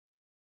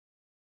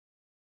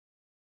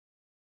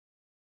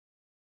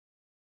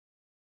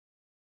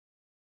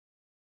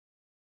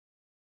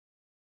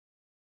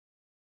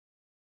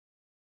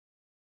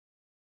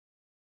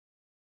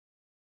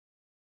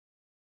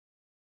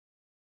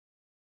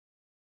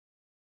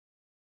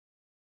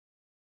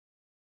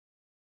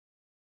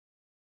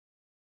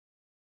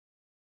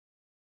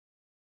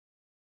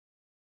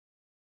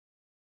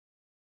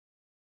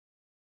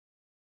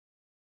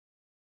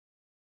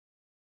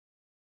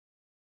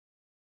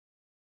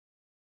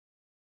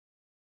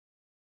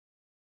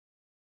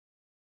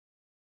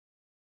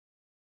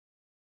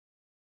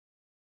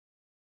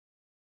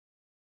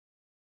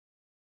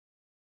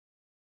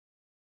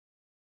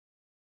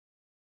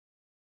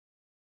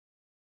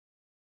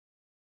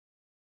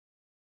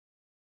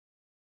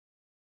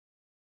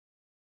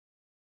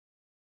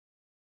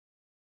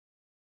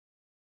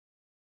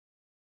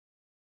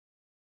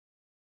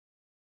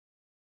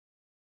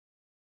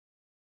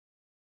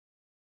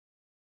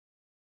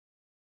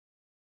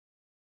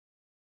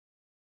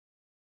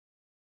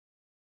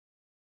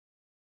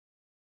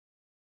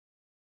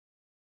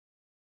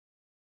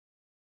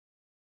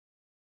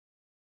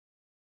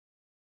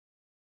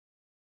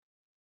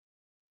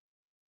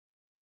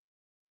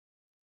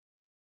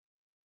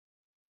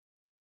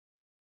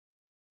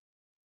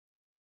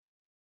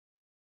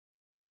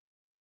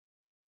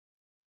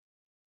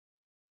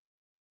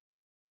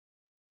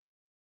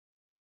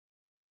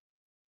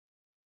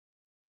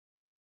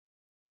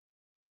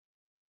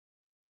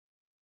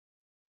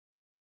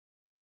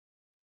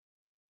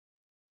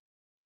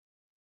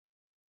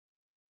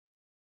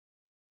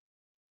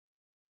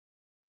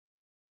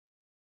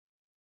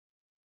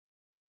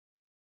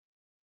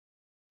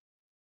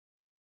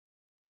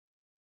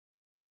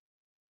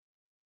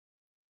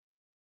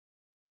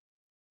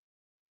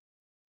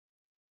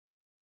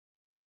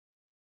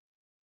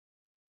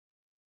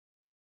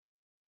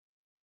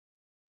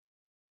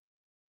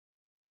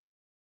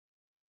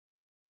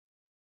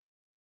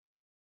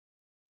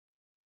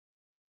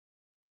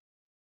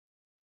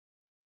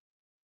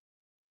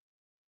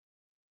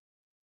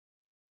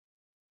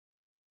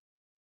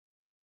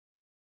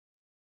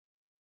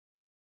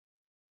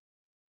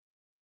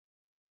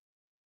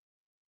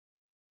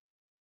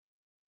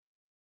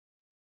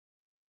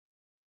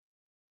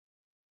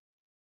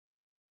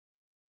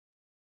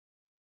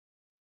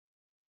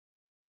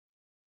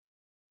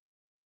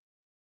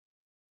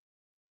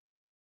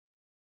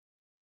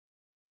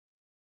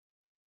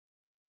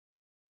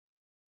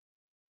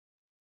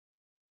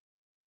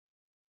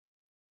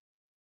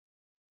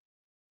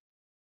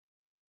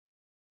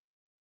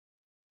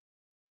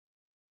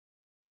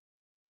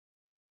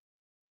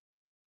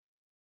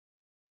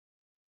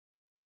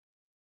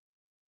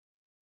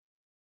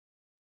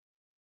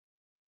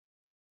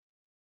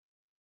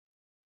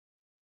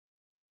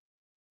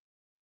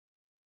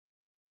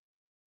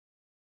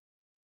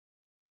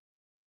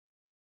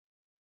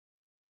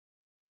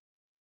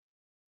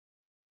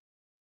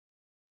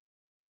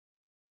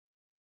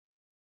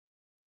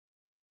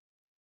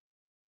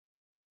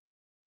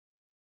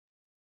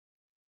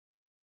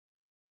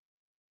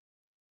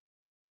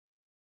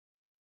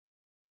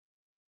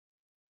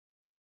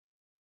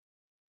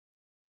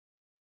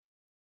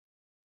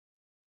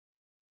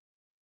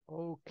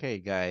Okay,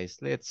 guys,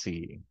 let's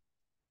see.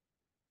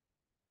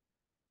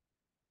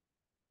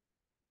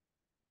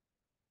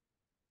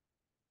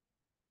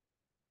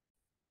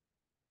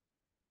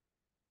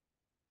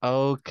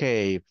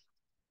 Okay.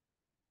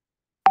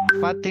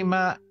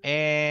 Fátima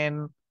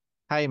and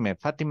Jaime.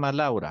 Fátima,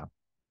 Laura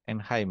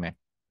and Jaime.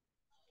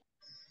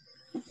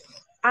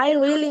 I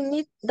really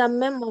need the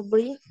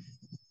memory.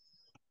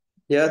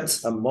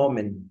 Just a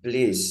moment,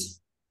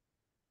 please.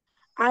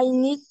 I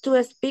need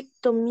to speak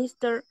to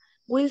Mr.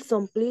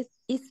 Wilson, please.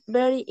 It's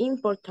very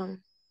important.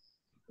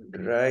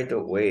 Right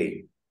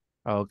away.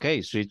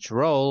 Okay, switch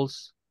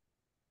roles.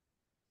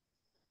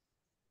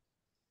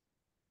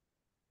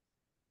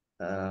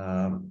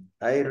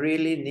 I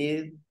really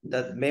need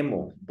that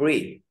memo.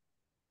 Breathe.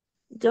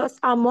 Just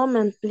a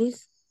moment,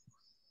 please.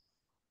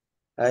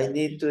 I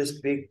need to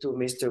speak to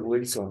Mr.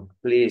 Wilson,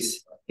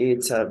 please.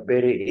 It's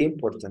very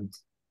important.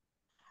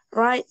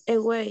 Right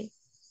away.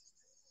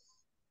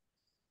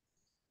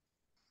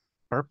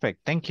 Perfect,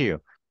 thank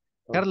you.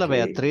 Carla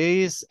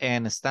Beatriz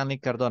and Stanley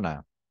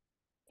Cardona.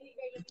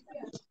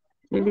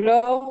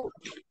 Hello.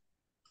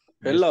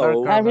 You start,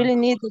 Hello. Carla.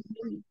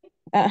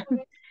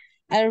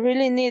 I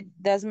really need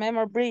that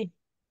memory.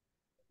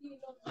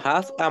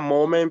 Have a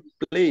moment,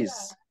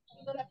 please.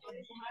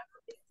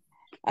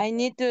 I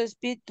need to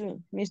speak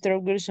to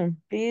Mr. Wilson.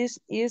 Please,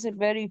 it's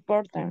very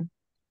important.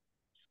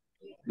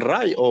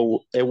 Right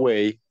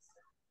away.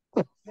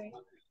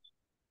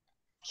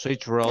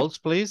 Switch roles,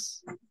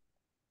 please.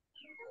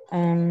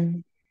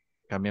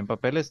 Cambien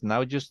papeles.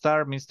 Now you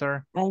start,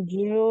 mister. And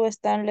you,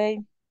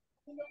 Stanley.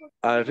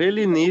 I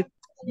really need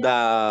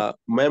the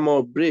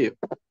memo brief.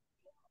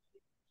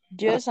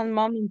 Just a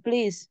moment,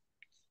 please.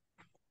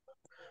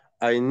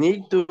 I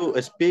need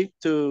to speak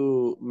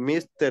to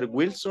Mr.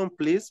 Wilson,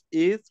 please.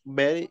 It's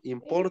very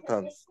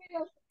important.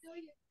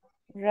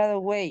 Right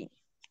away.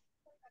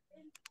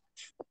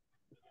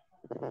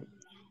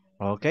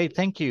 Okay,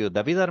 thank you.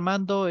 David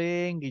Armando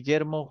and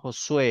Guillermo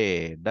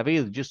Josué.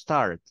 David, you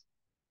start.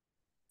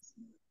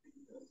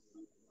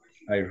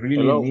 I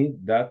really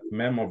need that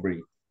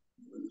memory.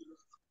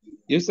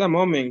 Just a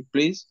moment,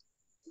 please.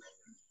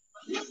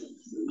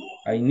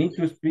 I need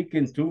to speak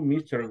to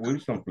Mr.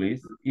 Wilson,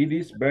 please. It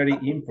is very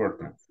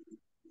important.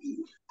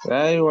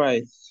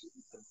 Right.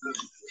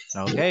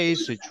 Okay,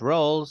 switch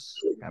roles.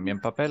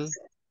 Cambien papel.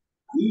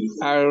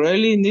 I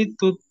really need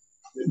to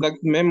that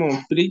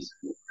memo, please.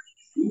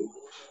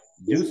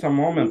 Just a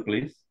moment,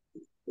 please.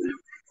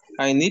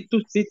 I need to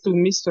speak to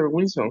Mr.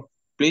 Wilson,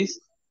 please.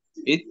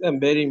 It's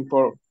very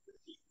important.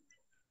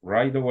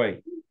 Right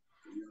away.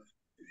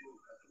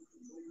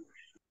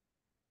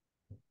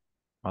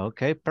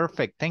 Okay,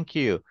 perfect. Thank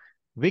you.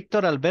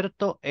 Victor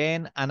Alberto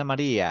and Ana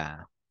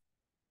Maria.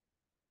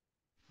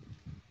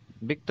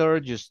 Victor,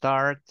 you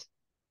start.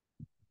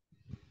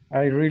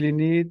 I really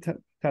need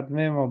that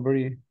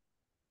memory.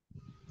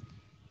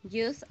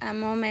 Just a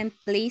moment,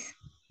 please.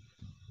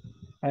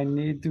 I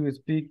need to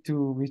speak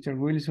to Mr.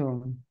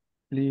 Wilson,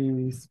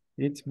 please.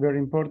 It's very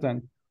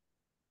important.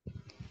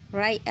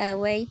 Right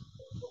away.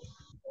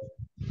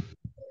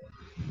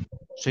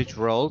 Switch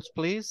roles,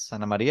 please.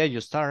 Ana Maria,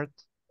 you start.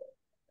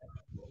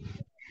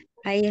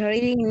 I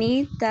really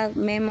need that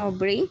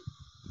memory.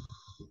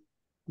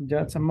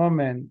 Just a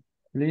moment,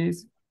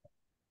 please.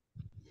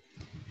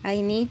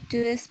 I need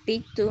to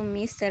speak to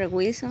Mr.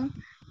 Wilson.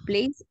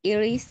 Please, it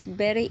is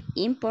very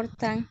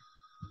important.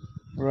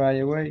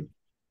 Right away.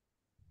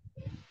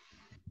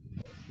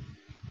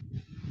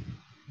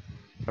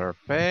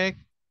 Perfect.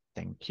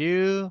 Thank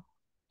you.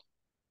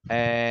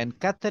 And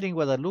Catherine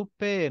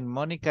Guadalupe and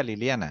Mónica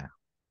Liliana.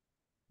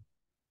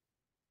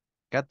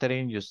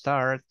 Catherine, you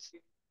start.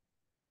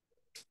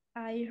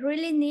 I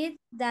really need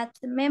that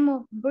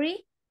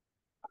memory.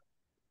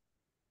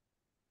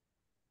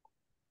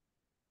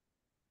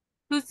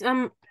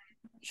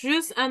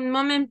 Just a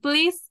moment,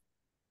 please.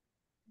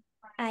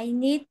 I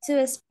need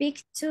to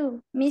speak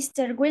to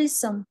Mr.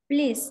 Wilson,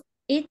 please.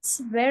 It's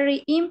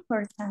very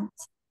important.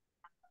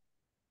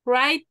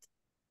 Right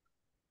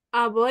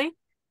away.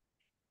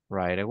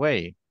 Right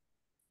away.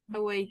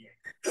 Right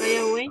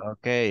away.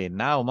 Okay,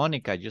 now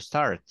Mónica, you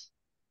start.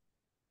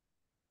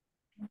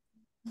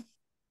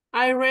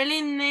 I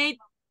really need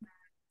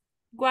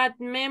what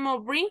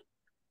memory?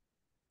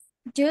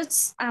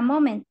 Just a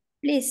moment,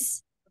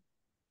 please.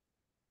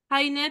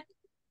 I need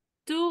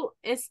to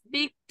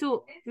speak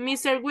to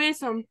Mr.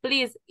 Wilson,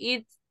 please.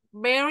 It's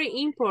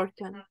very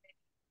important.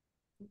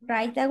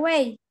 Right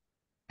away.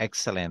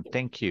 Excellent,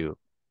 thank you.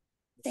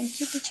 Thank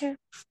you, teacher.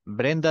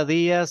 Brenda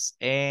Díaz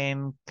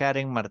and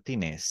Karen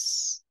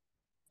Martínez.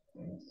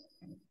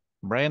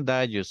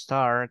 Brenda, you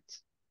start.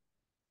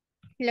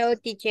 Hello,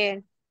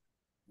 teacher.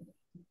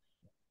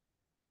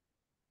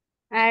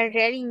 I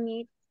really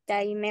need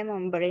the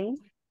memory.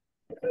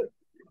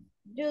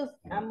 Just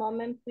a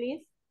moment,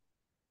 please.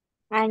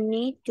 I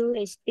need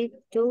to speak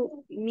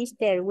to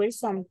Mr.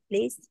 Wilson,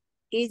 please.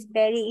 It's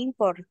very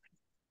important.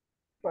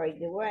 By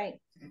the way,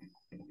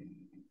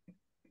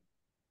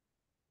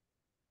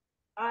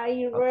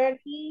 I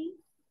already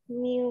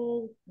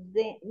knew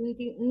the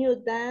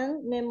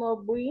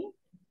memory.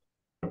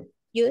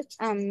 Just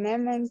a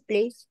moment,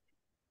 please.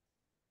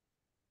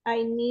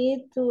 I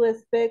need to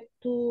speak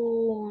to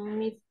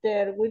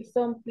Mr.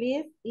 Wilson,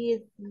 please.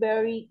 It's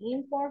very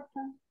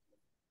important.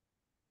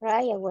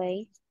 Right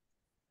away.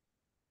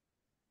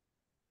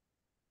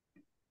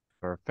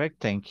 Perfect,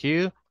 thank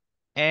you.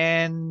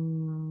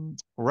 And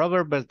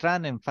Robert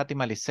Beltrán and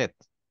Fátima Lisset.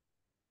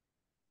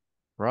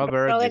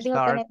 Robert, you Robert dijo que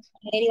start.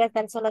 él iba a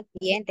estar solo de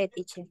oyente,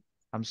 teacher.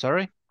 I'm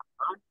sorry?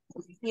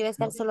 Iba a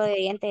estar solo de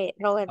oyente,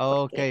 Robert.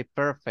 Okay,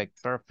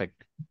 perfect,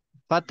 perfect.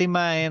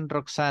 Fátima and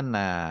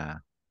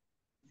Roxana.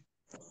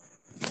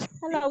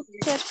 Hello,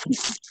 teacher.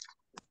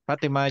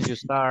 Fátima, you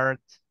start.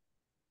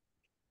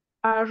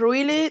 I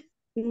really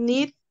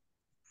need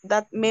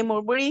that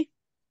memory.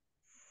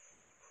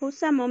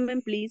 Just a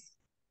moment, please.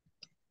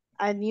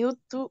 I need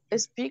to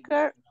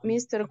speaker,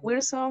 Mr.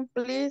 Wilson,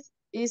 please.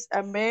 Is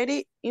a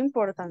very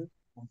important.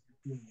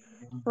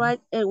 Right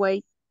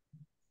away.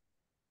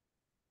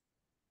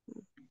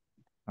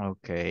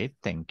 Okay,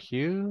 thank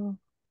you.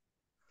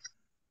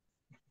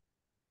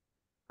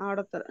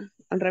 Ahora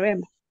al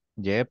revés.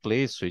 Yeah,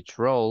 please switch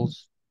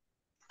roles.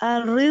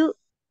 I really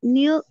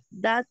need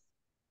that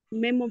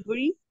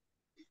memory.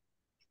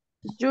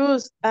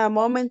 Just a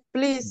moment,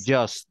 please.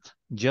 Just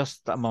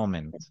a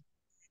moment.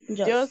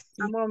 Just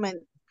a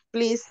moment,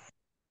 please.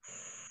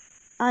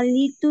 I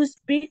need to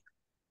speak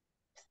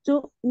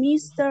to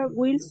Mr.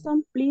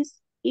 Wilson,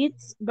 please.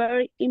 It's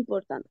very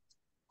important.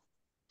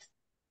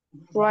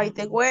 Right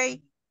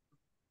away.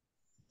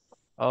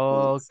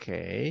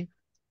 Okay,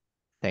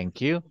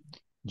 thank you.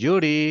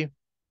 Judy.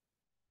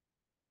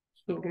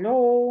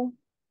 Hello.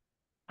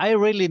 I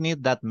really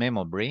need that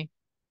memory.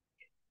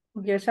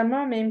 Just a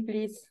moment,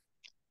 please.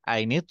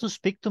 I need to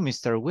speak to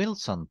Mr.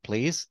 Wilson,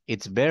 please.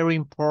 It's very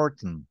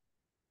important.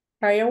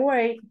 Right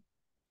away.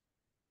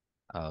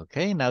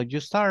 Okay, now you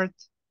start.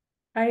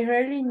 I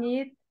really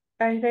need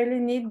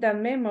that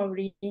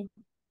memory.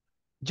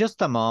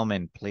 Just a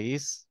moment,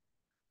 please.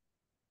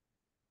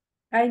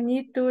 I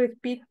need to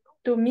speak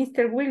to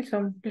Mr.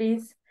 Wilson,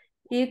 please.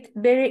 It's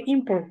very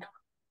important.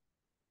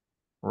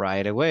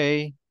 Right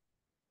away.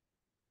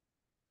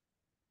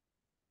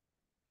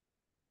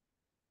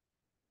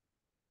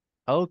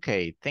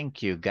 Okay,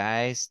 thank you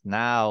guys.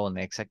 Now,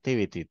 next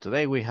activity.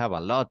 Today we have a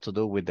lot to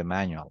do with the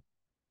manual.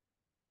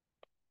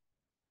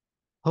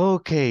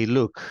 Okay,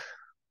 look.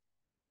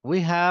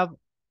 We have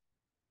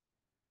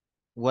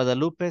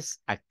Guadalupe's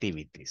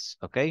activities,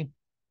 okay?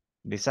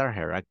 These are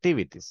her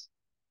activities.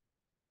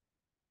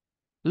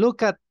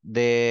 Look at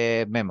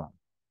the memo.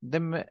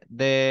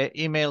 The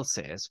email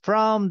says,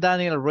 from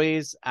Daniel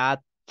Rees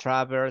at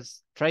travers.com.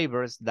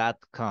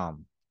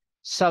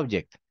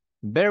 Subject,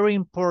 very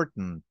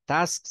important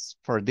tasks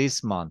for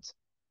this month.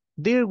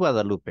 Dear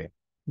Guadalupe,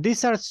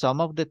 these are some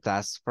of the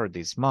tasks for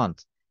this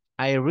month.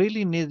 I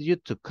really need you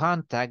to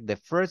contact the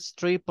first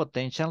 3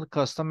 potential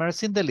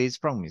customers in the list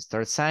from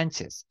Mr.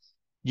 Sanchez.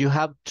 You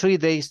have 3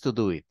 days to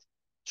do it,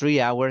 3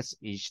 hours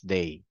each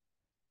day.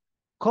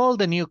 Call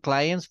the new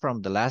clients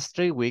from the last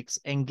 3 weeks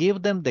and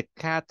give them the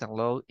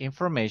catalog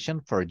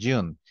information for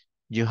June.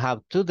 You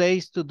have 2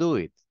 days to do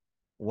it,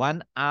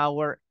 1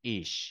 hour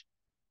each.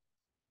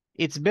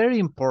 It's very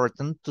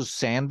important to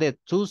send the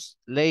 2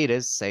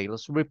 latest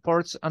sales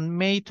reports on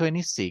May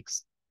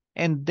 26th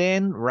and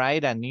then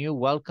write a new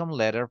welcome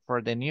letter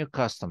for the new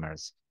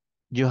customers.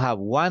 You have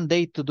 1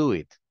 day to do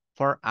it,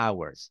 4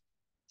 hours.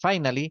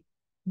 Finally,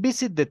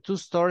 visit the 2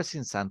 stores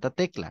in Santa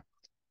Tecla.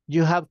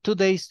 You have 2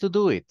 days to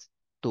do it,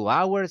 2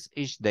 hours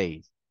each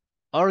day.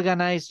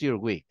 Organize your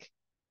week.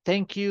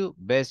 Thank you.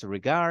 Best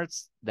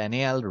regards,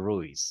 Daniel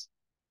Ruiz.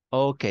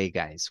 Okay,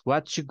 guys,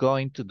 what you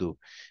going to do?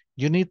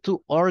 You need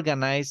to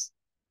organize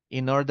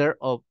in order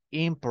of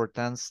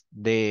importance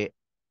the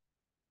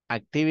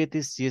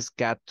activities you've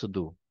got to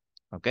do.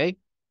 Okay?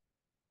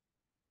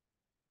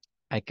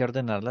 Hay que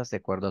ordenarlas de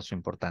acuerdo a su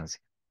importancia.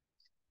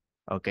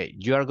 Okay,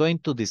 you are going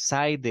to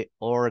decide the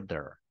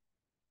order.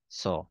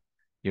 So,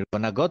 you're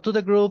going to go to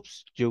the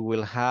groups. You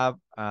will have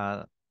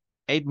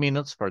 8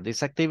 minutes for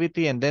this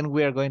activity, and then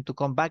we are going to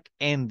come back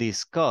and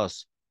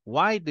discuss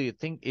why do you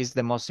think is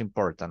the most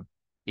important,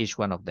 each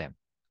one of them.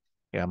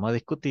 Y vamos a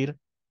discutir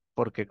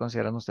por qué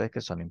consideran ustedes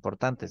que son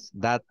importantes.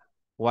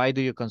 Why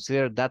do you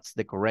consider that's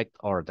the correct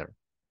order?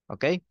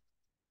 Okay?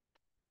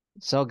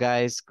 So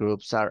guys,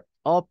 groups are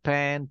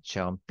open,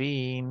 jump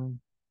in.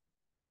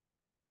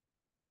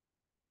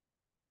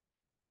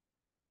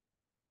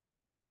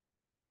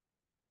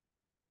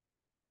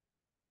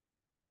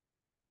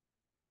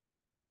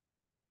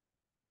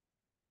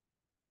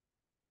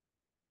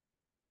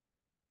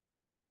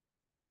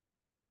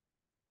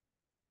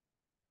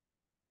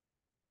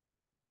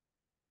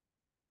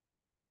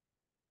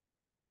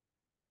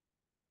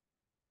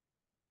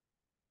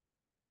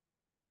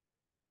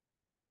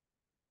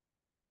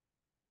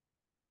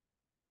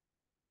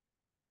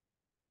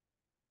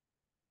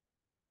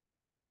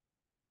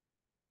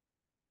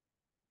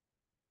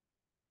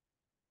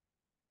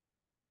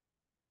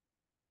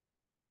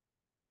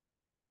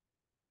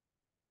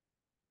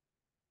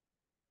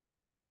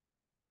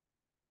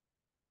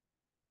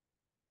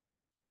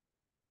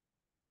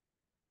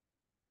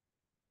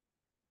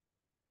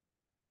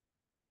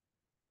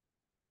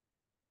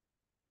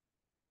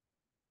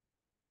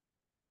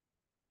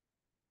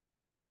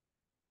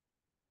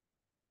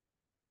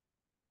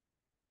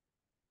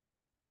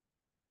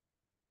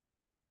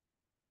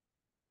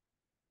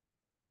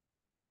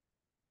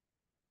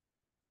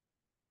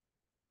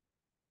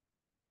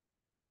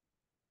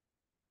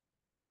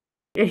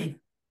 Yeah.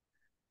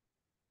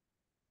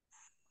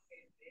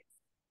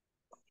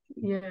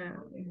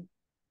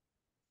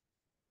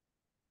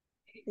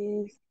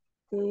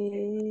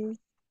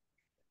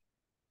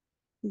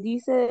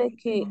 Dice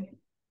que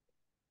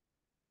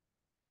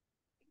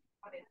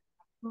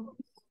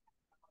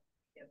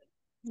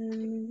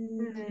 ¿dónde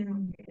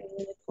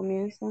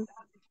comienza?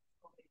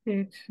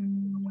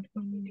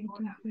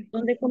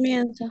 ¿Dónde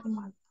comienza?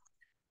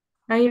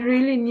 I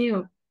really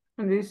knew.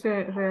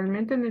 Dice,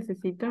 realmente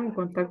necesita un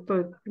contacto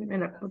de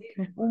primera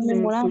Un del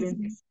memorándum.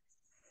 cliente.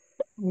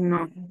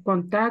 No,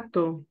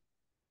 contacto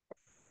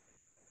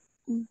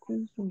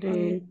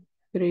de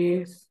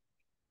tres,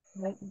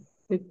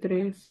 de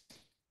tres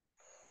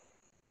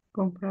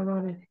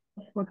compradores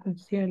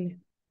potenciales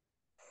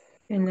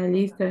en la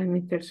lista de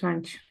Mr.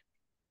 Sánchez.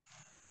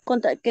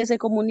 Que se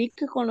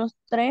comunique con los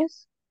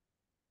 3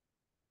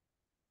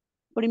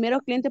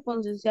 primeros clientes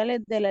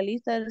potenciales de la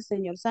lista del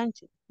señor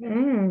Sánchez.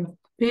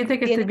 Fíjate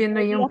que estoy Tiene viendo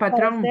 3 ahí un días para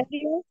patrón.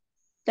 hacerlo,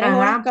 3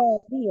 horas Ajá. cada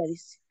día,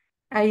 dice.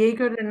 Ahí hay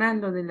que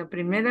ordenarlo de la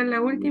primera a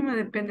la última,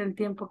 depende del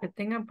tiempo que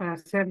tengan para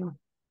hacerlo.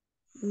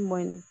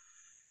 Bueno,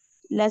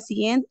 la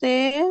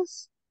siguiente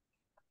es: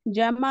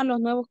 llama a los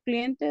nuevos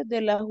clientes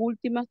de las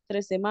últimas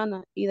 3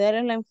 semanas y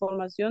darles la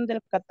información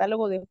del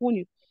catálogo de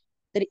junio.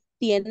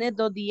 Tiene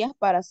 2 días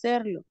para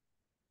hacerlo,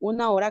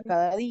 1 hora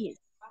cada día.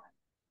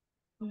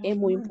 Es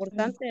muy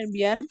importante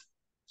enviar.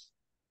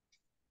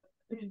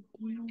 Es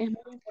muy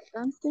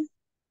importante.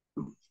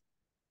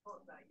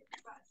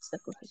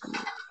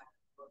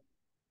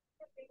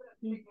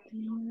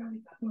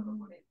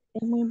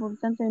 Es muy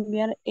importante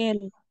enviar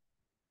el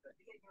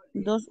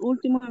 2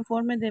 últimos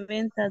informes de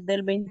ventas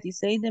del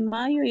 26 de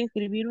mayo y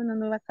escribir una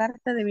nueva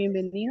carta de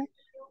bienvenida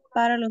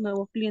para los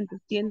nuevos clientes.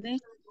 Tiene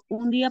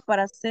un día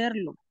para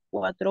hacerlo,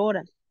 4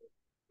 horas.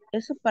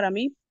 Eso para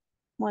mí,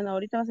 bueno,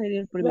 ahorita va a salir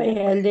el primero.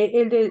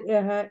 Vaya,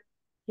 ajá,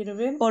 quiero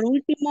ver. Por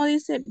último,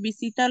 dice,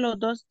 visita los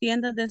 2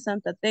 tiendas de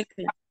Santa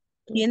Tecla.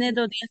 Tiene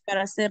 2 días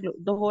para hacerlo,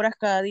 2 horas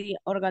cada día.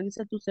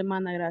 Organiza tu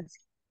semana,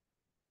 gracias.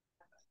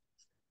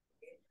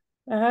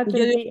 Ajá,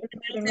 Yo digo que la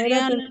primero primera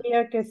sería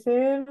tendría que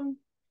ser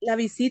la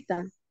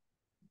visita.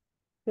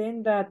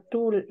 send a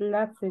tool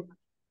lapse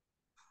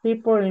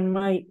people in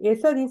my.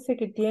 Esa dice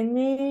que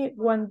tiene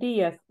un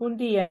día.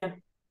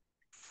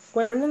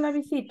 ¿Cuál es la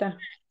visita?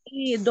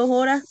 Y 2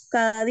 horas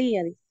cada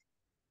día, dice.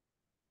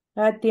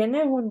 Ah,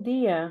 tienes un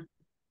día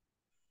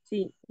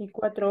Sí. y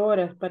 4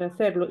 horas para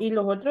hacerlo. Y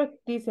los otros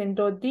dicen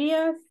 2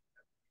 días.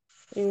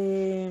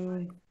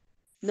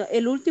 No,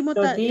 el último,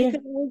 Dos es que días.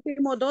 los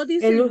últimos 2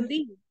 dicen un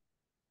día.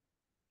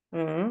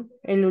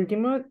 El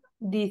último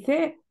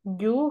dice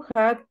you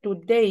had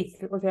 2 days,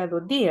 o sea,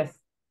 2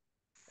 días.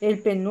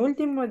 El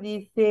penúltimo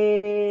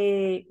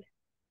dice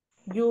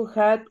you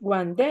had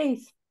 1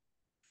 day,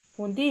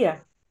 un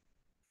día.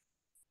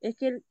 Es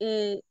que,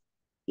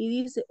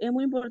 y dice, es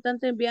muy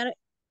importante enviar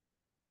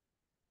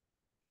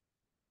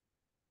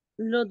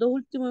los 2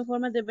 últimos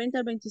informes de venta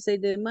el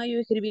 26 de mayo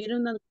y escribir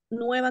una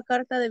nueva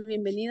carta de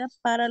bienvenida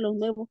para los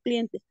nuevos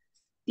clientes.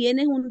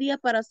 Tienes un día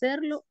para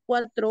hacerlo,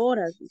 4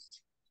 horas,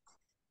 dice.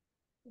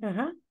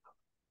 Ajá,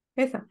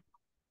 esa.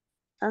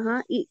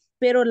 Ajá,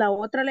 pero la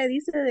otra le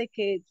dice de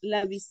que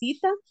la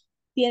visita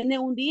tiene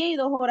un día y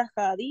 2 horas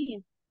cada día.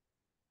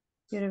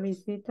 Quiero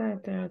visita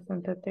de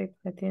Santa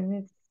Tecla,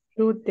 tiene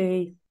 2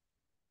 days.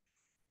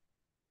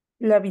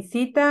 La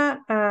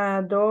visita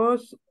a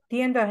 2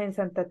 tiendas en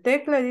Santa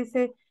Tecla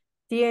dice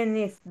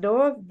tienes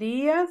 2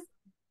 días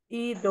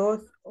y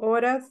 2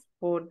 horas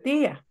por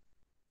día.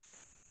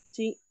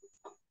 Sí,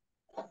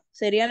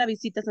 sería la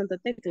visita a Santa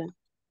Tecla.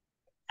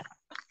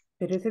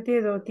 Pero ese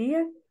tiene 2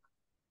 días.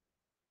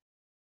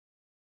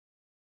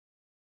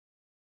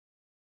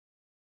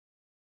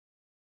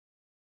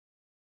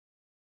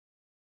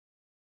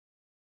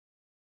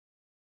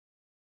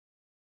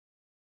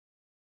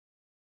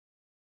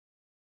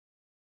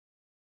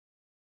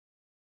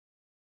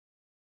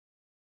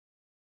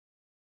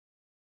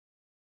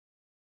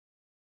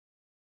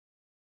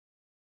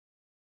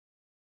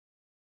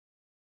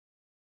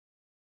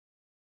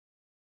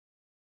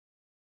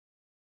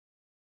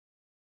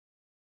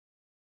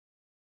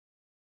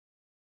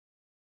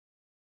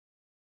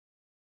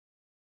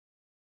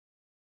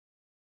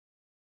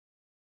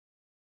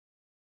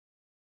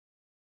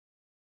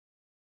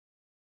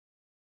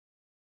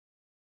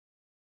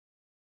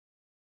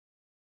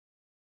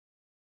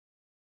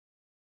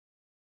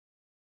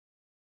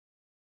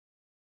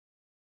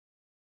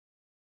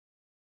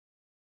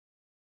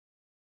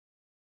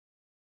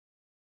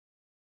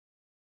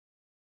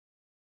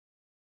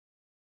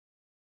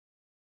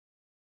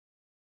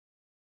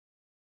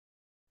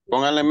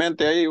 Pónganle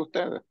mente ahí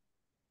ustedes.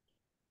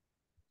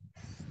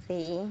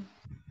 Sí,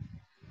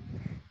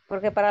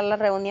 porque para las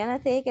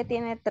reuniones sí que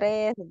tiene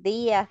 3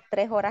 días,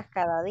 3 horas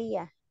cada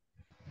día.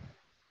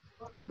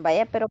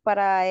 Vaya, pero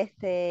para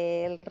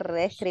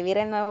reescribir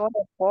el nuevo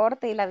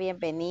reporte y la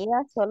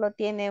bienvenida solo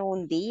tiene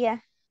un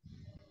día,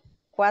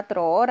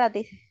 4 horas,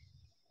 dice.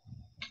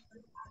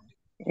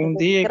 Un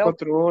día y Creo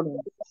 4 horas.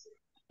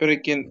 Pero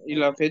 ¿y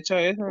la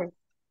fecha esa?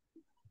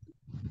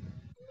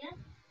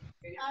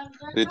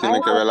 Sí, Ah,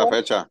 tienen que ver la ese,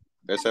 fecha.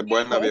 Esa es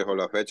buena, ese, viejo.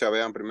 La fecha,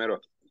 vean primero.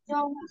 ese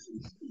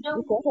es el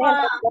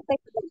reporte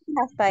que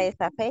tenemos hasta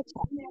esa fecha.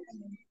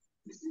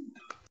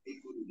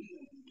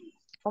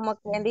 Como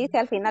quien dice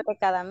al final de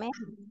cada mes.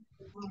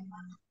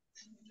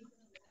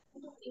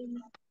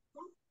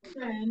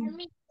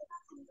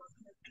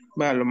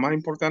 Bueno, lo más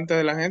importante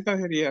de la gente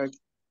sería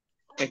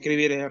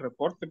escribir ese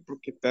reporte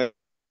porque está.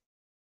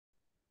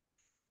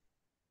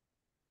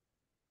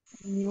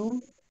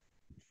 New,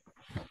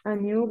 a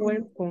new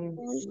welcome.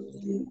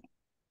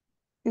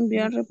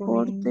 Enviar Welcome.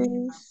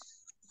 reportes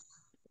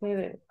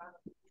Eh,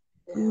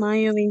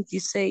 mayo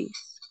 26.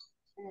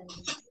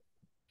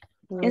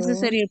 Ese no,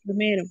 sería el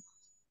primero.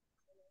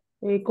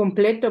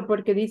 completo,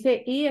 porque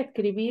dice y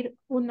escribir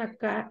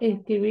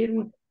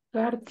escribir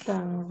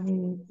carta,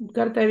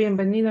 carta de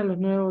bienvenida a los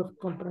nuevos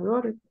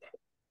compradores.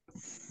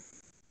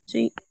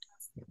 Sí.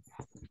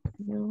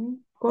 No,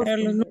 Para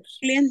los nuevos customers,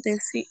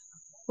 clientes, sí.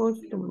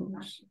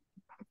 customers.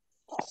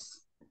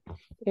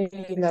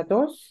 La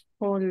 2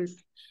 o el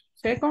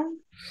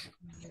second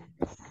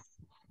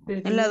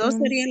En la 2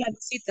 sería sería la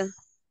visita.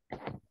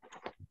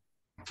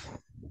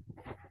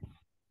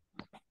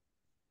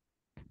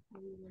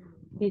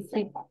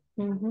 visit.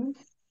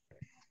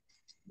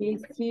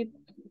 Visit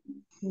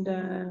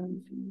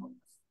the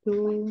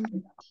two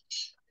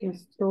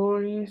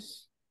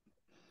stories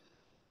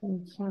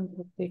en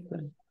Santa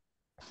Tecla.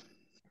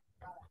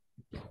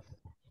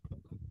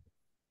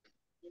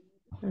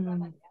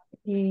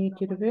 Y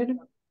quiero ver.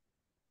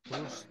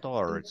 Two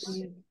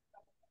stores.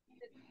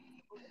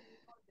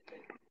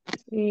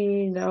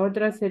 Y la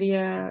otra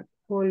sería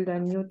call the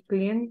new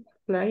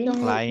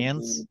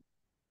Clients.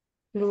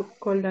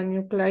 call the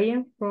new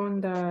client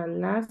from the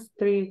last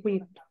 3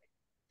 weeks.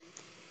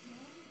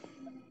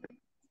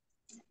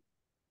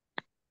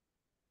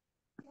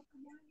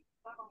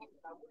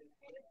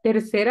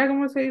 Tercera,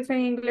 ¿cómo se dice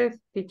en inglés,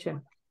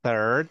 teacher?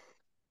 Third.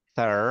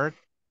 Third.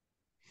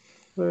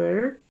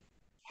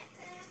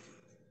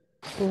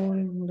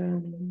 Call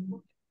the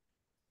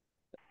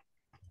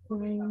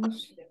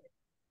clients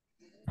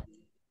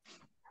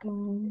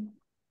from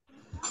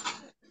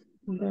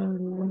the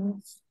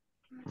last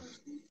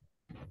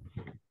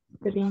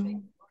 3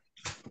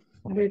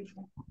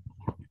 weeks.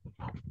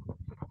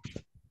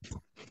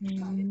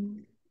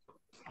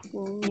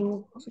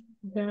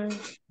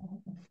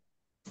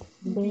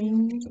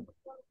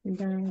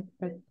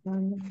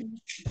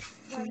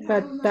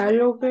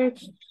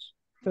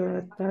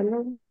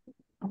 Catálogo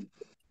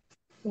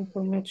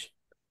information.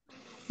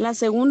 La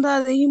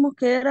segunda dijimos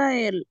que era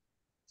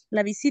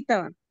la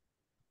visita. ¿Va?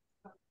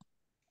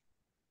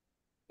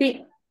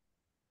 Sí.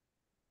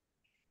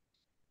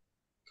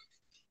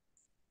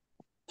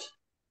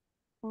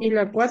 Y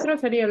la 4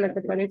 sería la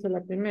que parece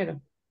la primera.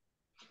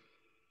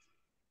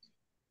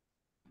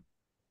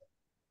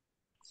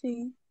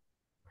 Sí.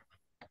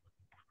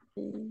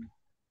 Sí.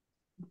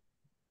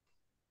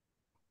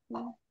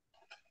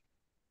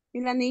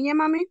 ¿Y la niña,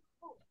 mami?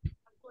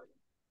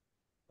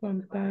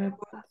 Contact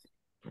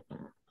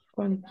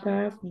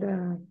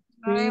the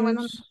Ay,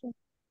 bueno,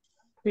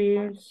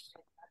 first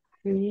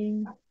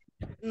clean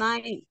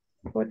Nine.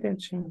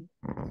 potential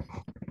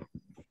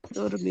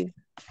Dormir.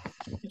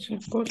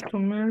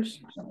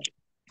 customers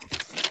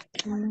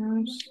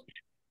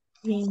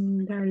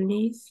in the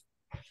list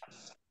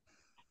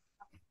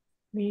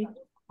with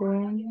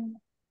from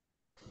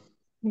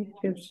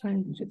Mr.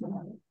 Sánchez.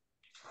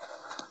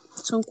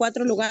 Son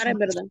 4 lugares,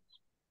 ¿verdad?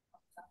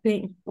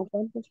 Sí. ¿O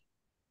cuántos?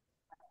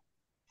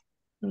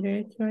 De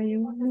hecho hay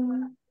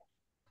 1,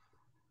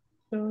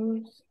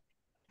 2,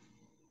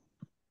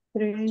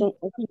 3,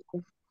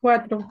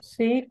 4.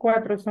 Sí,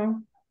 4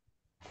 son.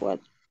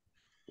 4.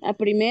 La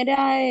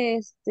primera,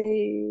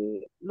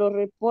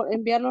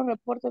 enviar los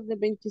reportes del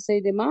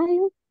 26 de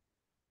mayo.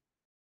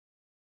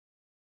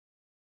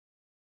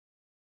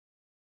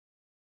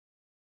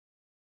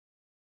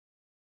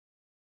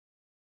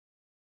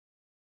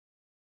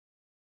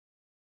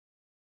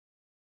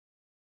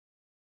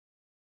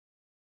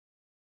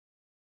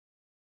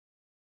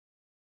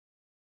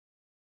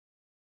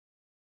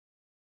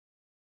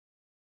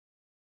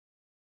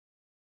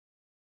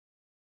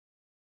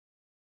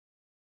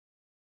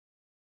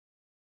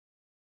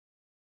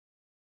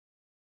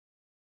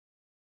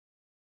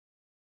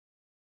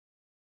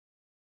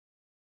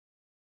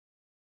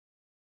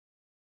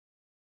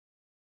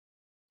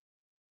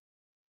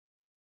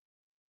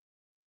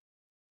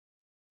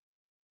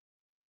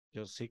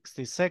 Just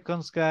 60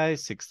 seconds,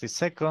 guys. 60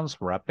 seconds.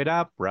 Wrap it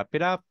up. Wrap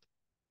it up.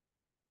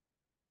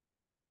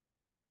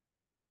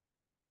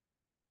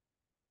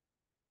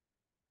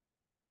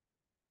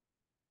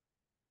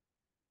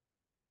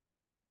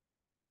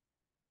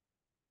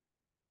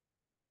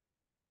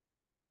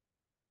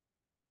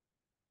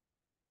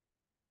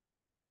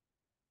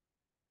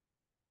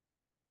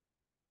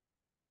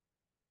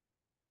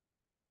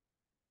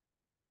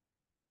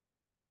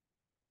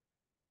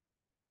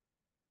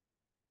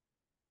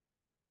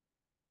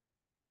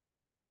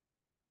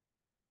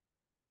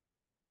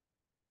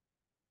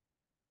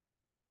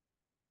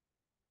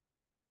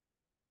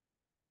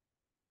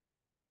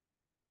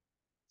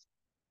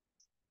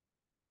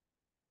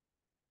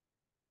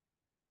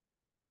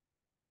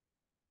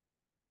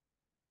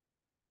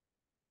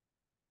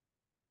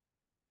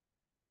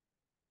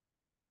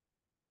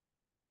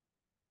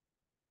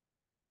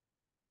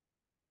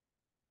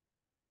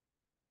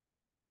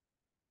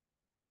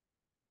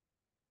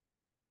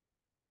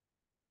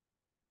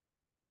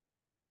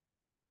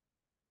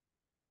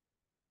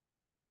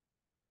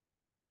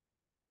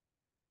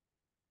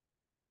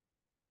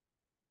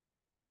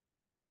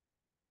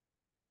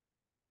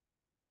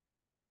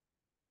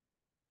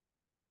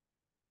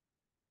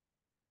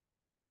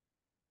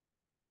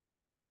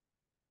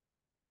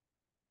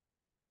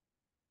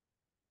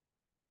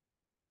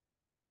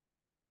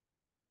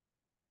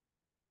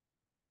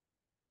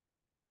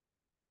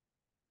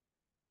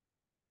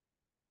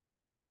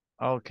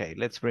 Okay,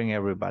 let's bring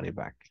everybody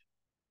back.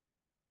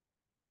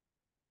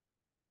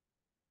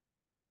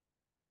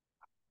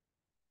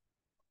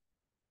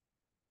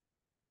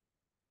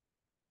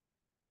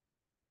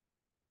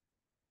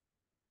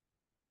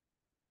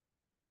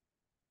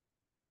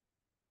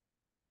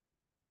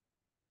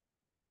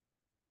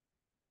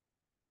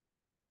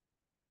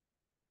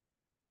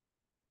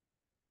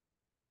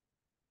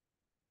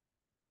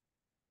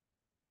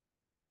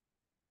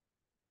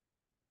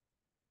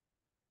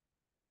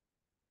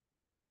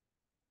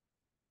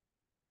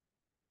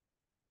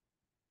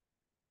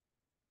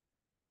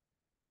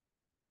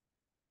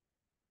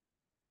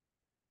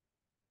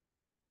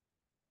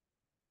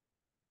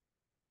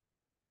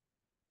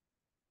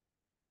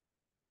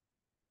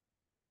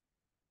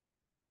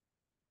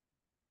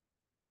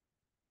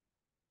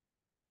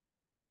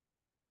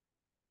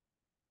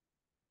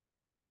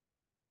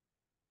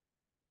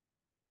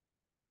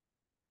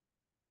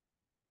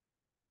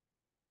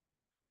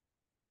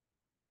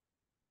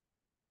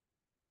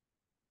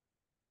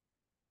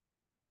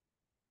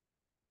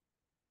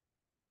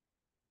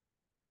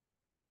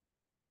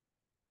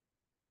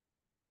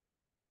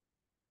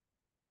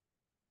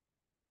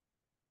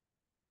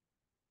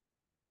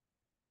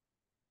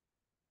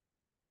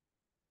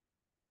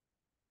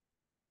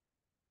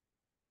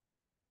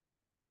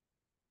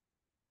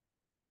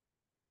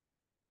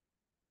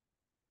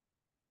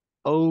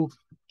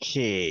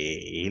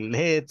 Okay,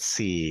 let's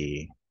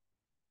see.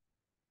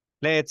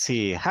 Let's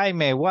see.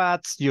 Jaime,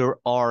 what's your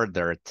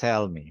order?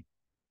 Tell me.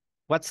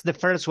 What's the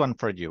first one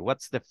for you?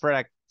 What's the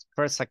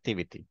first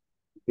activity?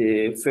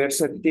 The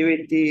first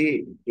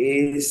activity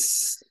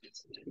is,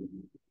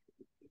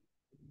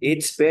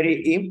 it's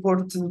very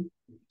important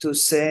to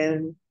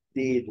send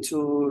the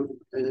two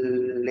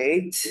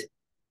late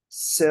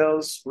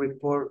sales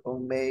report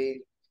on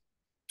May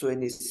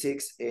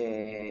 26,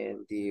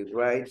 and the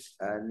right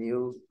and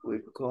new will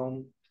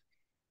come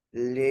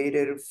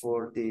later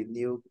for the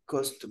new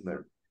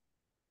customer.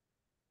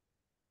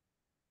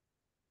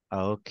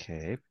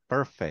 Okay,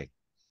 perfect.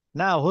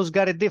 Now, who's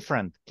got it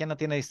different? ¿Quién no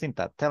tiene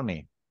distinta? Tell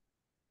me.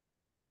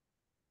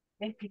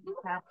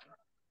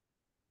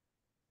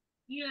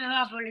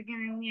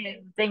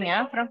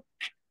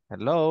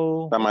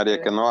 Hello. La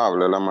María que no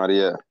habla, la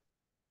María.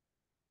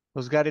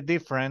 Who's got it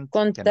different?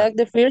 Contact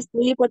the first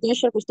three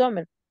potential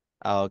customers.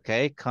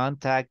 Okay,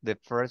 contact the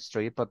first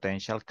three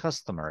potential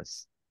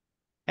customers.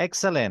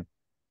 Excellent.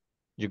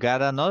 You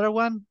got another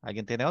one?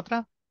 ¿Alguien tiene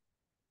otra?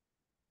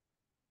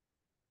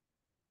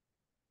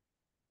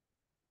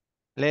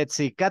 Let's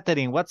see,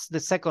 Catherine, what's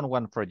the second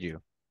one for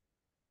you?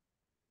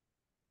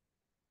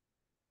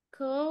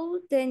 Call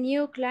the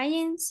new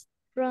clients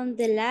from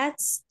the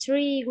last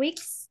 3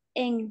 weeks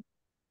and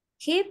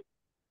keep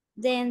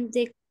them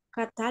the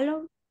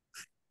catalog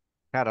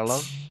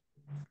Catalog.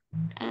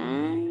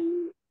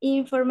 and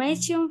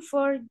information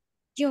for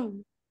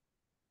June.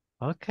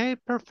 Okay,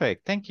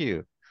 perfect. Thank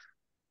you.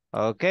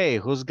 Okay,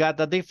 who's got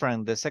the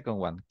different, the second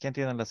one? ¿Quién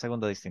tiene la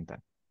segunda distinta?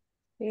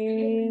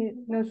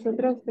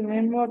 Nosotros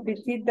tenemos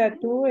visita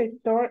to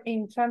store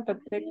in Santa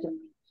Tecla.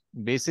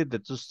 Visit the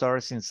two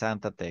stores in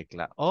Santa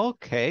Tecla.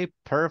 Okay,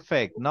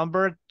 perfect.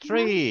 Number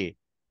 3.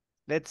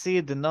 Let's see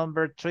the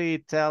number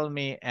 3. Tell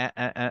me,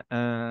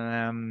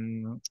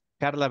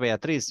 Carla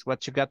Beatriz,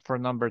 what you got for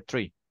number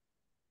 3?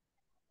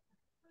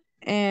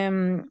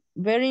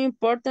 Very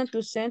important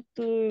to send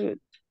the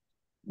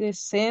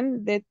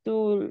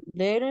two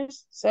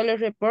letters sales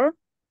report.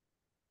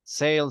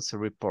 Sales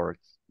report.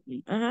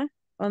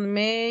 On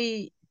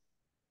May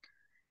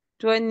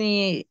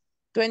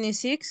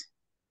 26.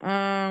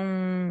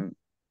 The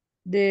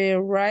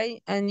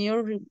right and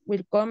new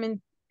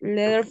welcoming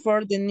letter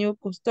for the new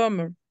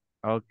customer.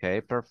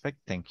 Okay, perfect.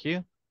 Thank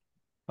you.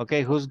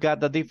 Okay, who's got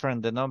the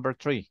different, the number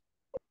 3?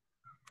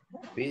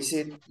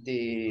 Visit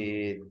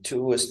the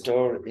two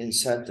store in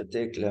Santa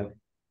Tecla.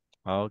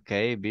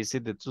 Okay,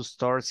 visit the two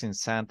stores in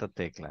Santa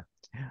Tecla.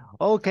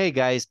 Okay,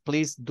 guys,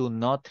 please do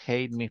not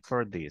hate me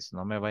for this.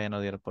 No me vayan a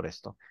odiar por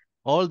esto.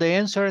 All the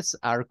answers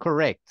are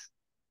correct.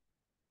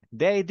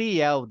 The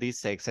idea of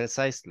this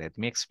exercise, let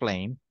me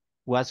explain,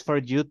 was for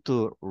you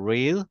to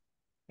read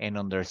and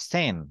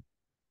understand,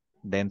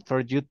 then for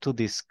you to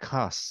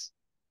discuss,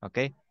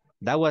 okay?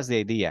 That was the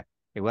idea.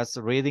 It was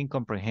reading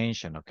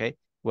comprehension, okay? It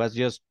was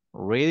just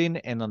reading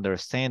and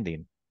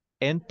understanding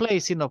and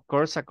placing, of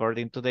course,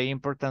 according to the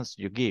importance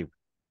you give.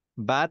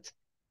 But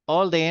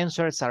all the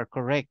answers are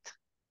correct.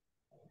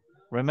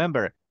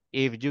 Remember,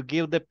 if you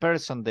give the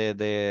person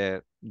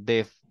the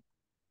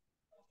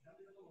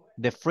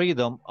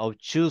freedom of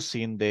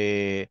choosing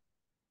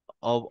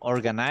of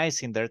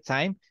organizing their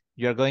time,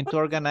 you're going to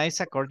organize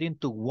according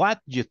to what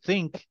you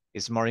think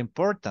is more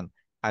important,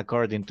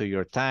 according to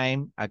your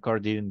time,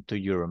 according to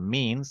your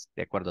means,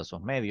 de acuerdo a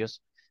sus medios.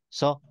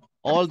 So,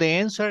 all the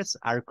answers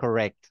are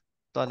correct.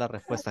 Todas las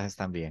respuestas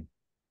están bien.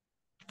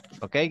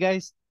 Okay,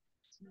 guys?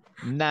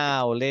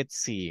 Now, let's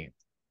see.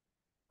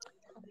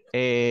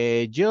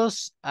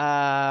 Just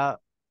a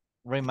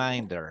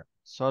reminder,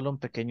 solo un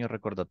pequeño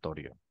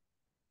recordatorio.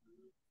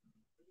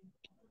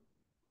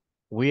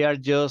 We are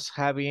just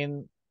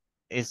having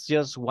it's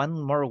just one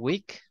more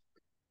week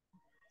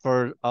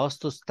for us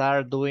to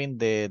start doing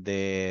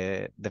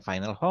the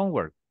final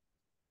homework.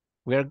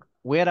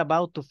 We're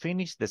about to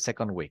finish the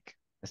second week.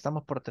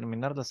 Estamos por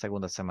terminar la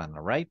segunda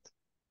semana, right?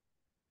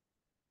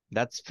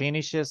 That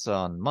finishes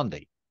on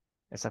Monday.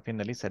 Esa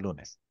finaliza el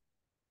lunes.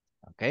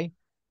 Okay?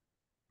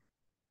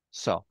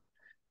 So,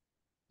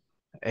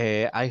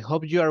 I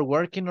hope you are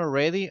working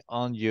already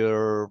on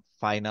your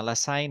final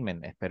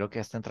assignment. Espero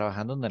que estén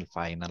trabajando en el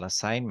final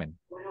assignment.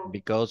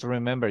 Because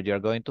remember, you're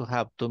going to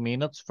have 2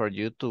 minutes for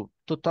you to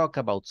talk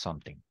about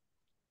something.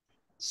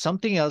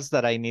 Something else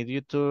that I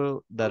need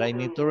to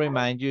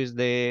remind you is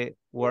the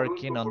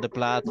working on the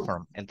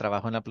platform, el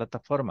trabajo en la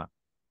plataforma.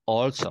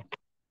 Also,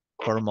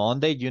 for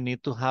Monday, you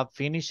need to have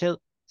finished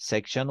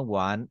section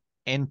 1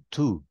 and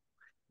 2.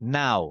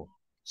 Now,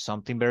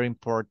 something very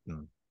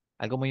important,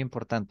 algo muy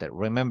importante.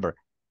 Remember,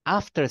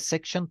 after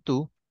section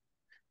 2,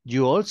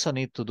 you also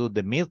need to do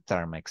the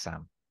midterm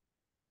exam.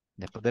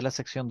 Después de la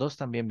sección 2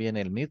 también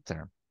viene el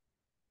midterm.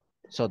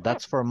 So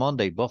that's for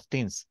Monday, both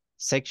things,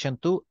 section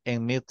 2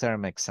 and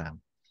midterm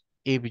exam.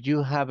 If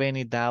you have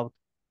any doubt,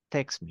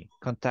 text me,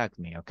 contact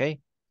me,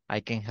 okay? I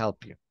can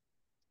help you.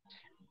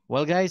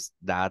 Well, guys,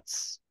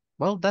 that's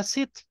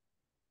it.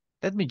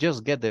 Let me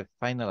just get the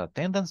final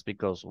attendance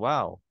because,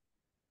 wow,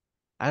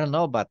 I don't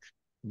know, but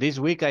this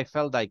week I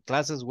felt like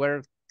classes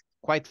were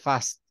quite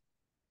fast.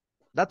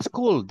 That's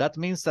cool. That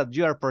means that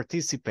you are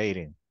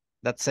participating.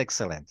 That's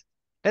excellent.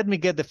 Let me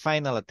get the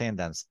final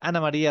attendance.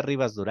 Ana María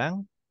Rivas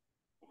Durán.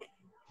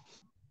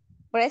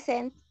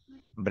 Present.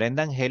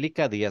 Brenda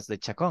Angélica Díaz de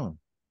Chacón.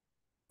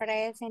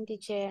 Present,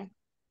 teacher.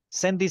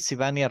 Sandy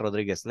Sivania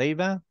Rodríguez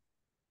Leiva.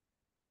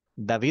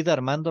 David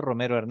Armando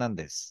Romero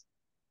Hernández.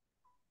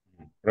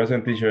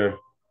 Present, teacher.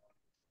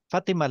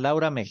 Fátima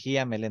Laura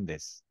Mejía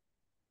Meléndez.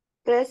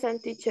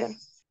 Present, teacher.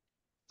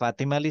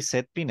 Fátima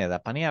Lisette Pineda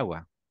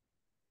Paniagua.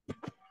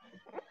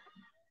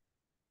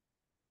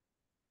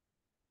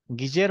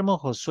 Guillermo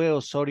Josué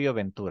Osorio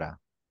Ventura.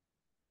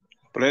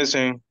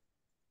 Present.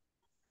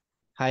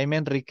 Jaime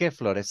Enrique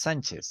Flores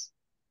Sánchez.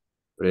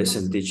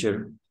 Present,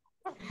 teacher.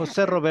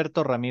 José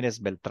Roberto Ramírez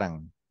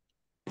Beltrán.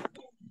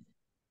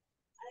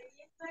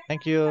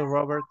 Thank you,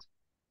 Robert.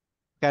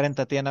 Karen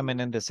Tatiana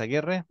Menéndez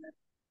Aguirre.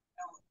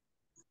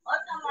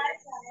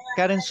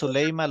 Karen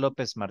Zuleima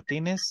López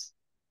Martínez.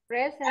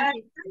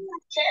 Present.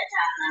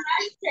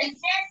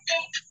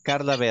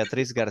 Carla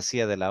Beatriz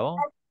García de la O.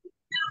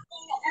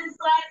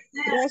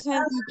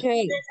 Present,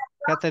 teacher.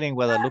 Catherine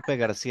Guadalupe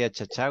García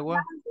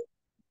Chachagua.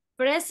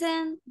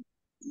 Present.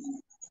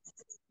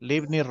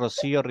 Livni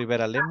Rocío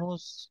Rivera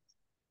Lemus.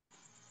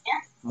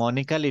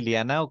 Mónica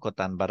Liliana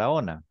Ocotán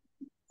Barahona.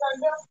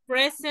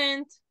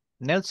 Present.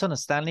 Nelson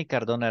Stanley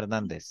Cardona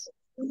Hernández.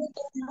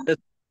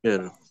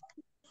 Teacher.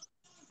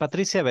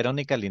 Patricia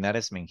Verónica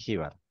Linares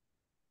Mengíbar.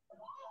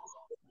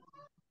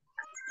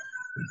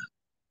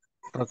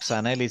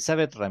 Roxana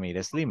Elizabeth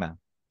Ramírez Lima.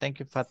 Thank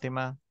you,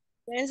 Fátima.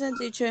 Present,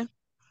 teacher.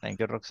 Thank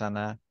you,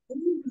 Roxana.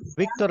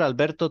 Víctor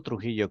Alberto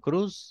Trujillo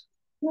Cruz.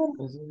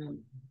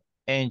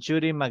 And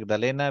Yuri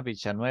Magdalena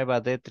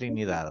Villanueva de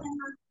Trinidad.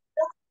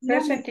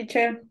 Present,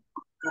 teacher.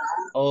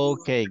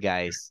 Okay,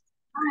 guys.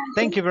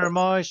 Thank you very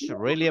much.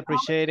 Really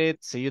appreciate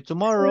it. See you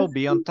tomorrow.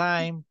 Be on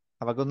time.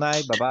 Have a good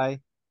night. Bye-bye.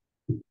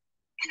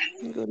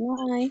 Good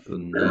night. Good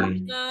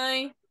night.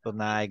 Bye. Good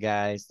night,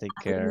 guys. Take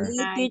care. Good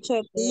night,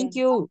 teacher. Thank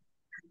you.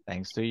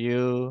 Thanks to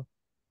you.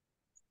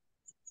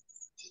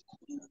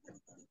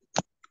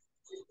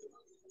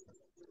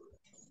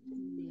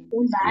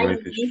 Bye,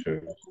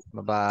 teacher.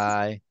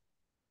 Bye-bye.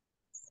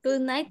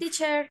 Good night,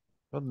 teacher.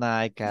 Good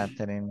night,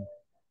 Catherine.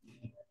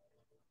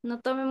 No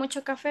tome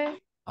mucho café.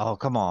 Oh,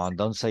 come on.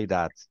 Don't say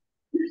that.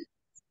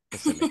 Que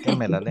se le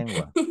queme la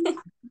lengua.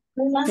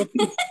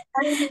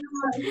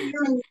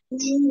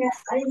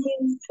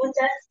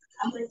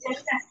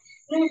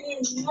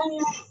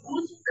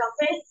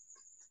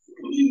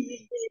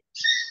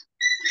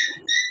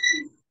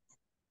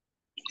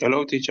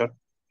 Hello, teacher.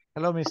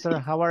 Hello, mister.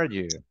 How are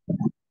you?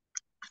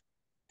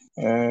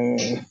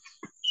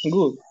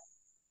 Good.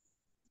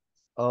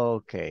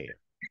 Okay.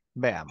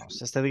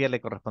 Veamos. Este día le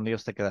correspondió a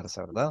usted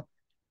quedarse, ¿verdad?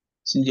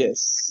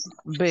 Yes.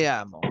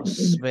 Veamos.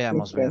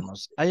 Okay.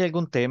 ¿Hay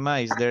algún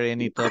tema? Is there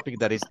any topic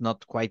that is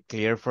not quite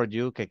clear for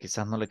you? Que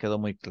quizás no le quedó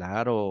muy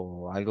claro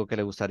o algo que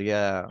le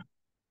gustaría,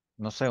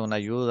 no sé, una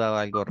ayuda o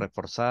algo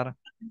reforzar.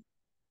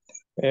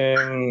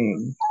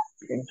 En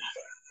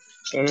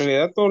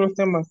realidad todos los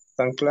temas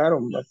están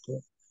claros, más que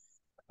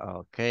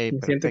Ok,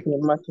 siento que perfecto.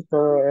 más que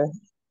todo es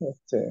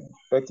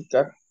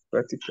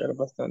practicar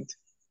bastante.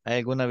 ¿Hay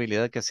alguna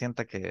habilidad que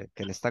sienta que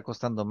le está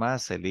costando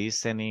más? El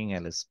listening,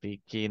 el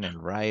speaking, el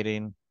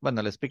writing. Bueno,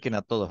 el speaking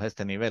a todos a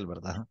este nivel,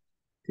 ¿verdad?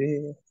 Sí,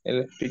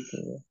 el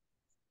speaking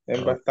es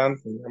Oh,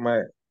 bastante,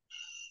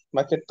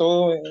 más que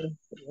todo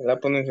la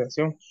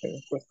pronunciación que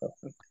me cuesta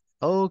bastante.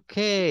 ok,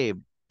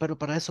 pero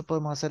para eso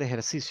podemos hacer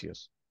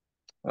ejercicios.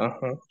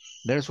 Ajá.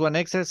 There's one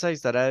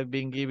exercise that I've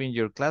been giving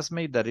your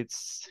classmate that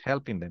it's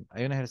helping them.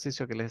 Hay un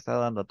ejercicio que les está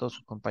dando a todos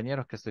sus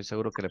compañeros que estoy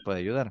seguro que le puede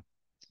ayudar.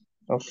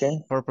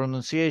 Okay. For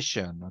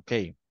pronunciation, ok.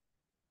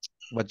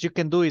 What you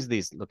can do is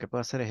this. Lo que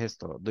puedo hacer es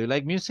esto. Do you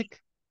like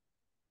music?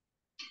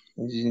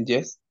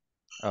 Yes.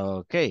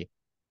 Okay.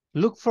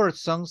 Look for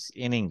songs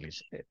in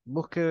English.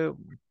 Busque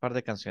un par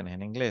de canciones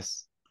en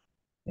inglés.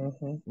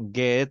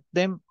 Get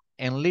them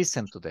and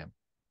listen to them.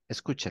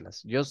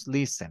 Escúchelas. Just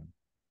listen.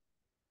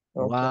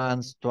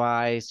 Once,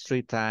 twice,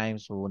 three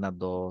times. Una,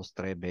 dos,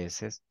 tres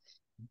veces.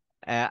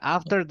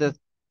 After the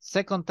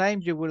second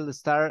time, you will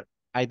start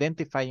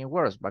identifying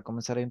words. Va a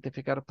comenzar a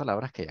identificar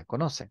palabras que ya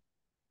conoce.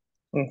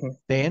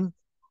 Then,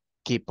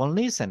 keep on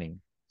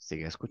listening.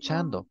 Sigue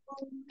escuchando.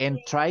 And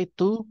try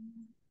to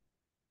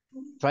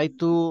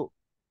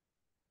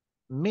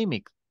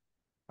mimic.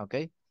 ¿Ok?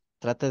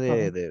 Trate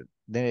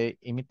de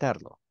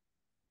imitarlo.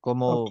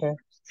 Como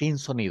sin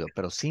sonido,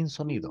 pero sin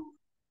sonido.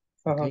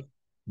 ¿Ok?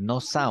 No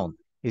sound.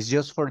 It's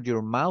just for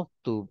your mouth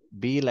to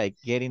be like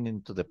getting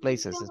into the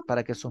places. Es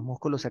para que sus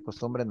músculos se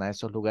acostumbren a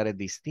esos lugares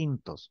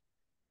distintos.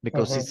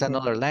 Because it's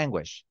another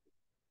language.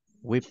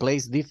 We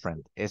place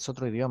different. Es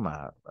otro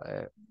idioma.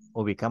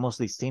 Ubicamos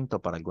distinto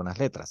para algunas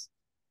letras.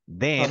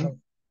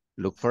 Then,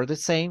 look for the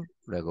same.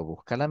 Luego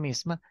busca la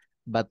misma.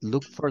 But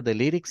look for the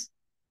lyrics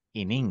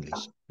in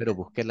English. Pero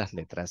busque las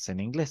letras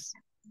en inglés.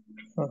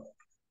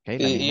 Okay,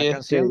 la misma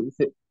canción.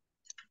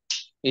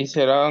 ¿Y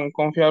serán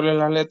confiables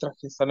las letras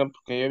que salen?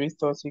 Porque yo he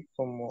visto así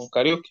como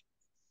karaoke.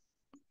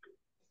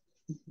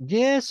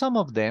 Yeah, some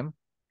of them,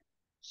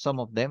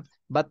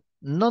 but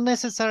not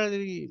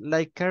necessarily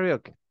like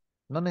karaoke.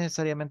 No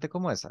necesariamente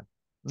como esa.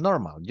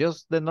 Normal,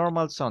 just the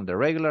normal song, the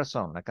regular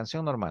song, la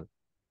canción normal.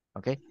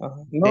 Okay?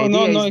 The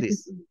idea is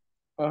this.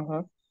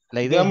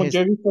 La idea Digamos, es yo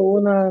he visto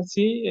una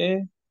así,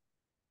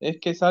 es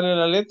que sale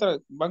la letra,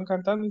 van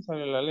cantando y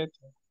sale la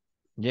letra.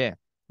 yeah,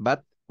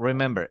 but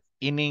remember,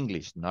 in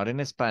English, not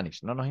in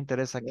Spanish. No nos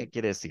interesa qué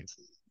quiere decir.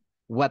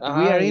 What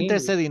we are En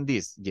interested inglés. in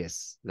this,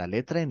 yes, la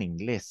letra en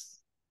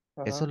inglés.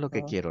 Eso es lo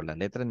que quiero, la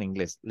letra en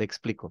inglés. Le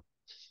explico.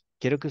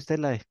 Quiero que usted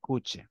la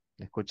escuche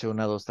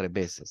una, dos, tres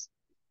veces.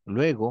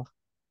 Luego,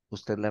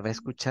 usted la va a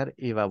escuchar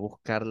y va a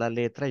buscar la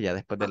letra, ya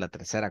después de la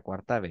tercera,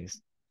 cuarta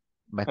vez,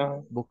 va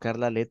a buscar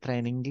la letra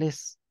en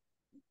inglés.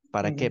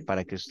 ¿Para qué?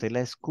 Para que usted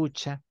la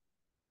escucha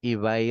y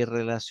va a ir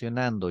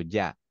relacionando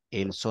ya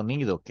el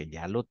sonido que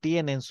ya lo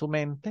tiene en su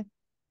mente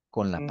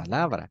con la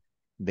palabra.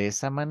 De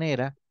esa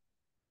manera,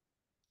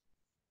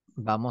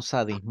 vamos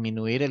a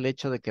disminuir el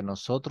hecho de que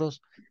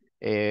nosotros,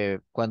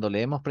 cuando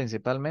leemos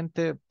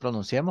principalmente,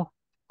 pronunciamos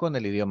con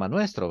el idioma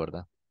nuestro,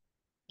 ¿verdad?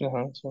 Sí.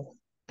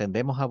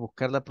 Tendemos a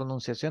buscar la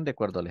pronunciación de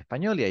acuerdo al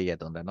español y ahí es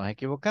donde nos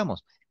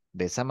equivocamos.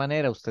 De esa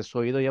manera, usted su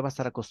oído ya va a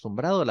estar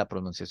acostumbrado a la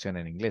pronunciación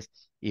en inglés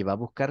y va a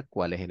buscar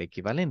cuál es el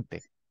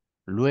equivalente.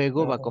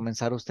 Luego va a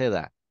comenzar usted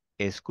a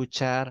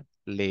escuchar,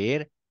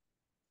 leer,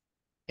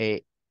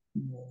 e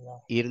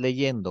ir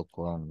leyendo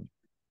con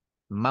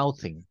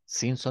mouthing,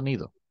 sin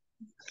sonido.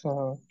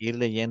 Ir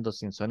leyendo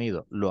sin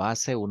sonido. Lo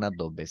hace unas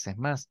dos veces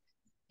más.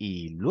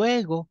 Y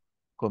luego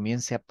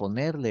comience a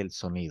ponerle el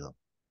sonido.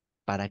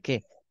 ¿Para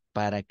qué?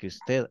 Para que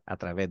usted a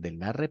través de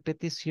la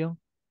repetición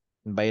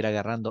va a ir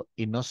agarrando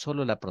y no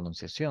solo la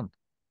pronunciación,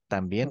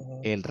 también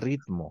el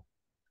ritmo.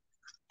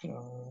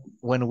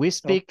 When we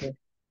speak,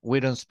 we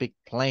don't speak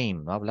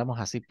plain, no hablamos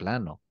así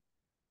plano.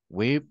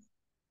 We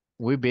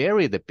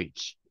vary the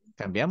pitch,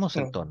 cambiamos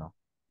el tono.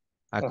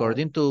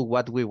 According to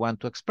what we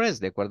want to express,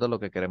 de acuerdo a lo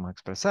que queremos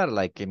expresar,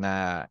 like in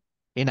a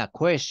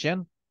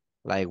question,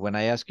 like when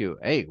I ask you,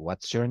 hey,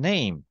 what's your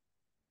name?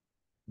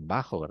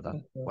 Bajo, ¿verdad?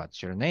 What's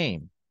your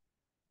name?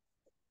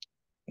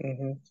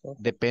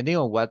 Depending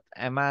on what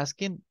I'm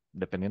asking,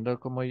 dependiendo de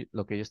cómo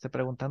lo que yo esté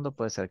preguntando,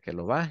 puede ser que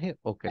lo baje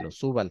o que lo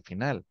suba al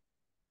final.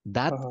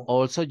 That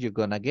also you're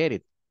gonna get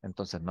it.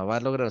 Entonces no va a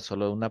lograr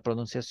solo una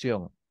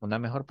pronunciación, una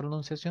mejor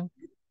pronunciación,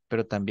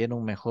 pero también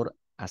un mejor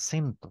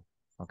acento.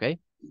 ¿Ok?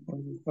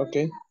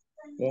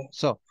 Yeah.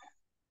 So,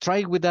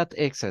 try with that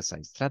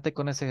exercise. Trate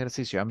con ese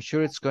ejercicio. I'm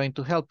sure it's going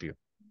to help you.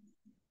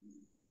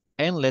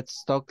 And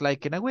let's talk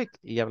like in a week.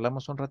 Y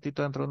hablamos un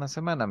ratito dentro de una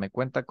semana. Me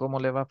cuenta cómo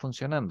le va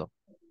funcionando.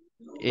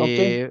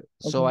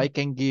 So I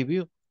can give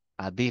you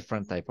a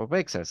different type of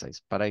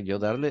exercise para yo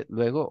darle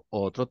luego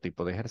otro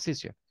tipo de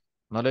ejercicio.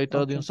 No le doy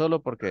todo de un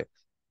solo porque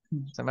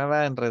se me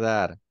va a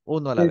enredar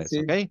uno a la vez,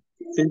 ¿ok?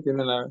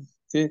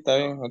 Sí, está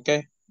bien, ok.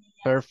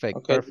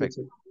 Perfect, perfect.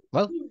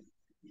 Well,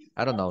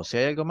 I don't know. Si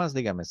hay algo más,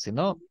 dígame. Si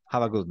no,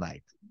 have a good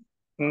night.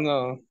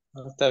 No,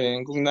 está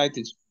bien. Good night,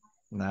 teacher.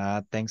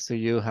 Nah, thanks to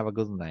you. Have a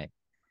good night.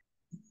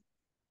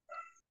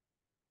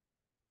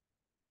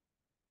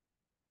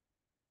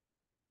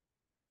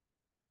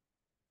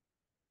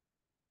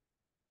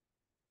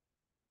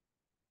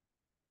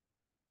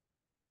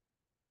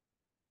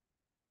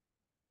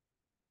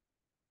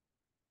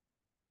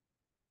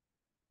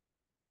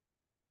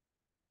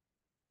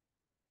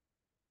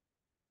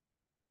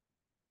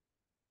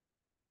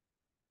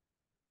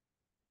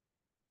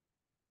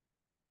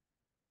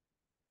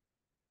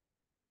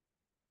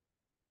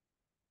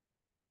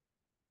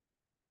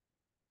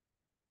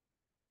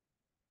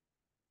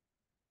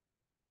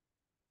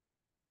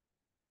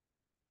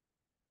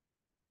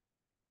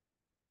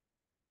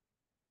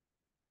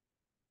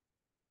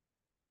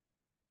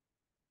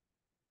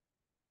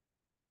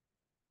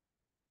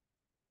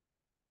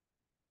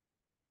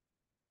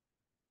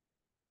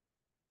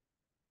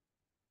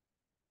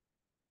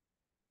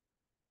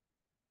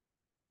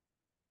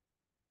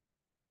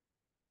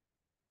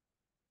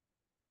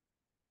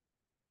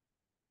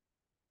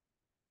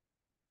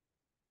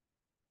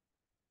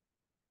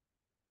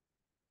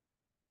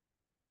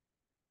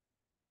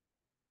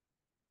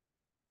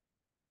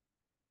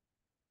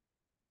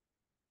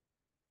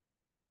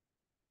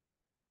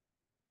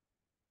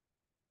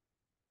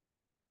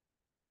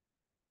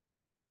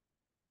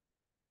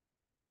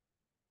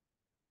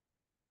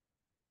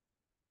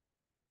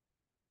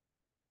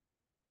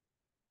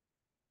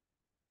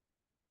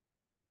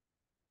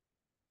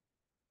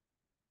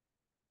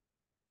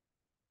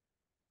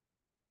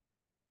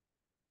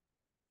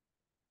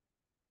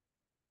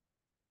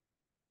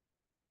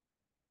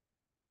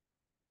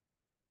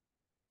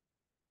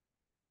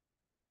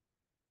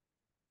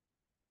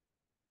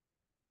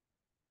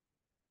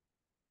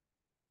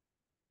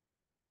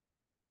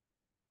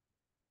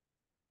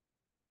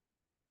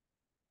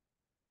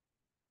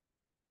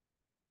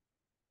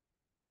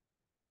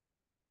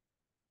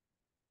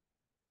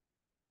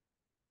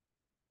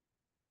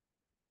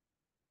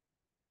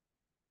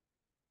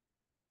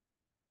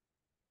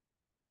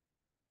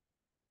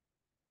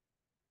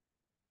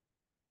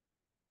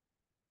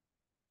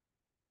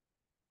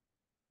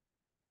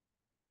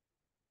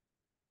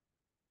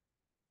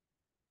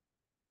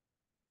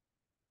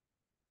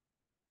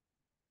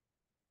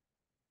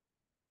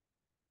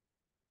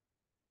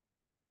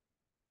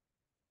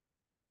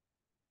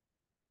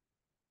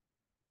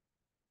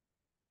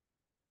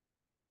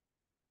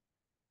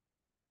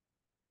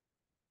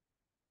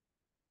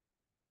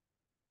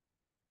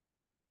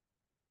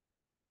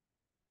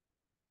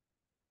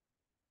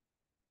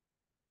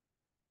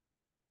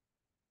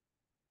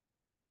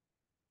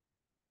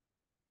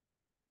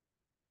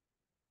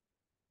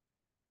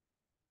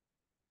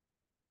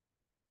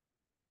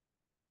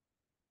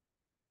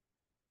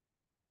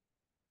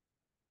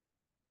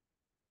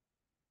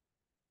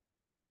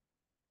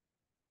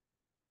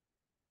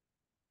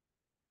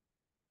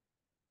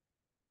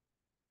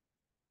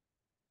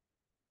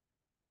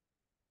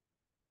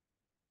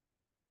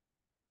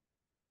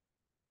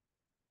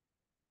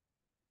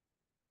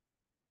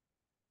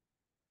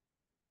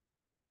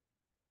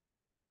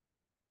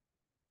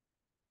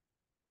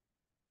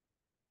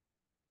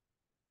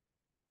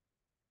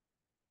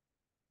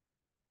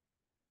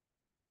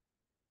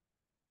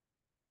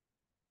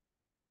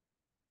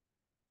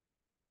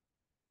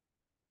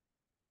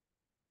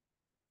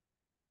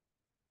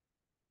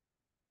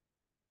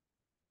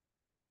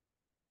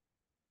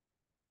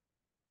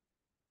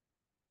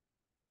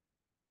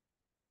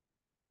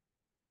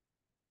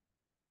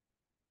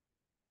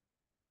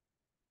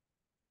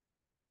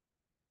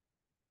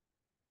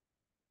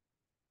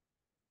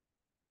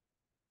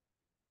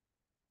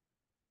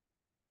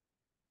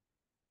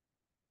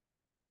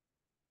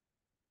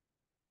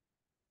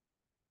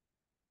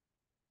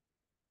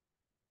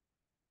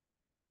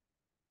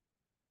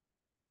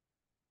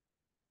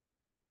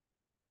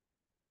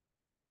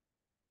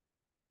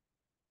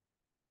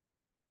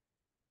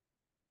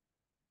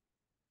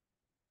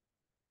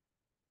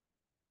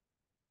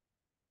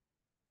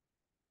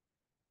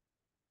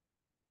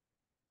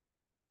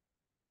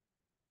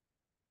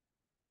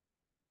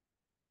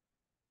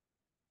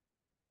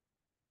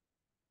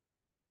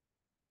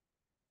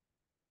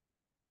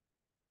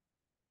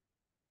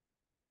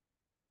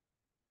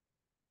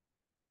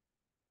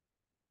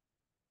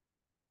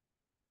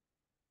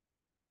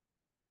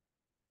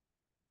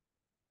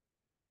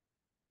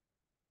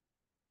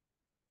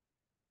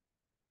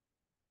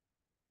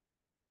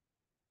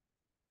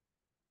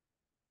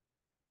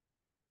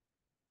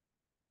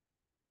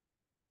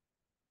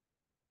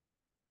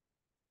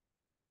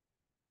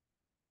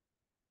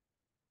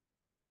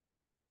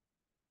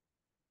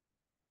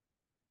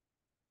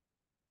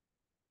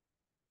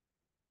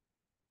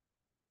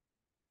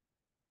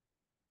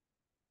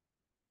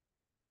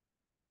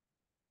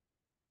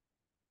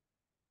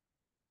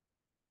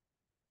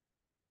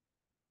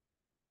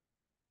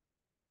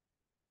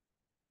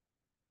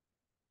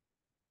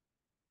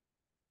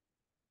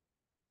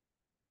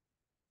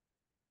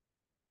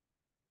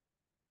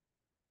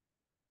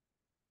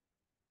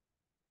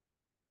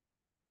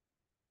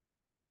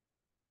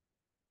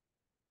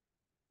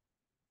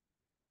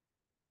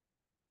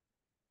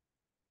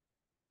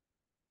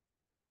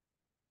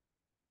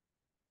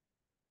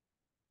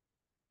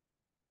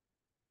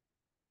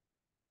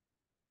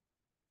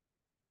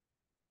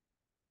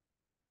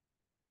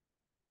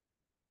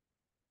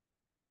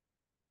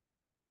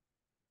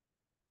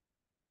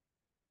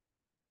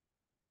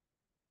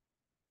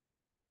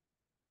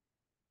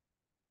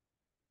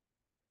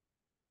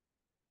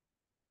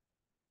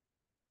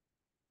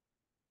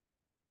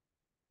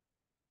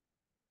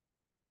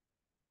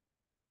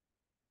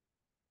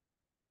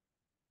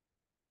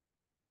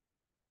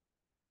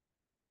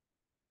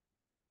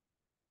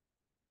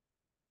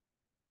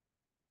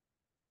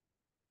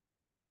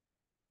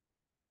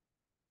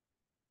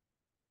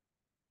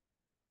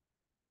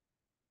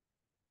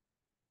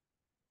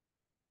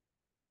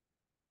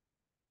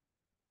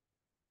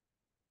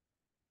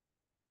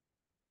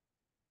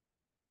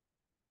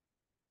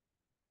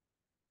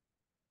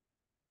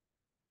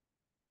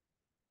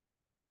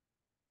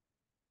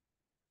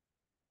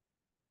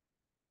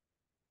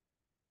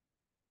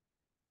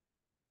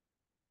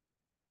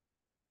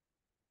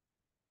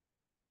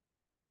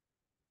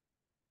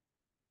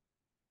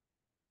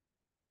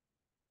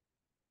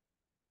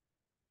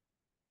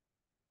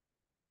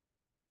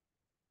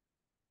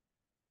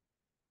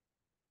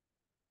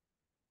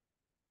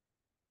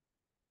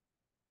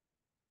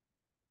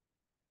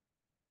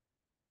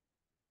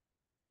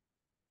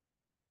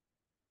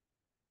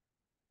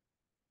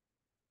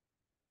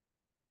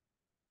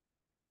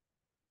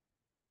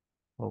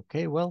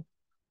 Okay, well,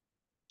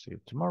 see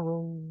you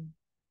tomorrow.